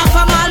 Woman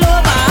from all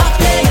over up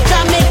there.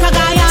 Jamaica,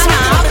 Guyana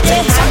up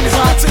there. Hands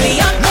up, we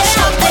up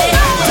there.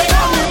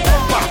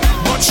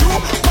 But you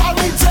call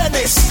me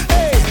Dennis.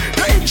 Hey,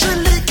 the engine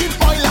leaking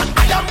oil and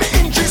I am the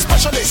engine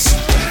specialist.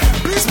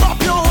 Please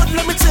pop your hood,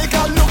 let me take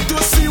a look to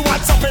see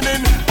what's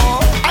happening.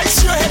 I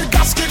see your head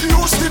gasket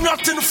loose, the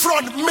nut in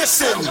front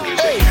missing.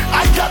 Hey,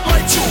 I got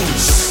my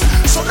tunes,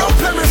 so don't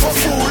play me for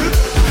fool.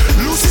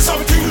 Loose is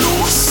something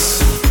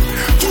loose.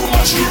 Too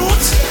much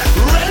root.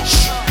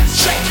 Wrench,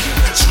 check.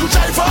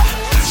 Screwdriver,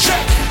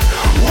 check.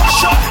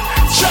 Washer,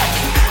 check.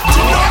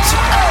 Do not,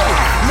 hey,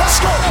 let's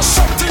go.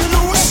 Something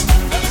loose.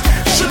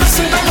 She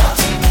missing a lot.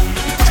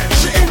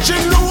 She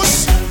engine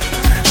loose.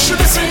 She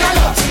missing a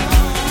lot.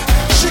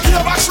 She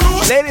gearbox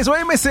loose. Ladies, what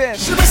you missing?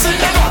 She missing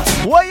a lot.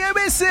 What you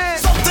missing?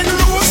 Something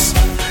loose.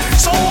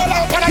 So hold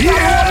on, when I got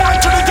hold on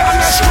to the gun,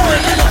 let's screw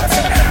in the nut.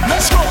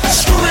 Let's go,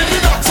 screw in the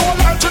nut. Hold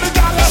on to the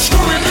gun, let's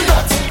screw in the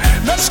nut.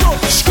 Let's go,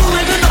 screw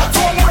in the nut.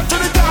 Hold on to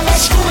the gun,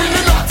 let's screw in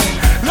the nut.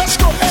 Let's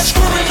go,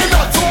 screw in the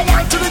nut. Hold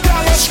on to the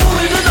gun, let's screw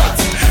in the nut.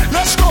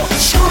 Let's go,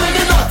 screw in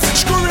the nut.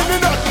 Screw in the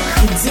nut.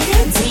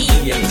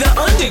 D&D, the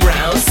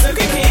underground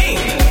Soca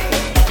King.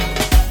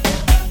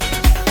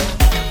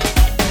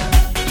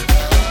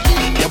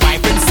 Your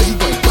wife and sing,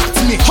 boy, back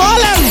to me.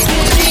 Hold on,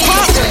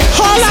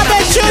 hold on,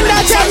 bet you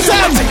that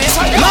Jackson.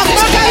 Lock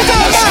my guys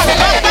over.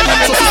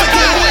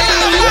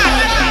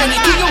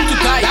 Anything on to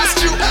die, that's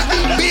true.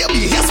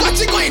 Baby, here's what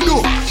you going to do.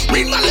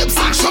 Read my lips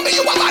and show me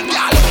you a bad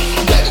girl.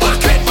 Get back,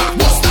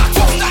 what's that?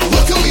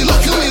 Look at me,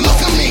 look at me,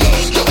 look at me.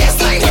 Your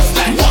waistline,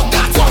 walk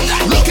that.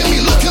 Look at me,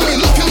 look at me,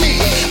 look at me.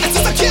 I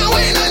just can't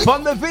wait.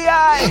 From the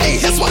VI, hey,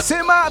 here's what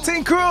St.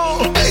 Martin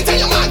crew. Anytime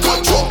your man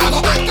come through, I go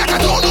act like I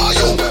don't know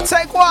you.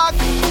 Take walk.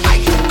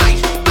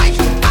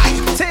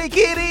 Take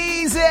it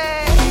easy.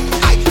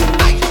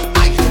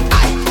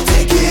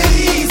 Take it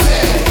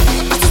easy.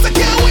 I just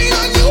can't wait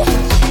on you.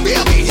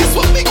 Baby, here's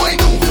what we going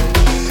to do.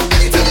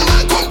 Anytime your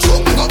man come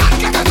through, I go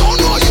act like I don't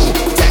know you.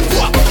 Take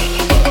walk.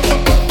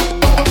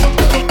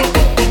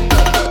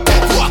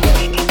 Take walk.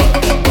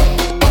 Take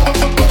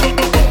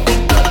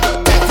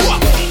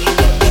walk.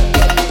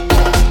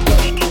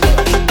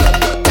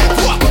 Take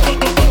walk.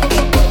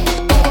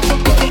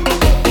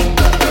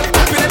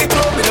 Up in the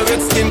club with a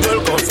red skin girl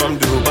come from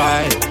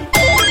Dubai.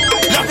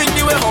 Loving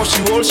the way how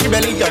she hold she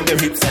belly and them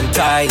hips and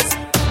thighs.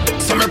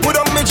 So me put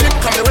on me drink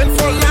and me went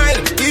for line.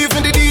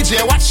 Even the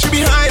DJ watch she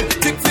behind.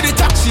 Tick for the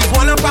top, she's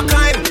one of a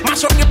kind.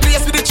 Mash up the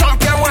place with the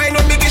champion wine.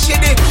 On me give she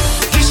the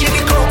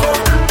cocoa.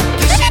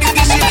 Give she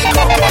the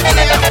cocoa.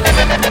 Yeah.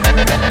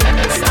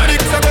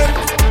 Static again.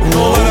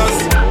 Rollers.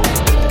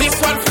 This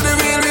one for the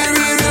real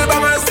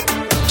bombers.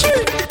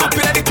 Up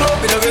in the club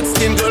with a red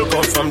skin girl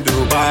come from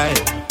Dubai.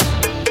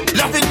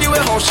 Loving the way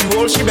how she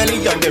hold she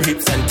belly and them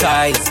hips and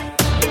thighs.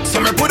 So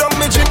me put on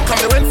me drink and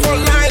me went for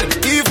line.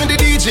 Even the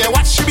DJ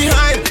watch she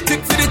behind.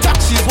 Tick for the top,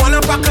 she's one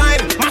of a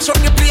kind. Mash up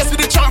the place with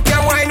the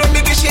champion wine. On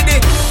me give she the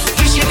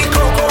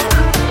cocoa.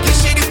 Give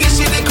she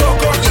the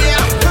cocoa.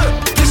 Yeah.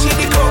 Give she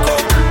the cocoa.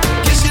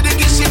 Give she the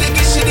cocoa.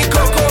 Give she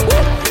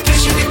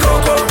the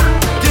cocoa.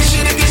 Give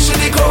she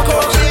the cocoa.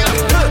 Yeah.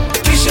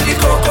 Give she the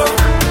cocoa.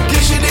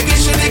 Give she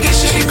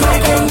the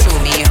cocoa. Show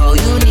me how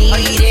you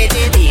need it,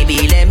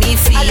 baby. Let me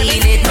feel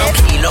it. Now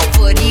feel up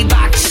for the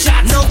back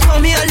shot. Now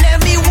come here,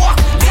 let me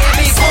walk.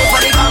 Baby, come for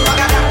the gamba,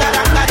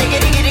 diggy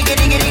diggy diggy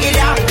diggy diggy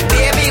da.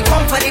 Baby,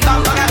 come for the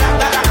gamba,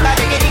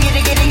 diggy diggy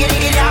diggy diggy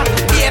diggy da.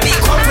 Baby,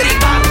 come for the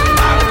bang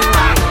bang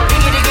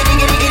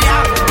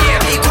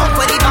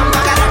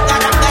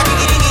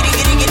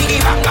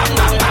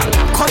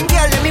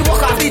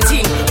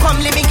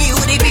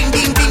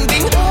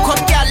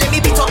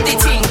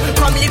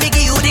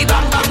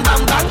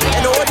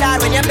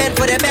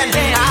for the bend.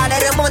 All of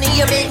the money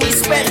you make me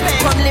spend.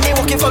 Come, let me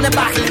walk you from the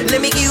back.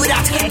 Let me give you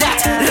that.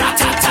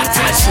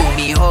 Rat-tat-tat-tat. Show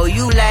me how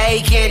you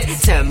like it.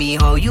 Tell me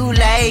how you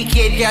like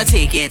it. Girl,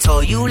 take it how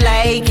you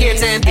like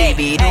it. And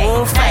baby,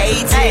 don't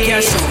fight it.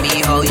 Girl, show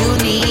me how you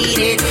need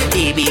it.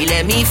 Baby,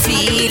 let me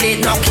feel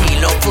it. Now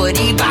kill up for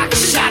the back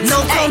shot.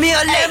 Now come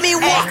here, let me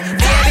walk.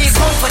 Baby,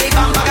 come for the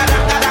bang, bang,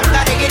 bang, bang,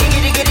 bang, diggy, diggy,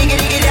 diggy, diggy,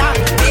 diggy,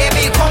 diggy.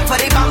 Baby, come for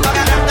the bang, bang,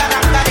 bang, bang,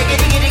 bang, bang, diggy,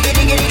 diggy, diggy,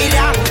 diggy, diggy,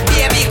 diggy.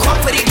 Baby, come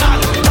for the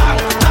bang, bang,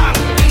 bang,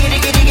 diggy,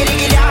 diggy, diggy,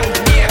 diggy, diggy.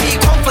 Baby,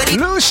 come for the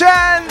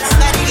Lucian.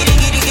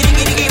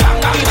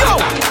 Yo,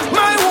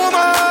 my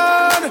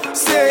woman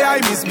say I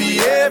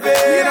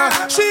misbehaving.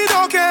 She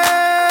don't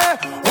care.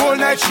 All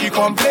night she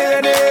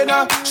complaining.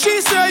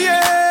 She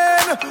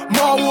saying,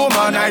 more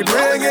woman I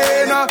bring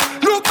in.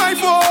 Look my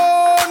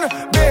phone,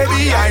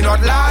 baby I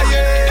not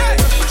lying.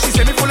 She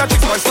say me full of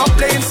tricks, boy stop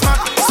playing smart.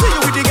 See you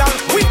with the girl,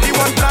 with the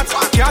one flat.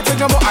 Can't take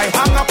no more, I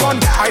hang up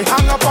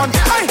on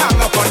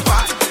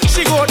fat.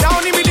 She go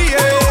down in me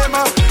DM.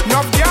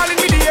 Enough girl in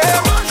me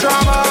DM.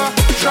 Drama.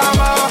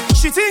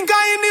 She think I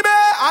in the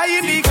bed, I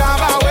in the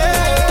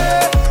Cabaway.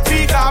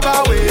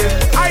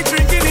 I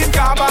drinking in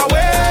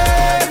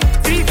Cabaway.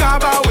 The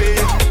Cabaway.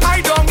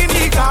 I down in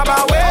the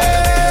Cabaway.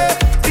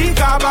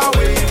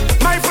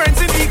 My friends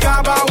in the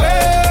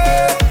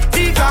Cabaway.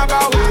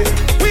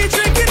 We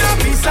drinking a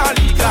piece of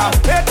liquor.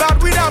 Head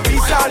back with a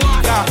piece of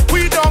liquor.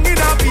 We down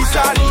in a piece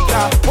of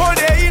liquor. All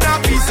day in a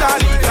piece of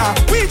liquor.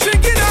 We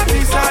drinking a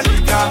piece of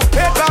liquor.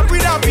 Head back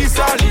with a piece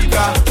of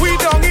liquor. We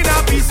down in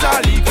a piece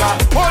of liquor.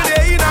 All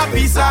day in a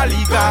piece of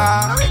liquor.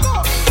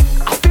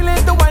 I feel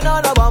it the wine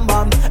on a bam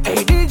bam.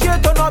 Hey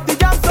DJ, turn up the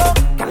jam so.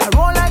 Can I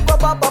roll like ba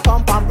ba ba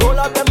pam pam? Roll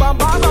up them bam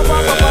bam bam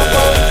bam bam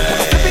bam.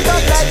 Flip it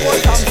up like boy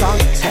tam tam.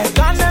 Head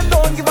down them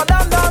don't give a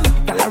damn damn.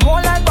 Can I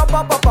roll like ba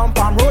ba ba pam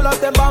pam? Roll up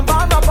them bam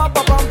bam bam bam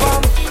bam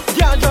bam.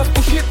 Yeah, just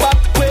push it back,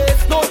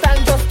 waste no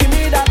time, just give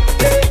me that.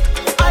 Hey,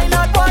 I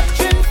not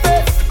watching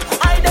face,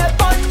 I dead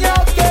on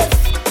your case.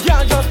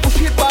 Yeah, just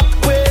push it back,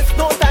 waste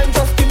no time,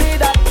 just give me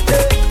that.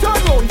 Hey, turn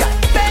round, yeah,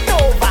 bend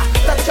over,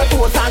 touch your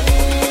toes and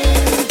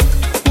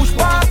push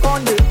back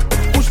on it,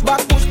 push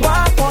back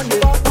on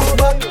it,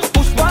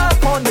 push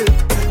back on it.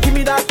 Give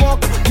me that walk,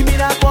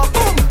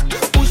 boom.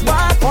 Push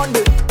back on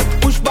it,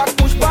 push back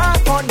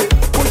on it,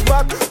 push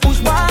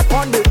back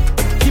on it.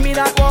 Give me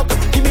that walk,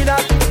 give me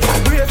that.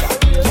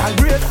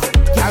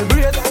 Y'all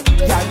brace,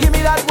 y'all give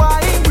me that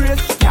wine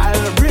brace. Y'all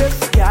brace,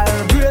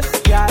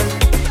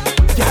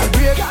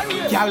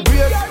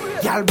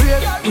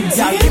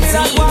 y'all give me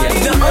that wine.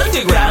 The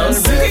underground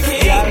Sugar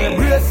King. Y'all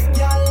brace.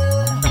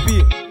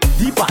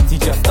 The party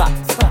just start.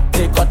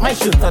 They cut my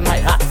shirt and my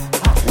hat.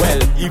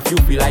 Well, if you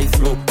feel like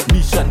slow,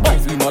 mission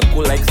boys we not go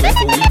like slow,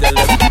 so we tell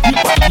them. The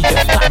party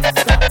just start.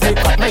 They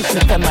cut my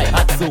shirt and my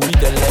hat, so we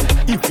tell them.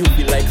 If you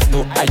feel like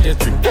snow, I just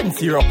drink them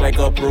syrup like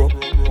a pro.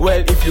 Well,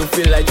 if you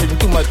feel like drinking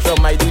too much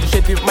from I do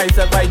shit with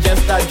myself, I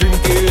just start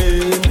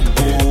drinking.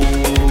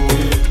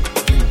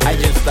 I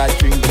just start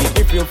drinking.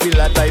 If you feel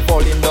that I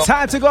fall in love.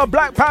 Time to go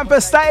Black Panther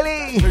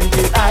styling. Drink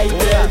it, I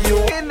tell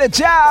you. In the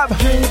job.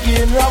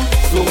 Drinking rum,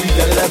 so we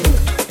tell them.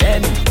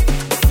 Any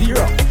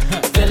syrup,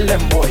 tell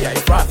them boy I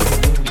fast.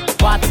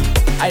 Party,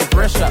 I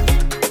pressure.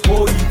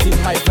 Go eat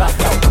in my flat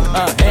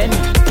now. Any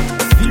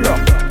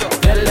syrup,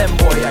 tell them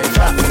boy I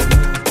fast.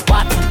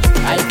 Party,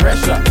 I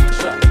pressure.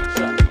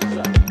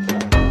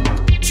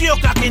 3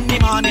 o'clock in the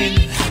morning,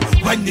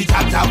 when the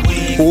jobs are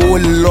waiting. Oh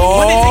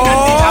Lord!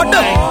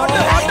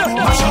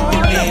 Mash up the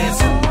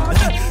place.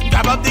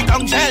 Grab up the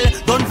conch shell,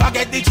 don't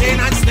forget the chain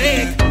and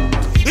snake.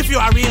 If you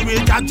are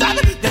real jab,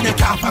 then you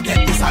can't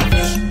forget the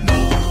salvation.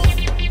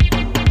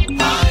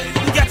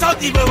 Get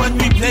out even when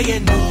we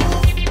playing.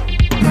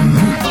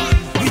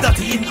 We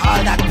dirty in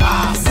all that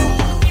pass.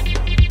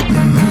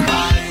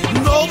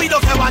 No, we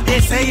don't care what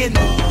they saying.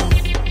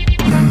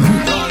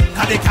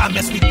 Cause they can't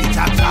mess with the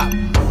jab.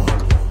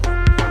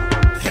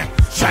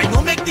 Try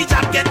no make the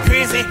jab get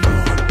crazy.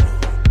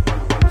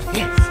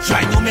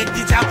 Try no make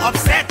the jab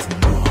upset.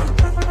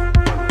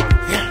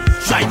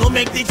 Try no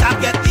make the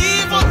jab get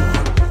evil.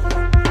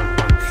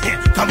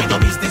 Come in the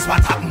business,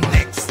 what happen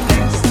next?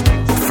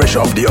 Fresh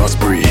off the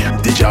Osprey,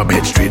 the jab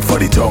head straight for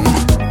the tongue.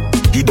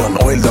 He done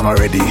oil them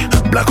already,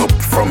 black up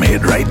from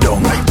head right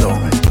down.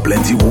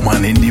 Plenty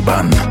woman in the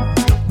band,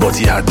 but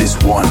he had this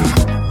one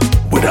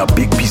with a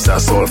big piece of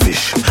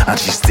saltfish, and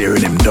she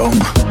staring him down.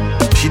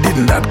 She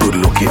didn't that good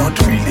looking, not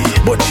really,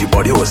 but she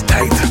body was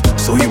tight.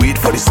 So he wait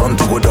for the sun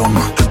to go down,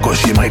 cause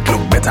she might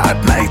look better at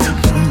night.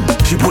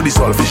 She put the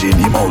saltfish in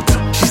him mouth.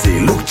 She say,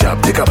 look chap,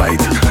 take a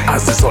bite.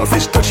 As the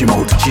saltfish touch him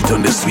out, she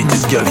turned the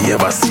sweetest girl he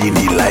ever seen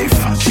in life.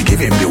 She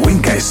gave him the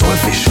wink eye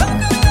saltfish.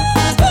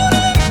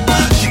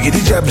 She give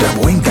the jab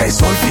wink eye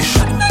saltfish.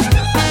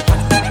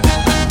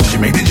 She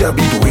make the jab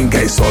eat wink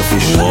eye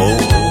saltfish. Whoa.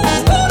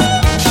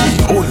 She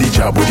hold the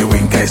jab with the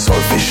wink eye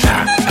saltfish.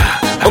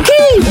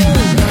 Okay.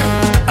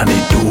 And he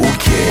don't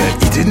care,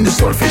 eating the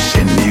saltfish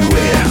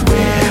anywhere.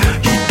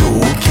 He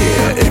don't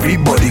care,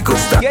 everybody could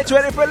start. Get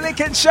ready for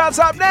licking shots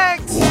up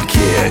next. Don't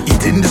care,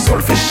 eating the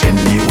saltfish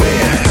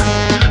anywhere.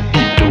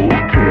 He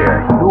don't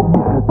care,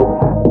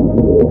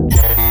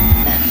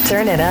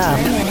 Turn it up.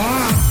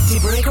 The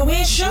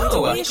Breakaway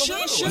Show.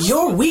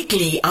 Your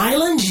weekly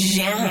island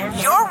jam.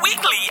 Your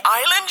weekly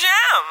island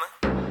jam.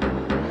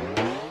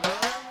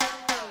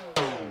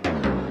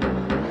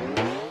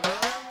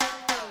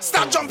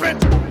 Stop jumping.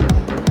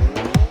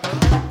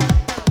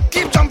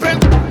 Keep jumping.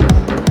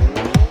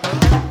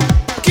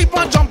 Keep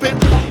on jumping.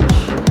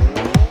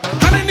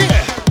 Hand in the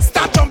air.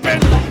 Start jumping.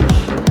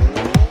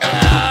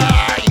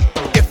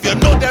 If you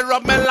know the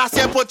rub me last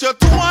year, put your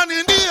 2 on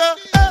in the air.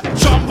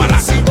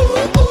 Jumbalasi.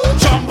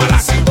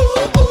 Jumbalasi.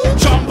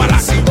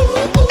 Jumbalasi.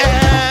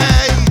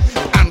 Hey.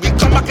 And we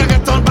come back and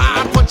get on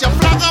back. Put your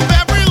flag up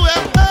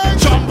everywhere.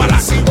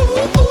 Jumbalasi.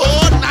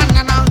 Oh,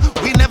 na.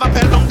 We never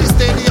fell down the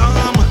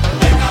stadium.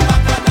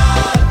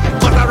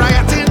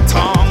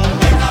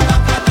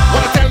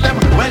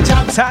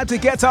 Time to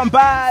get on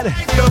bad.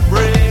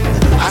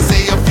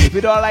 If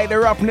you don't like the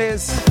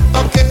roughness,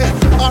 okay,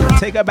 right.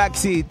 Take a back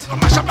seat.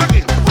 Mash up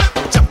again.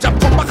 Jump,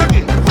 come back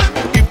again.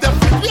 If them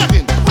fit me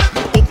again,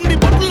 open the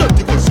bottle of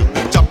the good soup.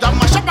 Jump,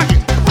 mash up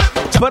again.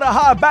 Put a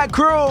hard back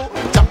crew.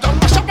 Jump,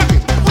 mash up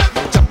again.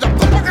 Jump, come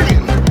back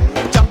again.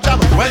 Jump.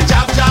 Well,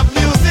 jab,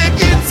 music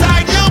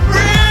inside your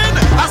brain.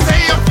 I say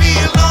you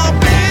feel no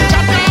pain.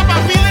 Jab,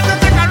 I'm feeling to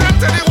take a run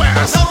to the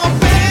west. No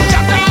pain.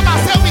 Jab, I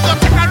say we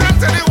gonna take a run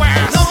to the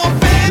west. No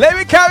pain. Let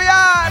me carry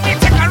on. We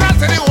take a run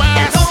to the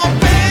west. No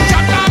pain.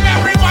 Jab,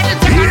 everybody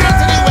take a run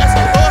to the west.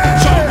 Oh,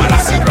 jump, I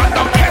say run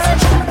down west.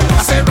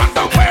 I say run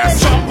down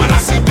west. Jump, I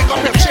say pick up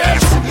your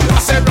chest. I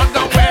say run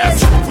down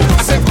west.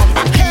 I say come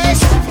back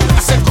east. I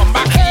say come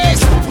back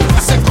east. I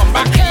say come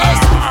back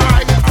east.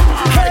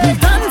 We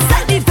done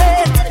set the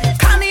date.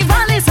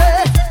 Carnival is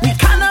here. We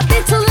cannot be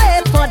too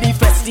late for the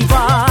festival.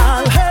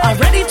 I'm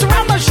ready to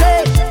run my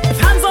shake. If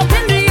hands up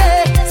in the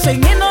air,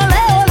 singing ole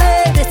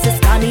ole. This is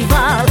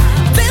carnival.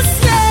 This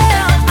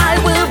year I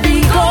will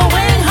be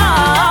going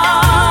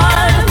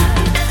hard,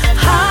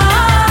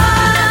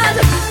 hard.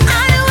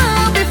 I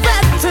will be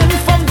fetting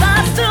from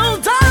dusk till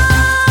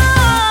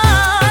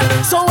dawn.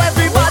 So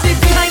everybody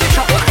behind the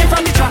truck, in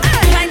front the truck,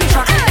 behind the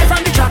truck, in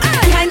front the truck,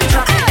 behind the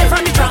truck, in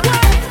front the truck.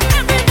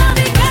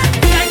 Everybody get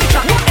behind the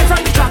truck, in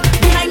front the truck,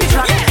 behind the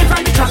truck, in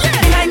front the truck,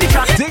 behind the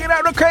truck. Digging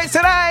out the crates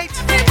tonight.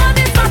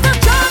 Everybody start to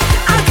jump.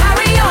 I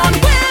carry on,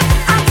 whip.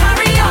 I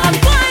carry on,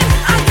 wine.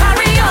 I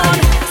carry on.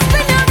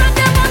 Spin your rock,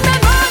 them on the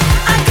run.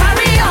 I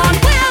carry on,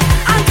 whip.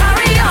 I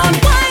carry on,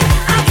 wine.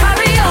 I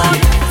carry on.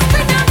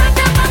 Spin your rock,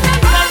 them on the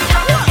run.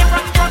 Spin your rock,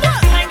 them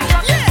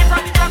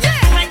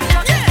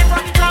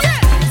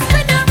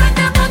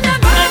on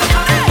the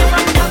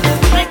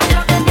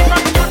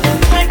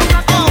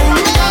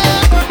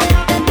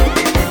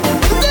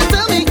They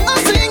tell me I'm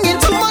singing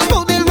too much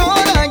about the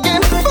road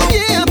again. From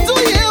year to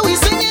year we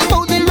singing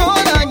about the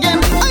road again.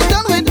 I'm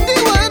done with the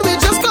word, we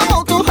just come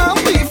out to have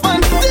fun.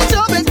 The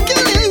job is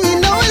killing me,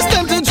 now it's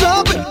time to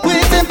drop it.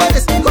 Waiting for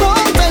this,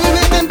 long time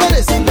waiting for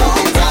this,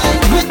 long time.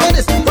 Wait for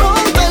this,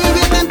 long time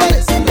waiting for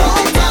this,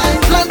 long time.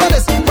 Plan for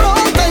this,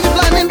 long time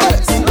planning for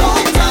this,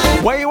 long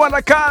time. What you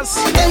wanna cuss?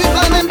 Then we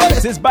planning for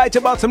this. Just bite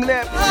your bottom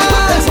lip.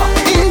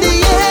 In the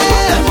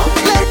air,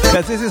 let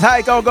Cause this is how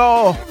it gon'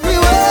 go.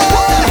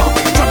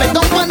 drop it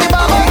down on the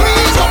Baba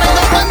Green, drop it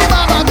down on the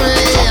Baba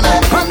Green.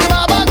 On the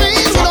Baba Green,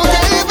 we don't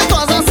care if it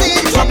was a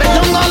sin. Drop it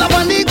down all up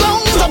on the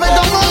ground, drop it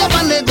down all up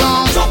on the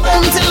ground.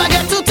 Until I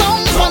get to town,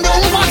 from the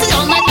whole party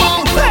all night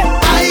long.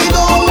 I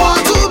don't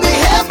want to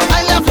behave,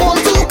 I left home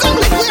to come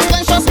live with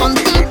pleasures fun.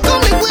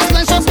 Come live with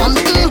pleasures fun.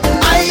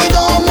 I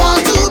don't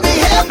want to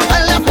behave, I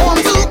left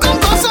home to come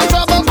cause some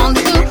trouble fun.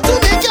 To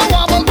make you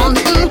wobble fun.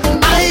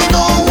 I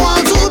don't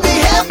want to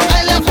behave,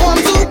 I left home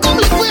to come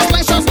live with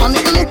pleasures fun.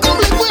 Come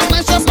live with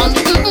pleasures fun.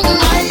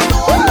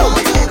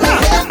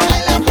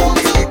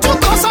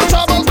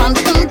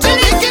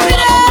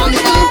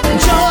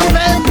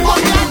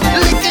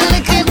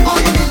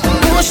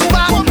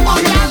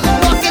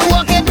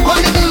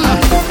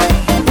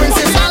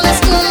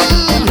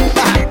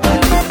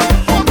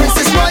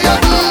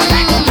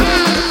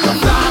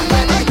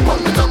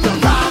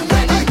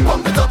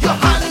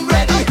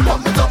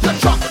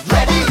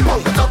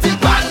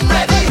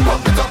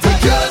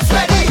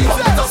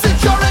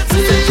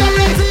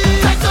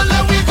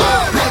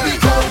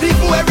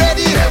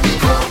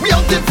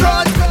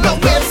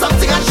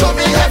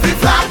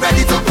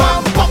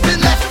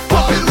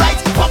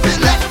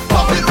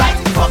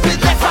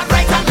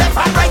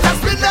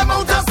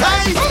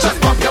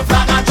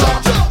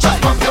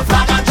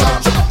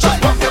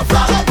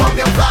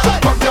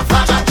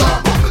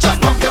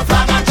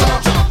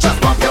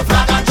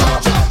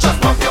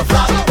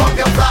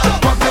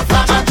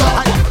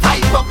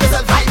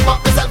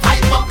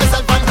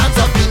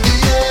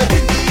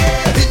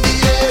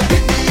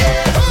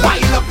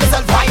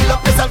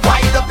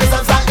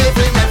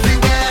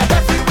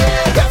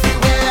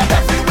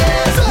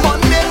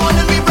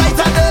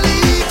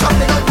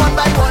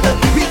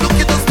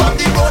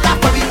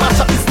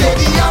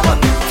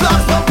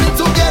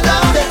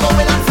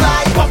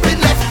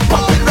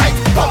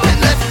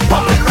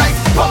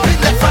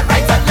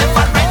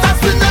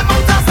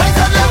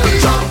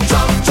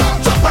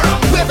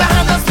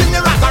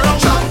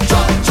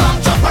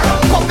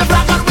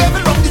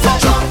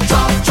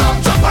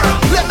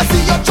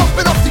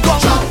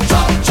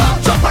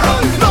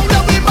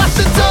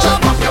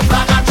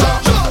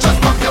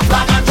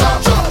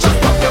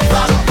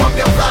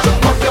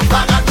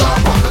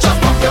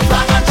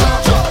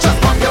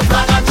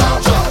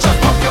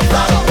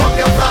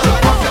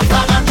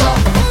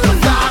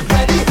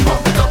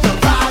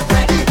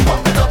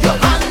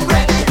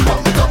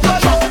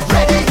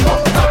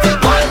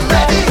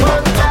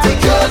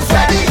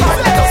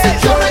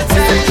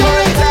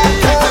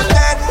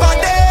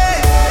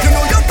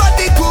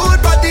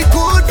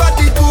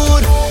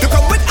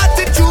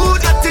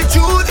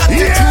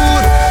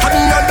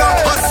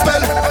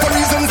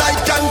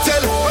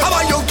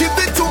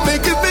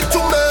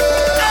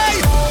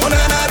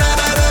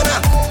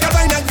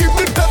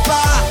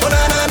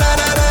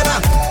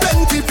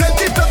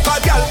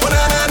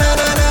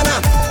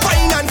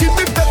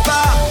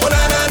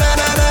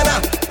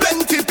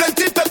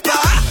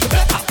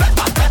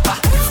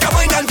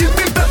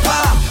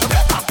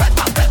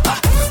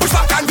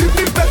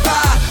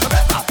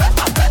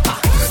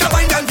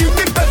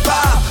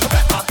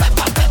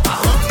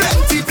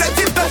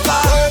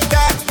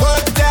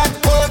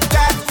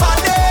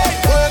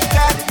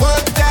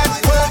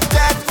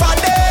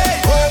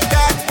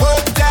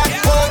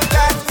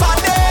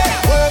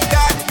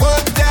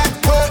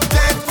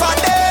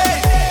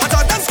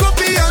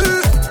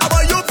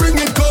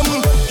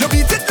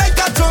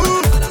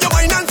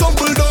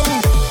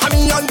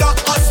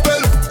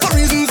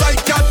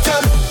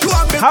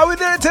 How we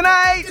doing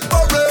tonight?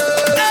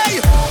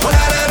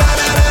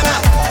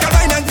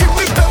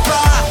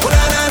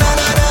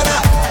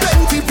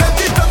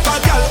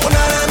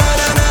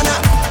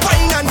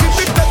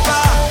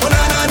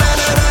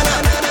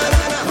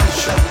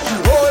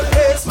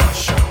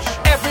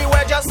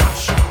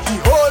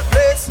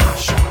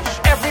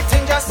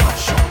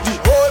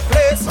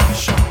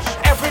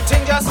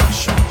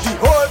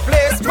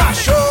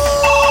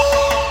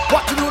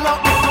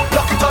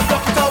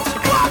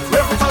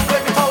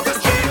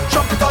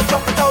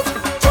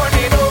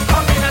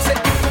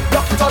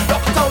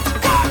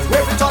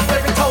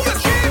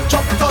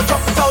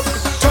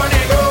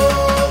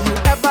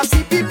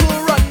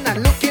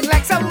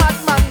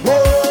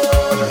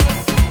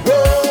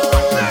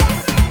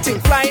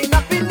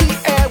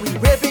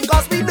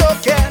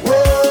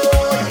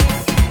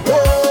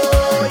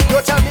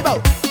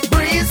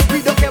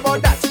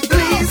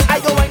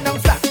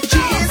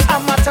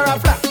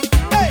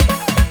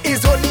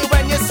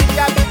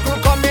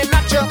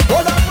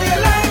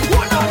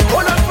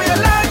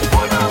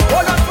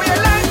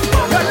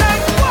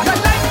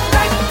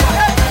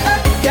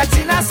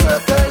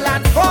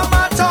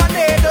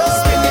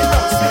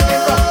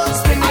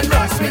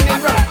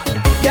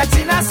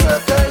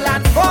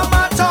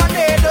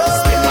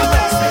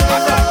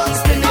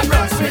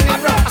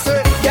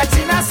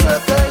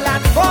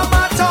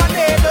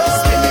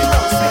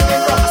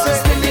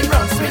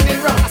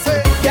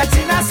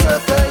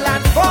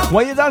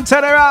 When you're done,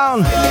 turn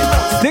around.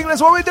 Nicholas,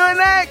 what we doing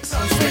next?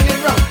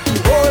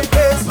 Whole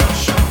place,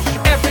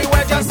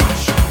 everywhere just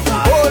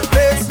whole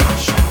place,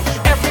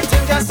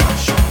 everything just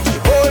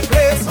whole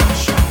place,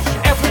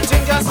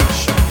 everything just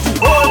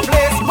whole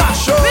place,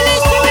 mash up.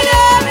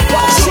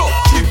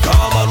 Keep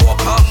calm and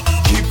walk up,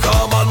 keep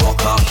calm and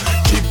walk up,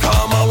 keep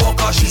calm and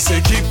walk up. She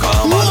say keep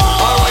calm and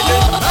alright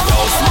then, yo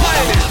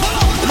smiling.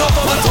 Enough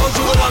of the told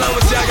you the one I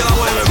was saying I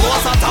want to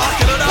boss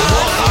talking to that.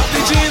 Walk up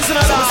the jeans and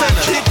I said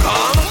keep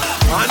calm.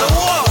 I know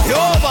what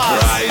your boss.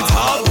 Right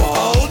up,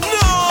 oh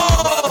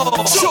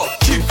no. Sure.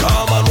 Keep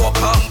calm and walk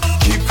up.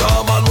 Keep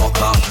calm and walk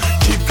up.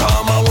 Keep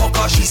calm and walk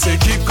up. She say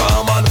keep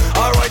calm and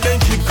alright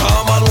then keep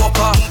calm and walk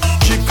up.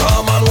 Keep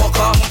calm and walk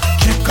up.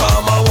 Keep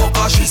calm and walk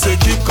up. She say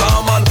keep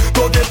calm and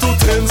don't get too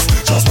tense.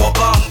 Just walk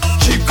up.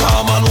 Keep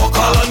calm and walk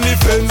up. On the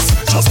fence.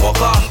 Just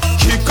walk up.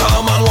 Keep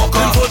calm and walk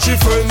up. For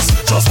your friends.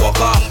 Just walk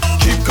up.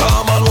 Keep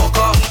calm and walk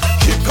up.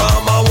 Keep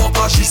calm and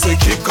walk up. She say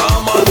keep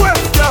calm and walk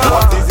up.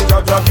 What is it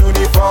of your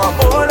uniform?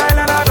 Oh,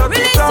 I don't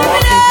think so.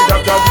 What is it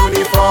of your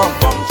uniform?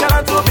 Function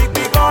and so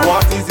big gun.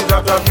 What is it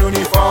of your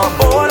uniform?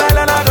 Oh,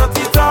 I don't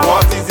think so.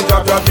 What is it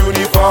of your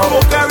uniform?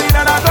 Oh, carry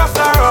and I just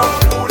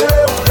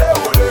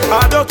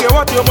I don't care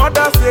what your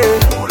mother say.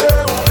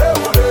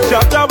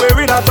 Chapter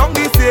wearing a tongue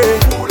this say.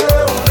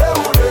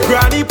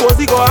 Granny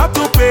Posey go have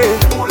to pay.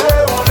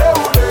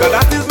 Cause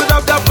that is the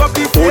job of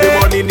the day. Only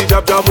money in the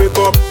job wake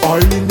up.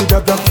 Oil in the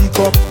job pick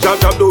up.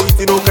 Job do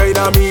it no kind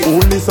of me.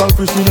 Only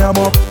selfish in your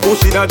mouth.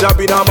 Pushing a job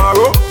in a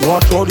marrow.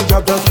 Watch how the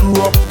job screw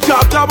up.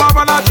 Job up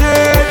and a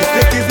change.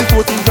 The stake is the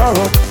 14 are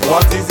up.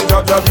 What is the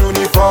job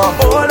uniform?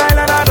 Oh,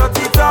 I don't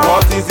think so.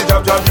 What is the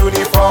job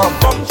uniform?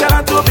 Function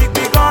and too big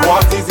gun.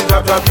 What is the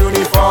job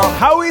uniform?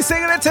 How we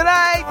singing it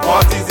tonight?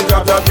 What is the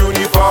job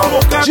uniform?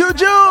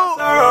 Juju.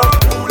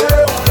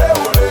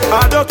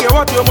 I don't care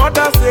what your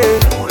mother say.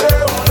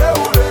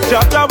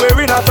 Chapter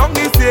wearing a tongue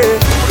this say.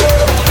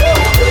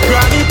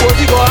 Granny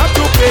Posey go have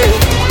to pay.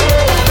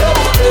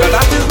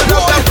 That is the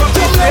doctor from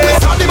the day.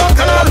 Sandy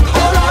Bacchanal,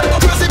 hold on.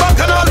 Crazy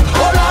Bacchanal,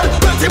 hold on.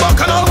 Plenty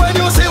Bacchanal when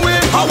you say we.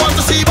 I want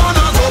to see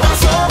bananas over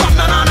so.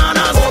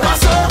 Bananas over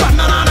so.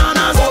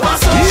 Bananas over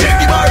so. Shake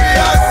the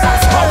barriers.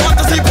 I want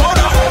to see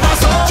powder over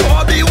so.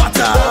 Joe be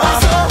water over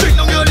so. Drink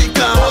down your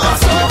liquor over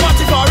so.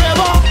 Party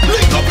forever.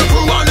 Link up the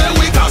crew and then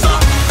we cause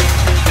up.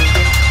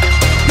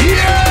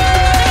 Yeah.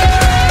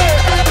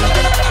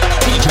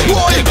 DJ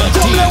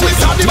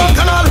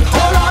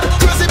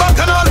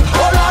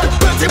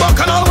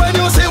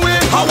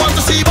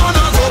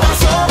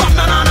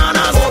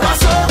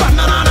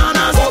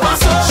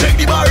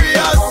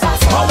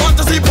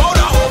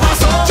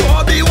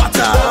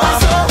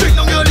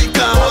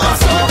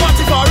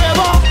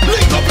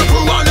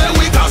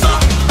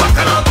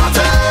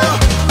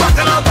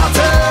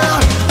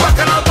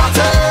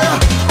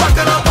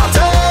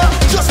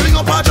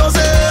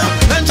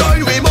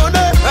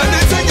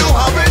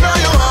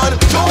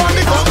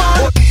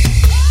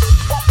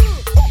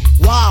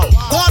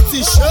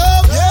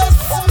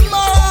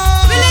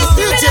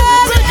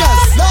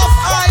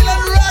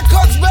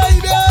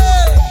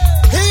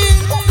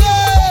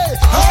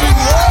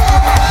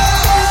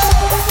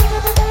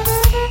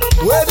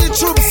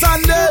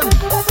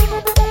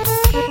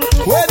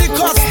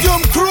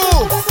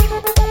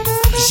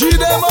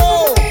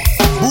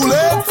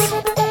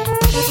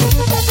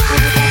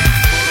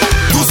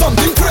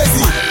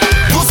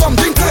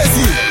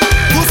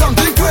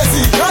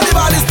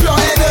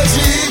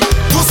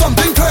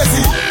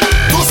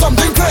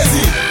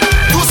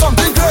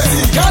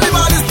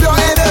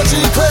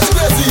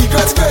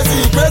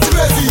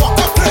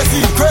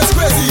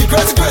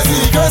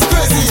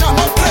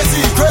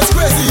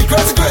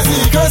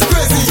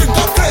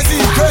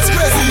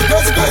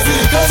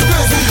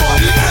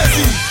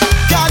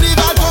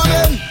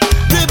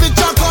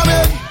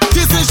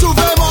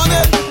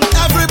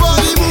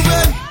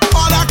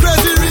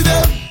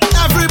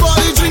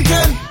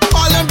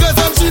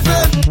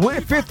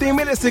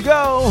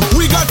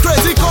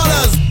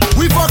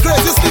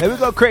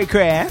little cray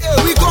cray, eh?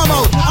 Yeah, we come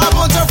out, a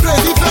bunch of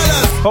crazy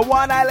fellas. From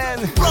one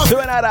island to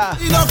another.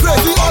 In a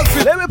crazy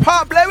outfit. Let me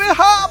pop, let me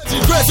hop.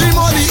 Crazy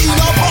money in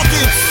our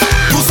pockets.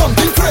 Do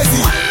something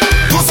crazy.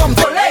 Do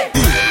something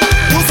crazy.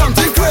 Do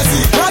something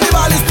crazy.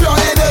 Carnival is pure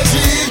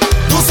energy.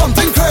 Do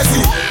something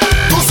crazy.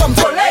 Do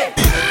something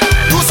crazy.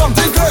 Do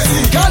something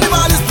crazy.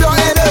 Carnival is pure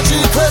energy.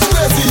 Crazy,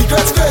 crazy,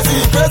 crazy, crazy,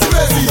 crazy,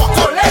 crazy.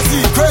 Crazy,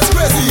 crazy,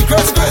 crazy,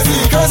 crazy, crazy,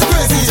 crazy,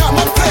 crazy. Jam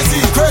up crazy,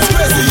 crazy,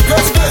 crazy,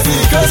 crazy, crazy,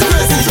 crazy,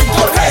 crazy.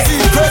 Crazy,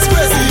 crazy,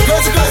 crazy,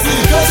 crazy,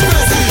 crazy, crazy,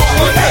 crazy.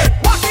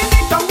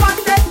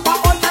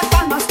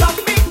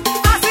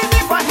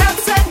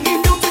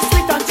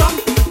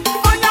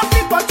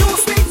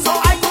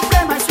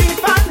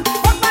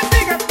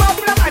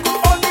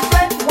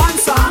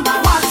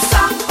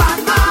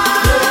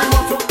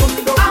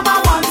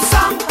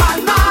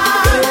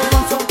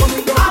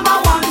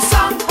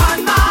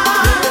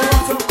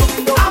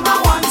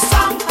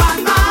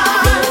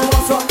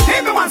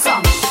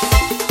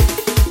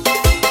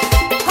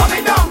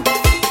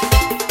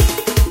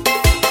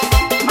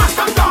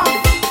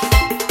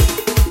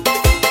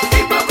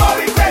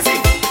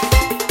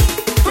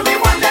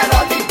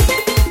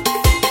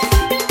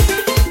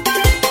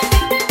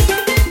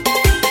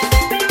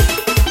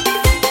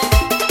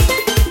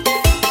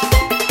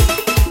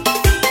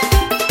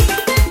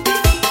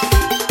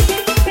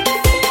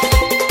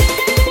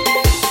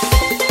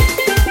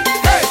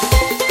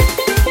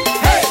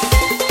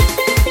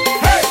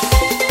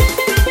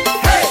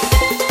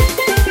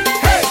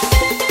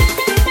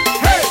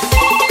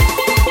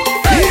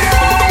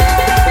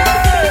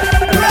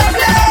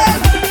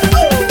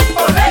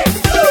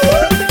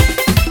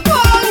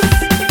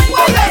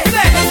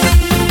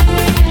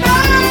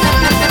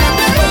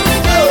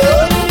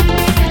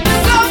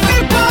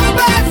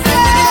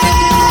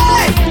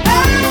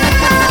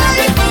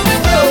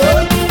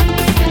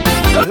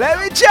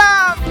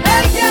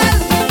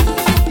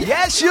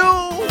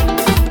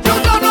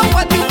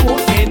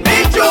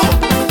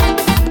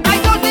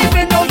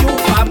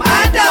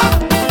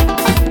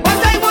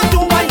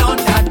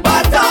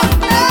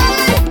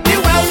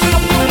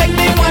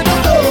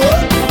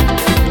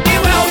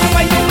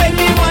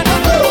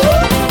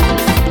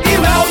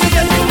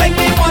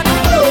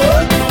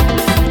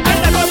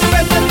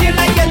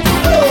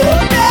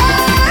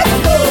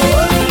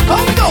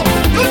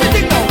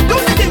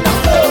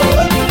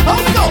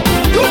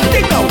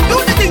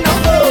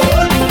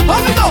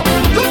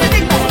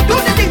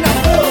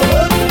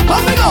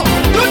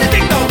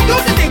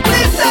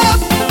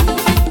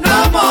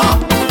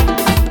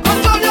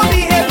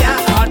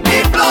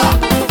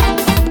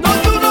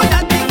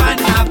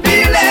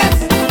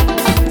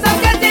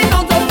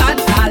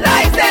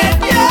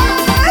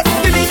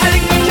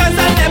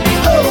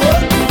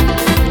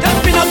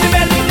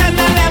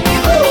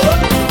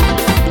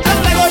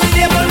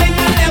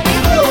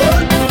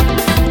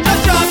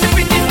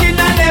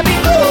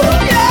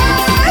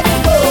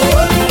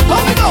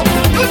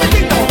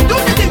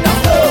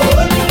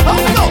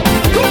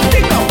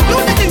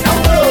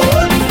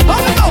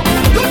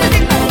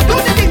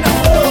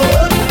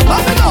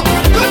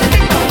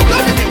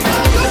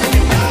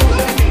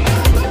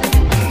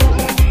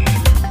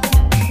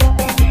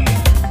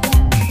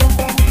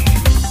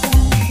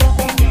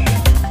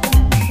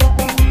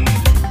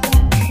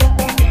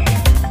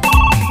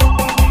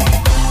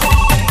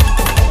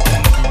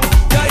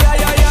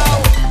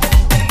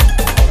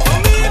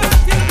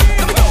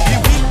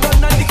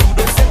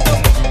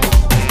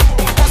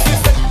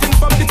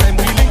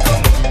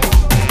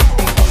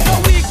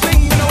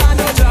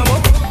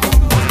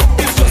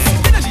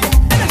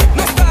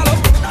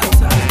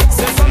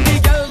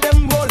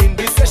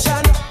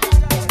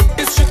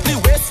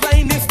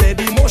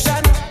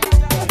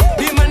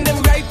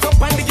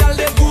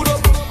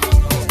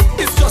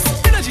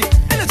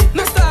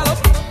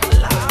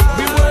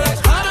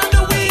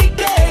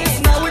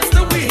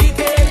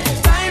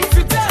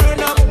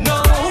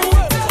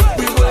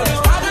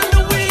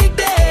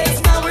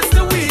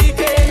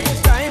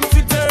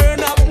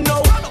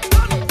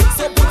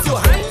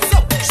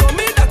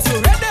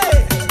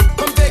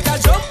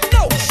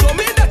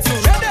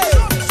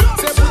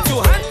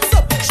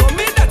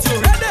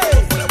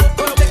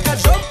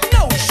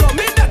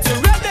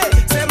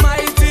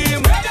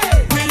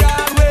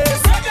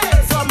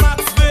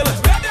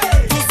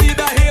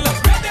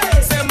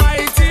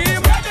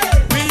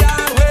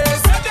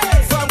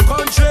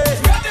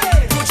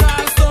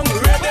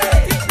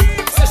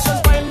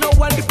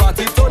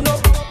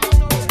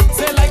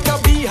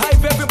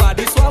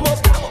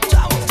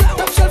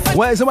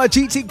 Where's my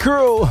GT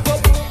crew?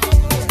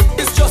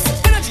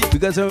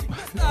 Because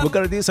we're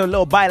gonna do some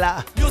little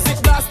baila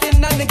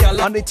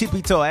on the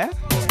tippy toe, eh?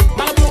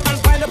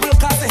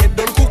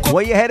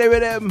 Where you headed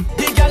with them?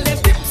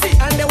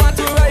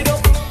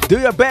 Do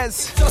your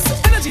best.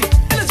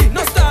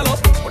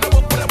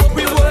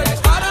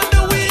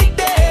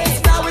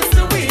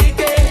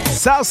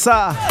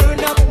 Salsa,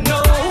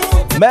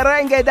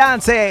 merengue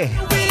dance.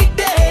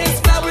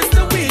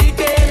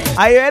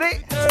 Are you ready?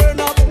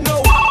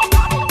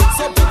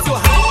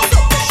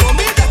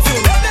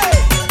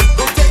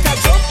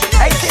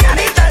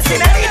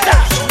 señorita.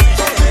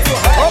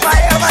 Oh my,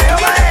 oh my, oh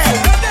my.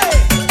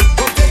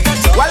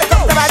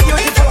 Welcome to my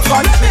beautiful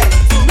country.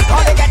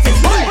 All they get is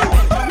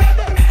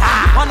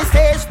on the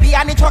stage,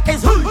 behind the truck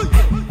is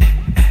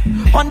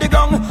on the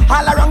ground,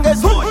 all around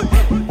is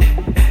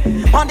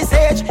on the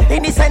stage,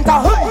 in the center,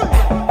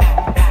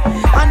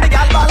 and the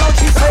girl ball out,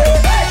 she say,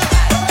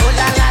 ooh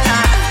la la la,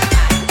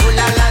 ooh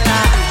la la la,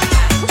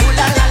 ooh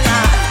la la la,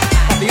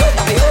 tabio,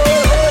 tabio,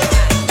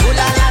 ooh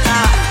la la la,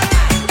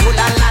 ooh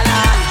la la la,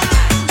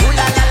 ooh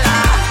la la la.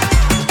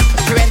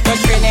 She went to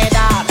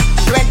Trinidad,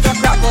 she went to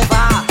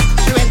Cracovia,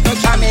 she went to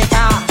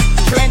Jamaica,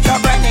 she went to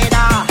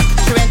Grenada,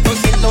 she went to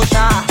St.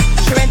 Lucia,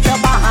 she went to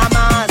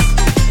Bahamas.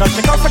 Now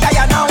she come for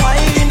Diana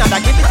wine, and I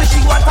give it to she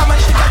one time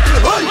and she got to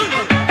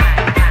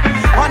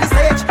on the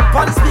stage,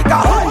 on the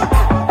speaker,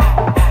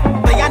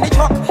 behind the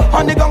truck,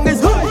 on the gong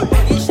is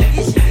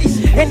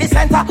in the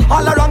center,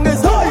 all around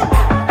is girl,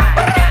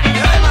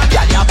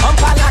 you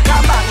pump like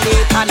a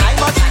magnet, and I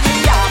must be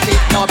off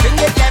it. No bring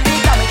it, let me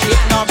damage it.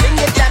 No bring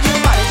it, let me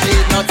manage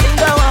it. Nothing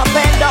go up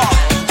and down,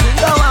 thing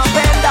go up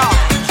and down.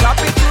 Drop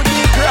it to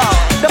the ground.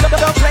 Don't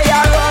play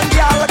around,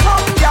 y'all.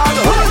 Come, y'all.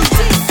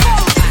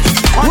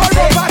 On the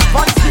stage, on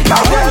the speaker,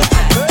 girl.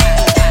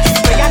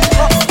 Behind the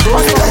truck,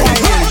 on the gong is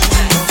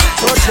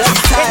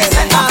in the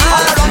center,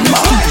 all around is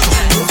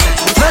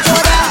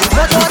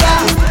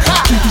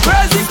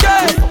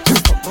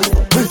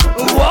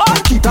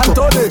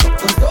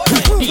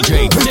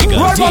DJ Digger.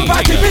 Roll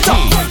bumper, keep it up.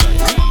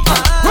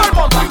 Roll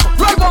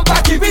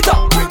bumper, keep it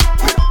up.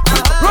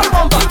 Roll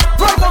bumper,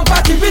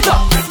 keep it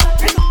up.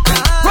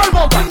 Roll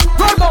bumper,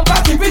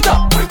 keep it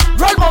up.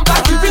 Roll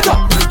bumper, keep it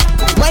up.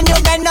 When you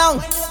bend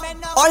down,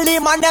 all the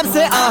man them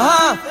say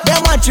They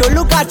want you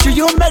look at you,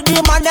 you make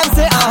the man them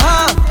say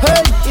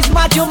Hey, it's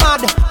mad, you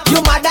madder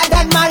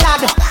than my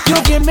lad.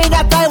 You give me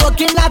that I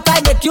work in that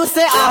I make you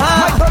say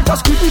My girl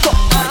just keep it up.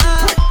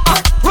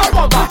 Roll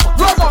bumper,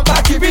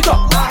 keep it up.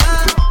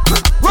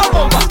 Roll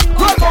bumper,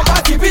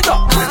 keep it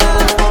up.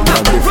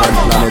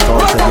 Roll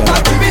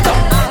bumper, keep it up.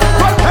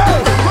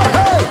 Hey,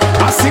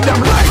 I see them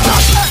like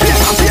that.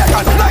 Bacon,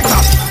 like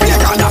that.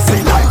 Bacon, I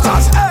see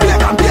lighters.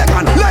 Bacon,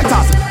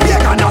 lighters.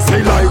 Bacon, I see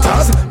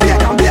lighters.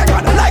 Bacon,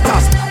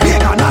 lighters.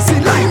 Bacon, I see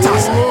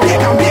lighters.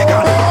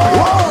 Bacon.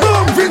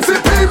 Whoa, Vincy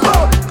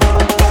people.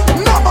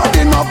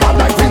 Nobody not bad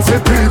like Vincy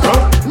people.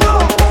 No,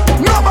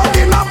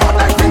 nobody not bad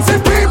like Vincy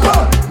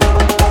people.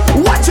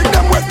 Watching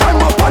them with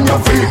time up on your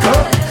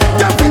vehicle.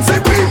 Them Vincy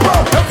people.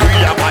 We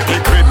are party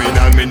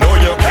criminal, me know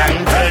you can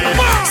pay.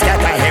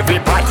 Scatter every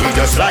party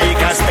just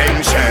like a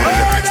extension.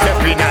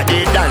 Step in at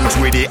the dance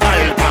with the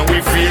help and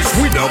we face.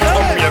 We don't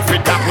come here for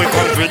that, we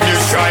come for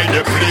destroy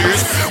the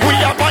place. We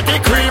are party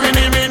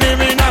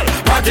criminal,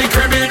 party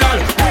criminal.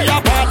 We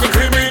are party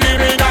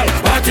criminal,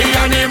 party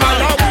animal.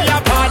 We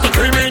are party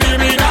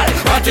criminal,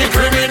 party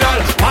criminal,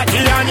 party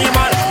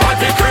animal,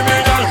 party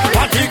criminal.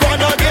 Party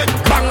gonna get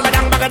bang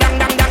badang bagadang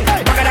dang dang,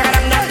 bagadang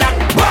dang dang dang,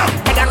 bang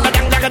badang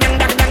badang bagadang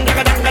dang dang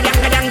bagadang badang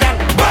badang dang,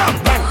 bang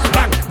bang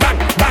bang bang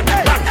bang bang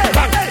bang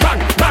bang bang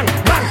bang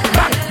bang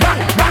bang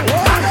bang bang.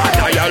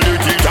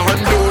 Diality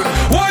and down,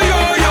 whoa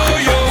yo.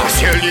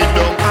 Shell it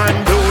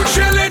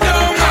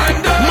down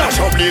and down, mash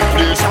up the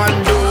place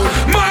and down,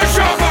 mash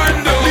up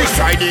and down.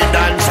 Destroy the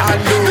dance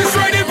and down,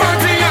 destroy the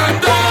party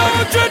and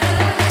down.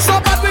 So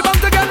bad we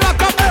bound to get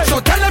locked up. So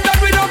tell them that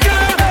we don't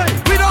care.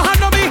 We don't have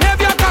no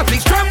behavior, cause we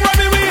strong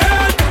running we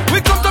head.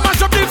 We come to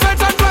mash up the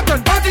fence and rock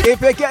and party.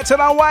 If you get to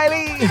the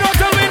Wiley,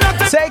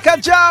 take a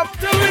jump.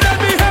 Tell me that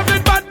we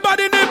having bad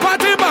in the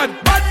party, man.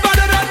 Bad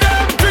than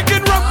them.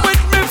 Drinking rum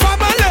with me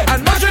family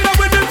and mashing up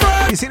with me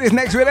friends. You see this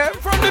next rhythm?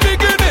 From the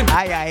beginning.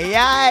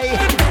 Aye.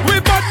 We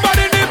bad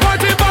in the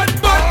party, bad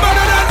than them.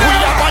 We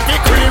are party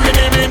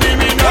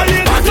criminal,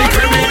 party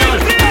criminal.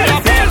 We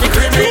are party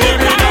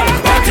criminal,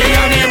 party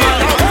animal.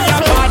 We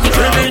are party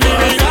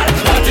criminal,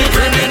 party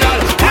criminal,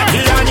 party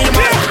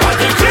animal,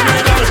 party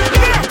criminal.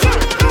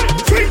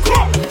 Drink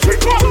up.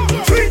 Hold on.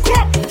 Drink up.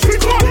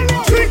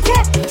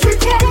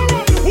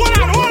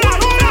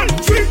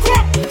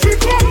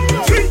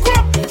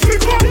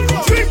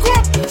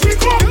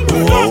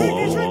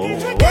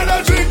 When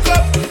I drink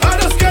up, I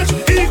just get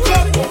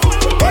hiccup.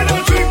 When I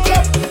drink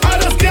up, I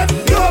just get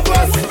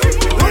nervous.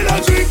 When I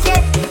drink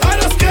up, I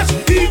just get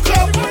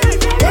hiccup.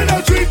 When I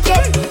drink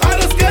up, I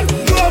just get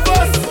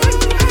nervous.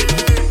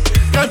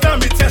 God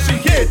damn it, yeah, she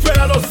hate when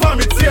I don't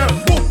vomit here.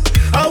 Boom.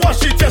 I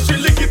wash it, yeah, she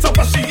lick it up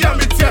and she yam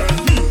it here.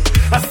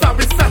 I stab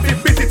it,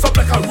 beat it up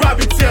like a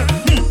rabbit here.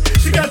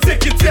 She can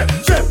take it here.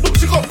 Boom,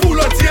 she gon' pull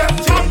out here.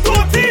 Jam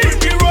toti, bring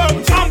me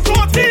rum. Jam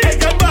toti,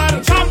 get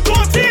bad. Jam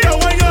toti,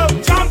 wake up.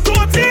 Jam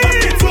toti,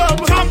 it up.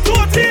 Jam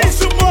toti,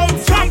 push him out.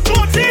 Jam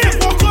toti,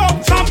 walk up.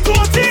 Jam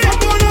toti,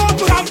 come on up.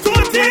 Jam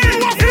toti,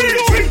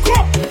 drink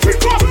up.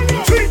 Hold on.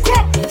 Drink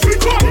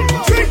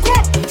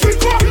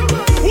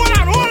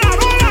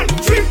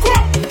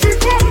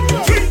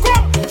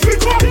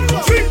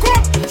up.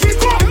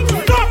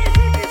 Stop.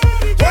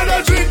 When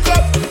I drink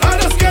up, I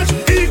just get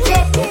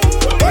hiccup.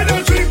 When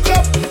I drink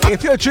up,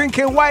 If you're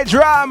drinking white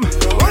drum,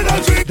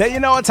 then you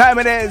know what time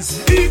it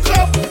is.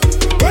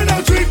 When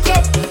I drink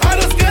up, I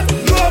just get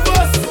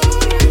nervous.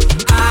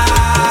 I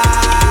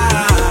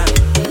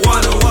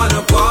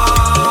wanna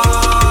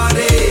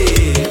party.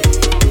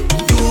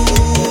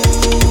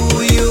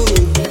 You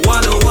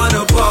wanna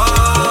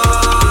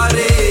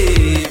party.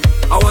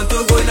 I want to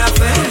go in a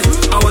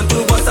fence. I want to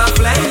bust a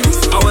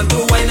flex. I want to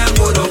wine and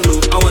go down low.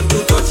 I want to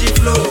touch it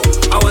flow.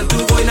 I want to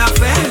go in a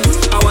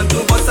fence. I want to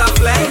bust a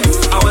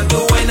flex. I want to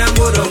wine and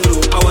go down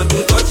low. I want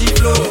to touch it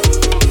flow.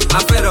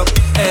 I'm fed up,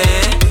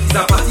 it's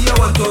a party I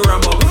want to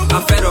ram up.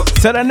 I'm fed up.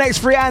 So the next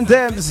three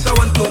anthems I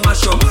want to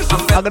mash up. I'm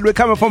are gonna be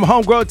coming from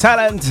homegrown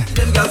talent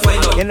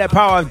in the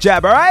power of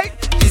jab, alright?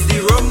 It's the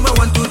rum I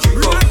want to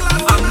drink up.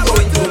 I'm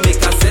going to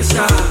make a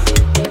session.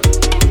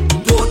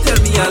 Don't tell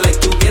me I like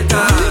to get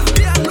her.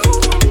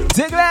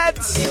 Diglett,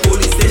 The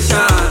police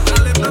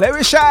station. let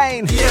me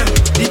shine. PM,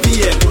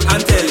 DPM,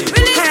 and tell him.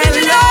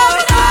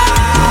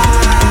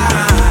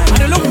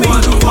 Hello, I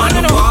wanna party.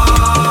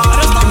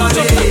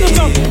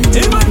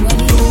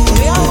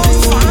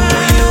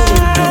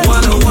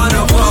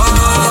 Wanna party.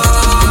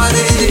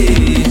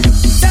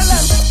 Tell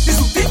them, this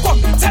who think of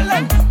me. Tell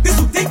them, this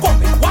who think of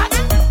me. What?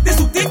 This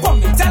who think of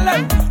me. Tell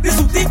them, this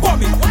who think of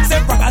me. Say,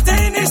 Bragate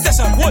in the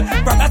station. What?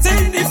 Bragate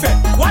in the fed.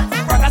 What?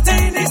 Bragate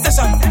in the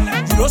station.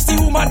 You don't see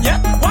woman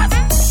yet? What?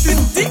 This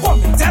who think of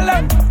me. Tell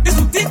them, this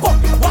who think of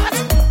me. What?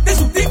 This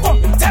who think of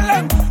me. Tell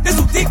them, this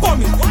who think of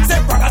me. Say,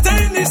 Bragate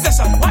in the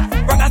station. What?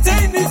 Bragate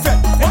in the fed.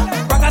 What?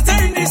 Bragate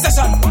in the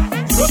station.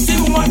 You don't see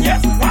woman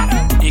yet? What?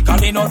 They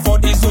calling out for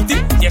this duty.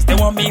 Yes, they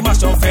want me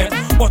mash up head.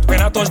 But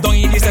when I touch down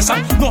in this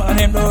session, none of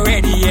them not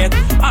ready yet.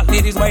 All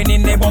ladies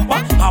whining their bumper.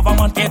 Have a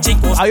man catching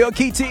close. Ayo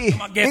Kitty,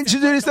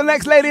 introduce the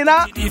next lady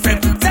now.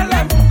 Tell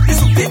them, this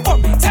who think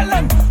of me. Tell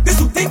them, this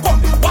who think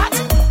of me. What?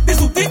 This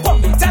who think of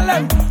me. Tell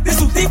them, this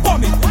who think of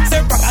me.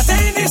 Say, Bragate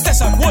in the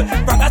station. What?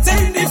 Bragate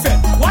in the fed.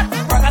 What?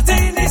 Bragate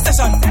in the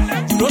station.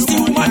 You don't see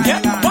woman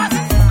yet? What?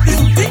 This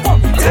who think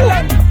of me. Tell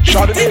them, this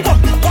who think of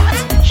me. What?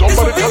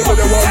 Somebody tell me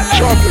they want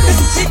job, you know.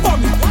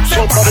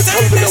 Somebody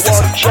tell me they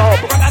want job.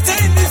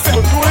 To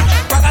do it.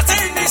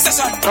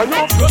 I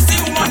know. You don't see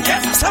woman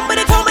yet?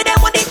 Somebody told me they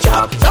want the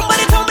job.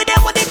 Somebody told me they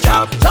want the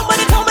job.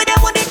 Somebody told me they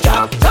want the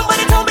job.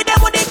 Somebody told me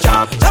they want the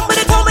job.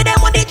 Somebody told me they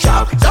want the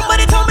job.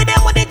 Somebody told me they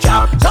want the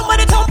job.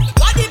 Somebody told me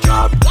what the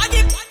job.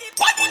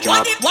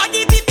 What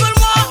the people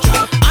want.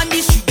 On the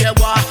street they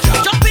want.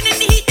 Jumping in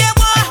the heat they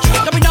want.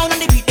 Jumping down on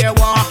the beat they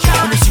want.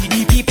 When you see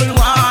the people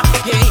want,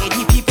 yeah,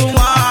 the people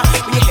want.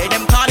 When you hear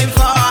them calling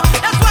for,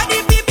 that's what the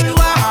people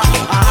want.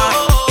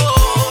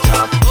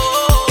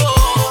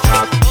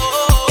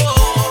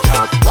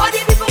 What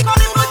the people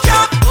calling for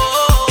job?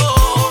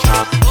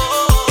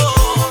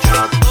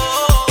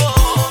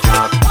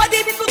 What the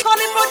people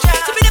calling for job?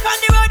 To be the on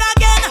the road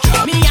again.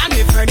 Me and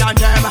me friend and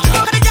them.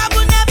 Cause the job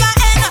will never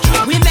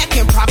end. We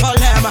making problem.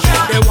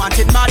 They want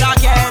it mad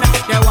again.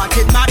 They want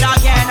it mad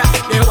again.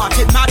 They want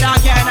it mad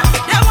again.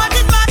 They want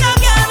it mad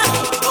again.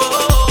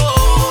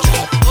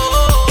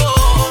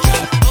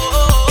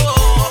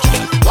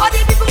 What the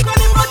people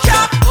calling for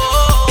job?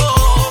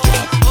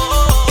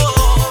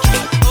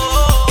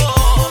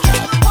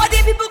 What the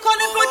people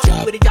calling for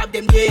job? With the job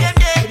them day. With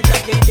the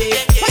job them day.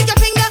 Point your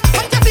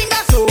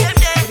finger so. With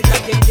the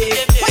job them day.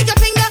 Point your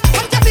finger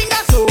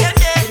so. With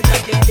the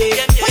job them day.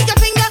 Point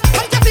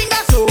your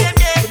finger so. With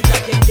the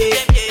job them day.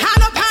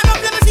 Hand up,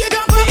 let me see you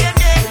jump up.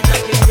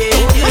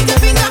 Point your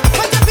finger so.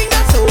 Point your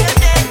finger so.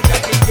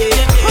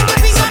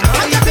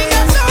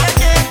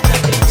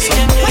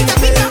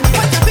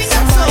 Point your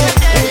finger so.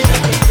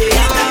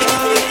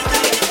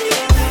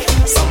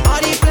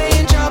 Somebody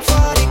playing job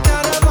for the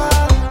carnival.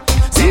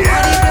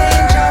 Somebody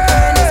playing job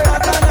when it's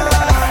bacchanal.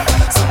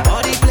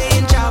 Somebody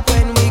playing job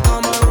when we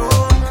come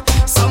around.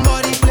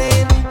 Somebody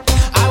playing.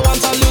 I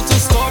want a little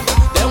stomp.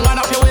 Then wind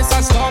up your waist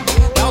and stomp.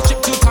 Now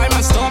chip 2 time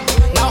and stomp.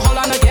 Now hold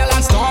on a girl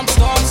and stomp.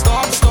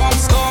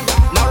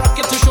 Now rock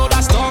it to show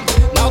that stomp.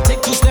 Now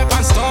take 2 step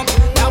and stomp.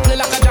 Now play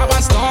like a job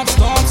and stomp.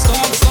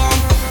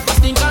 I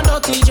think I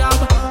dirty job.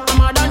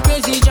 I'm a done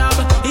crazy job.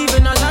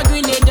 Even as a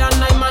Grenadian,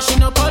 I'm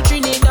mashing up all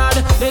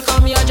Trinidad. They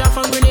call me a job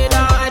from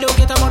Grenada. I don't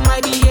get about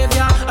my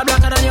behavior. I'm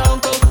blacker than your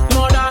uncle,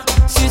 mother,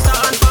 sister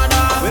and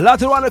father. A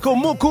lot of one called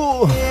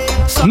Muku,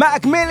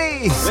 Mac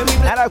Millie,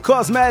 and of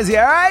course Mazzy,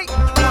 alright?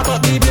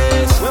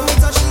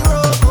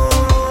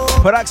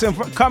 Production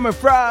coming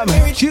from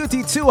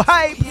QT2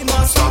 Hype.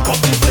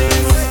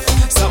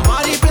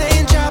 Somebody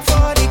playing job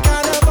for the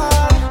carnival.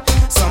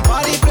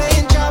 Somebody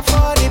playing job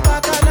for the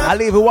bacchanal. I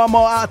leave with one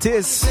more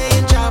artist.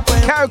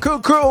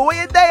 Karakou Crew,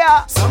 where you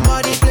there?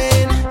 Somebody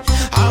playing.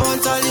 I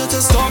want all you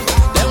to stop.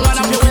 Then wind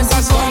up your waist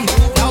and stomp.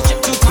 Now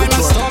chip 2 time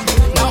and stomp.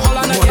 Now hold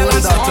on a girl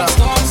and stomp.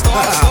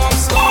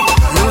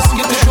 Now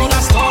skip the show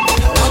and stomp.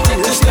 Now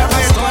take 2 step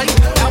and stomp.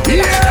 Now play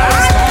like a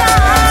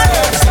job and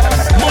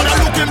stomp. Mother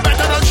looking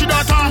better than she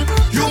daughter.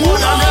 You more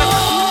than that.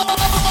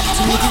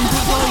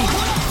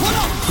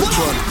 Which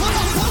one?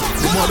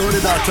 The mother or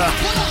the daughter?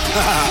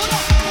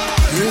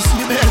 You see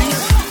the belly?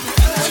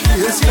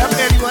 You see that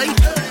belly, right?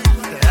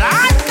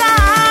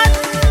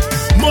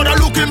 Mother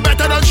looking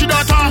better than she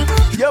daughter.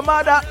 Your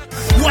mother.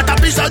 What a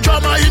piece of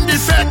drama in the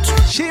fet.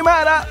 She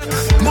mother.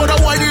 Mother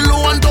why the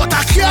low and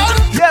daughter can.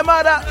 Yeah,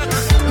 mother.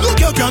 Look,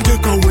 you can't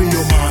take away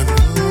your man.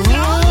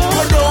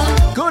 Go down.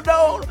 Go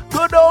down.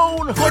 Go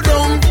down. Go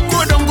down.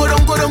 Go down. Go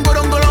down. Go down. Go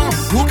down. Go down.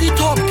 Hook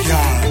it up,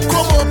 girl.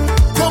 Come up.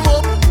 Come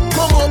up.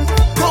 Come up.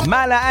 Come.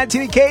 Mala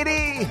Anthony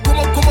Katie. Come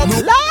up. Come up.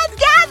 Lord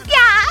God.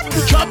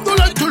 Chop the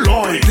leg to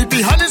Lloyd. Dip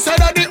the hand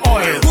inside of the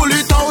oil. Pull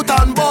it out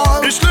and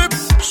boil. It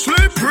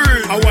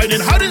slippery. A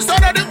whining hard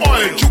inside of the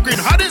oil. Choking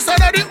hard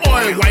inside of the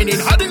oil. Whining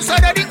hard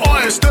inside of the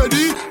oil.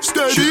 Steady,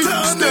 steady,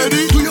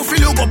 steady. Do you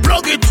feel you go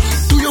plug it?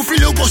 Do you feel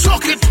you go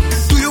suck it?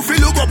 Do you feel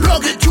you go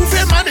plug it? You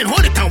feel man and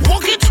hold it and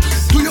walk it.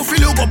 Do you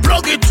feel you go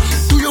plug it?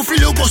 Do you feel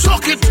you go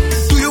suck it?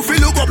 Do you feel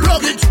you go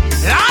plug it?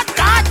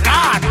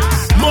 God.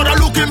 Mother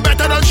looking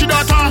better than she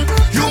daughter.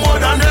 You more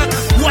than that.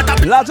 What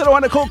a lots of the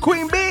one to call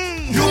Queen B.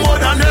 You more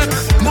than that.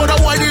 Mother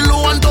why the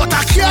low and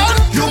daughter can.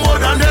 You more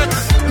than that.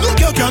 Look,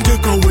 you can't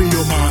take away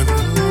your man.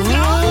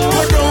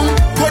 Go down,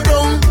 go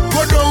down,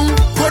 go down,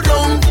 go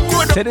down, go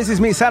down. So this is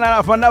me signing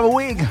off for another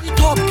week.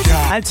 Top,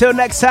 yeah. Until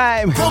next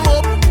time. Come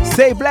up.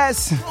 Stay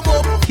blessed.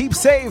 Keep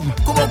safe.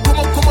 Come up, come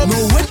up, come up.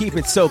 No way. Keep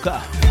it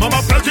soca.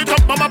 Mama plant it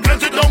up, mama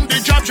plant it down. The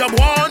job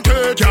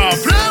wanted. Yeah,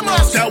 flame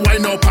us. That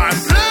wind up and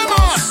flame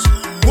us.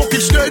 Walk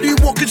it steady,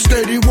 walk it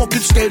steady, walk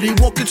it steady,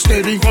 walk it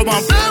steady. Come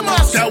on, blame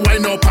us. That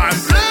wind up and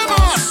blame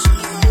us.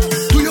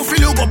 Do you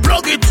feel you go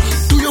plug it?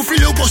 Do you feel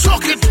you go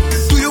suck it?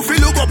 Do you feel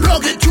you go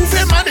plug it? You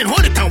feel man and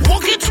hold it and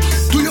walk it.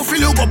 Do you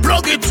feel you go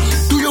plug it?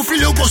 Do you feel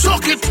you go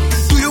suck it?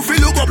 Do you feel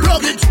you go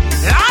plug it?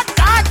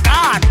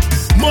 God.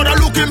 Mother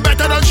looking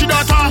better than she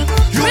daughter.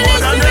 You more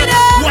than that.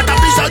 What a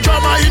piece of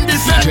drama in the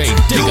set.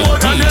 You more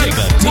than that.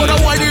 Mother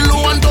why the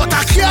low and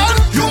daughter can.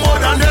 You more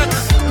than that.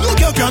 Look,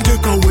 you can't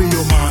take away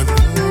your man.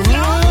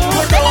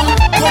 Go down,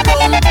 go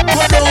down,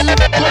 go down, go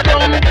down, go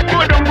down,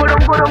 go down, go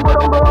down, go down,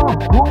 go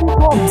down.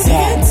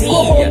 TNT,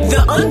 the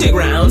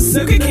underground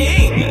Soca King.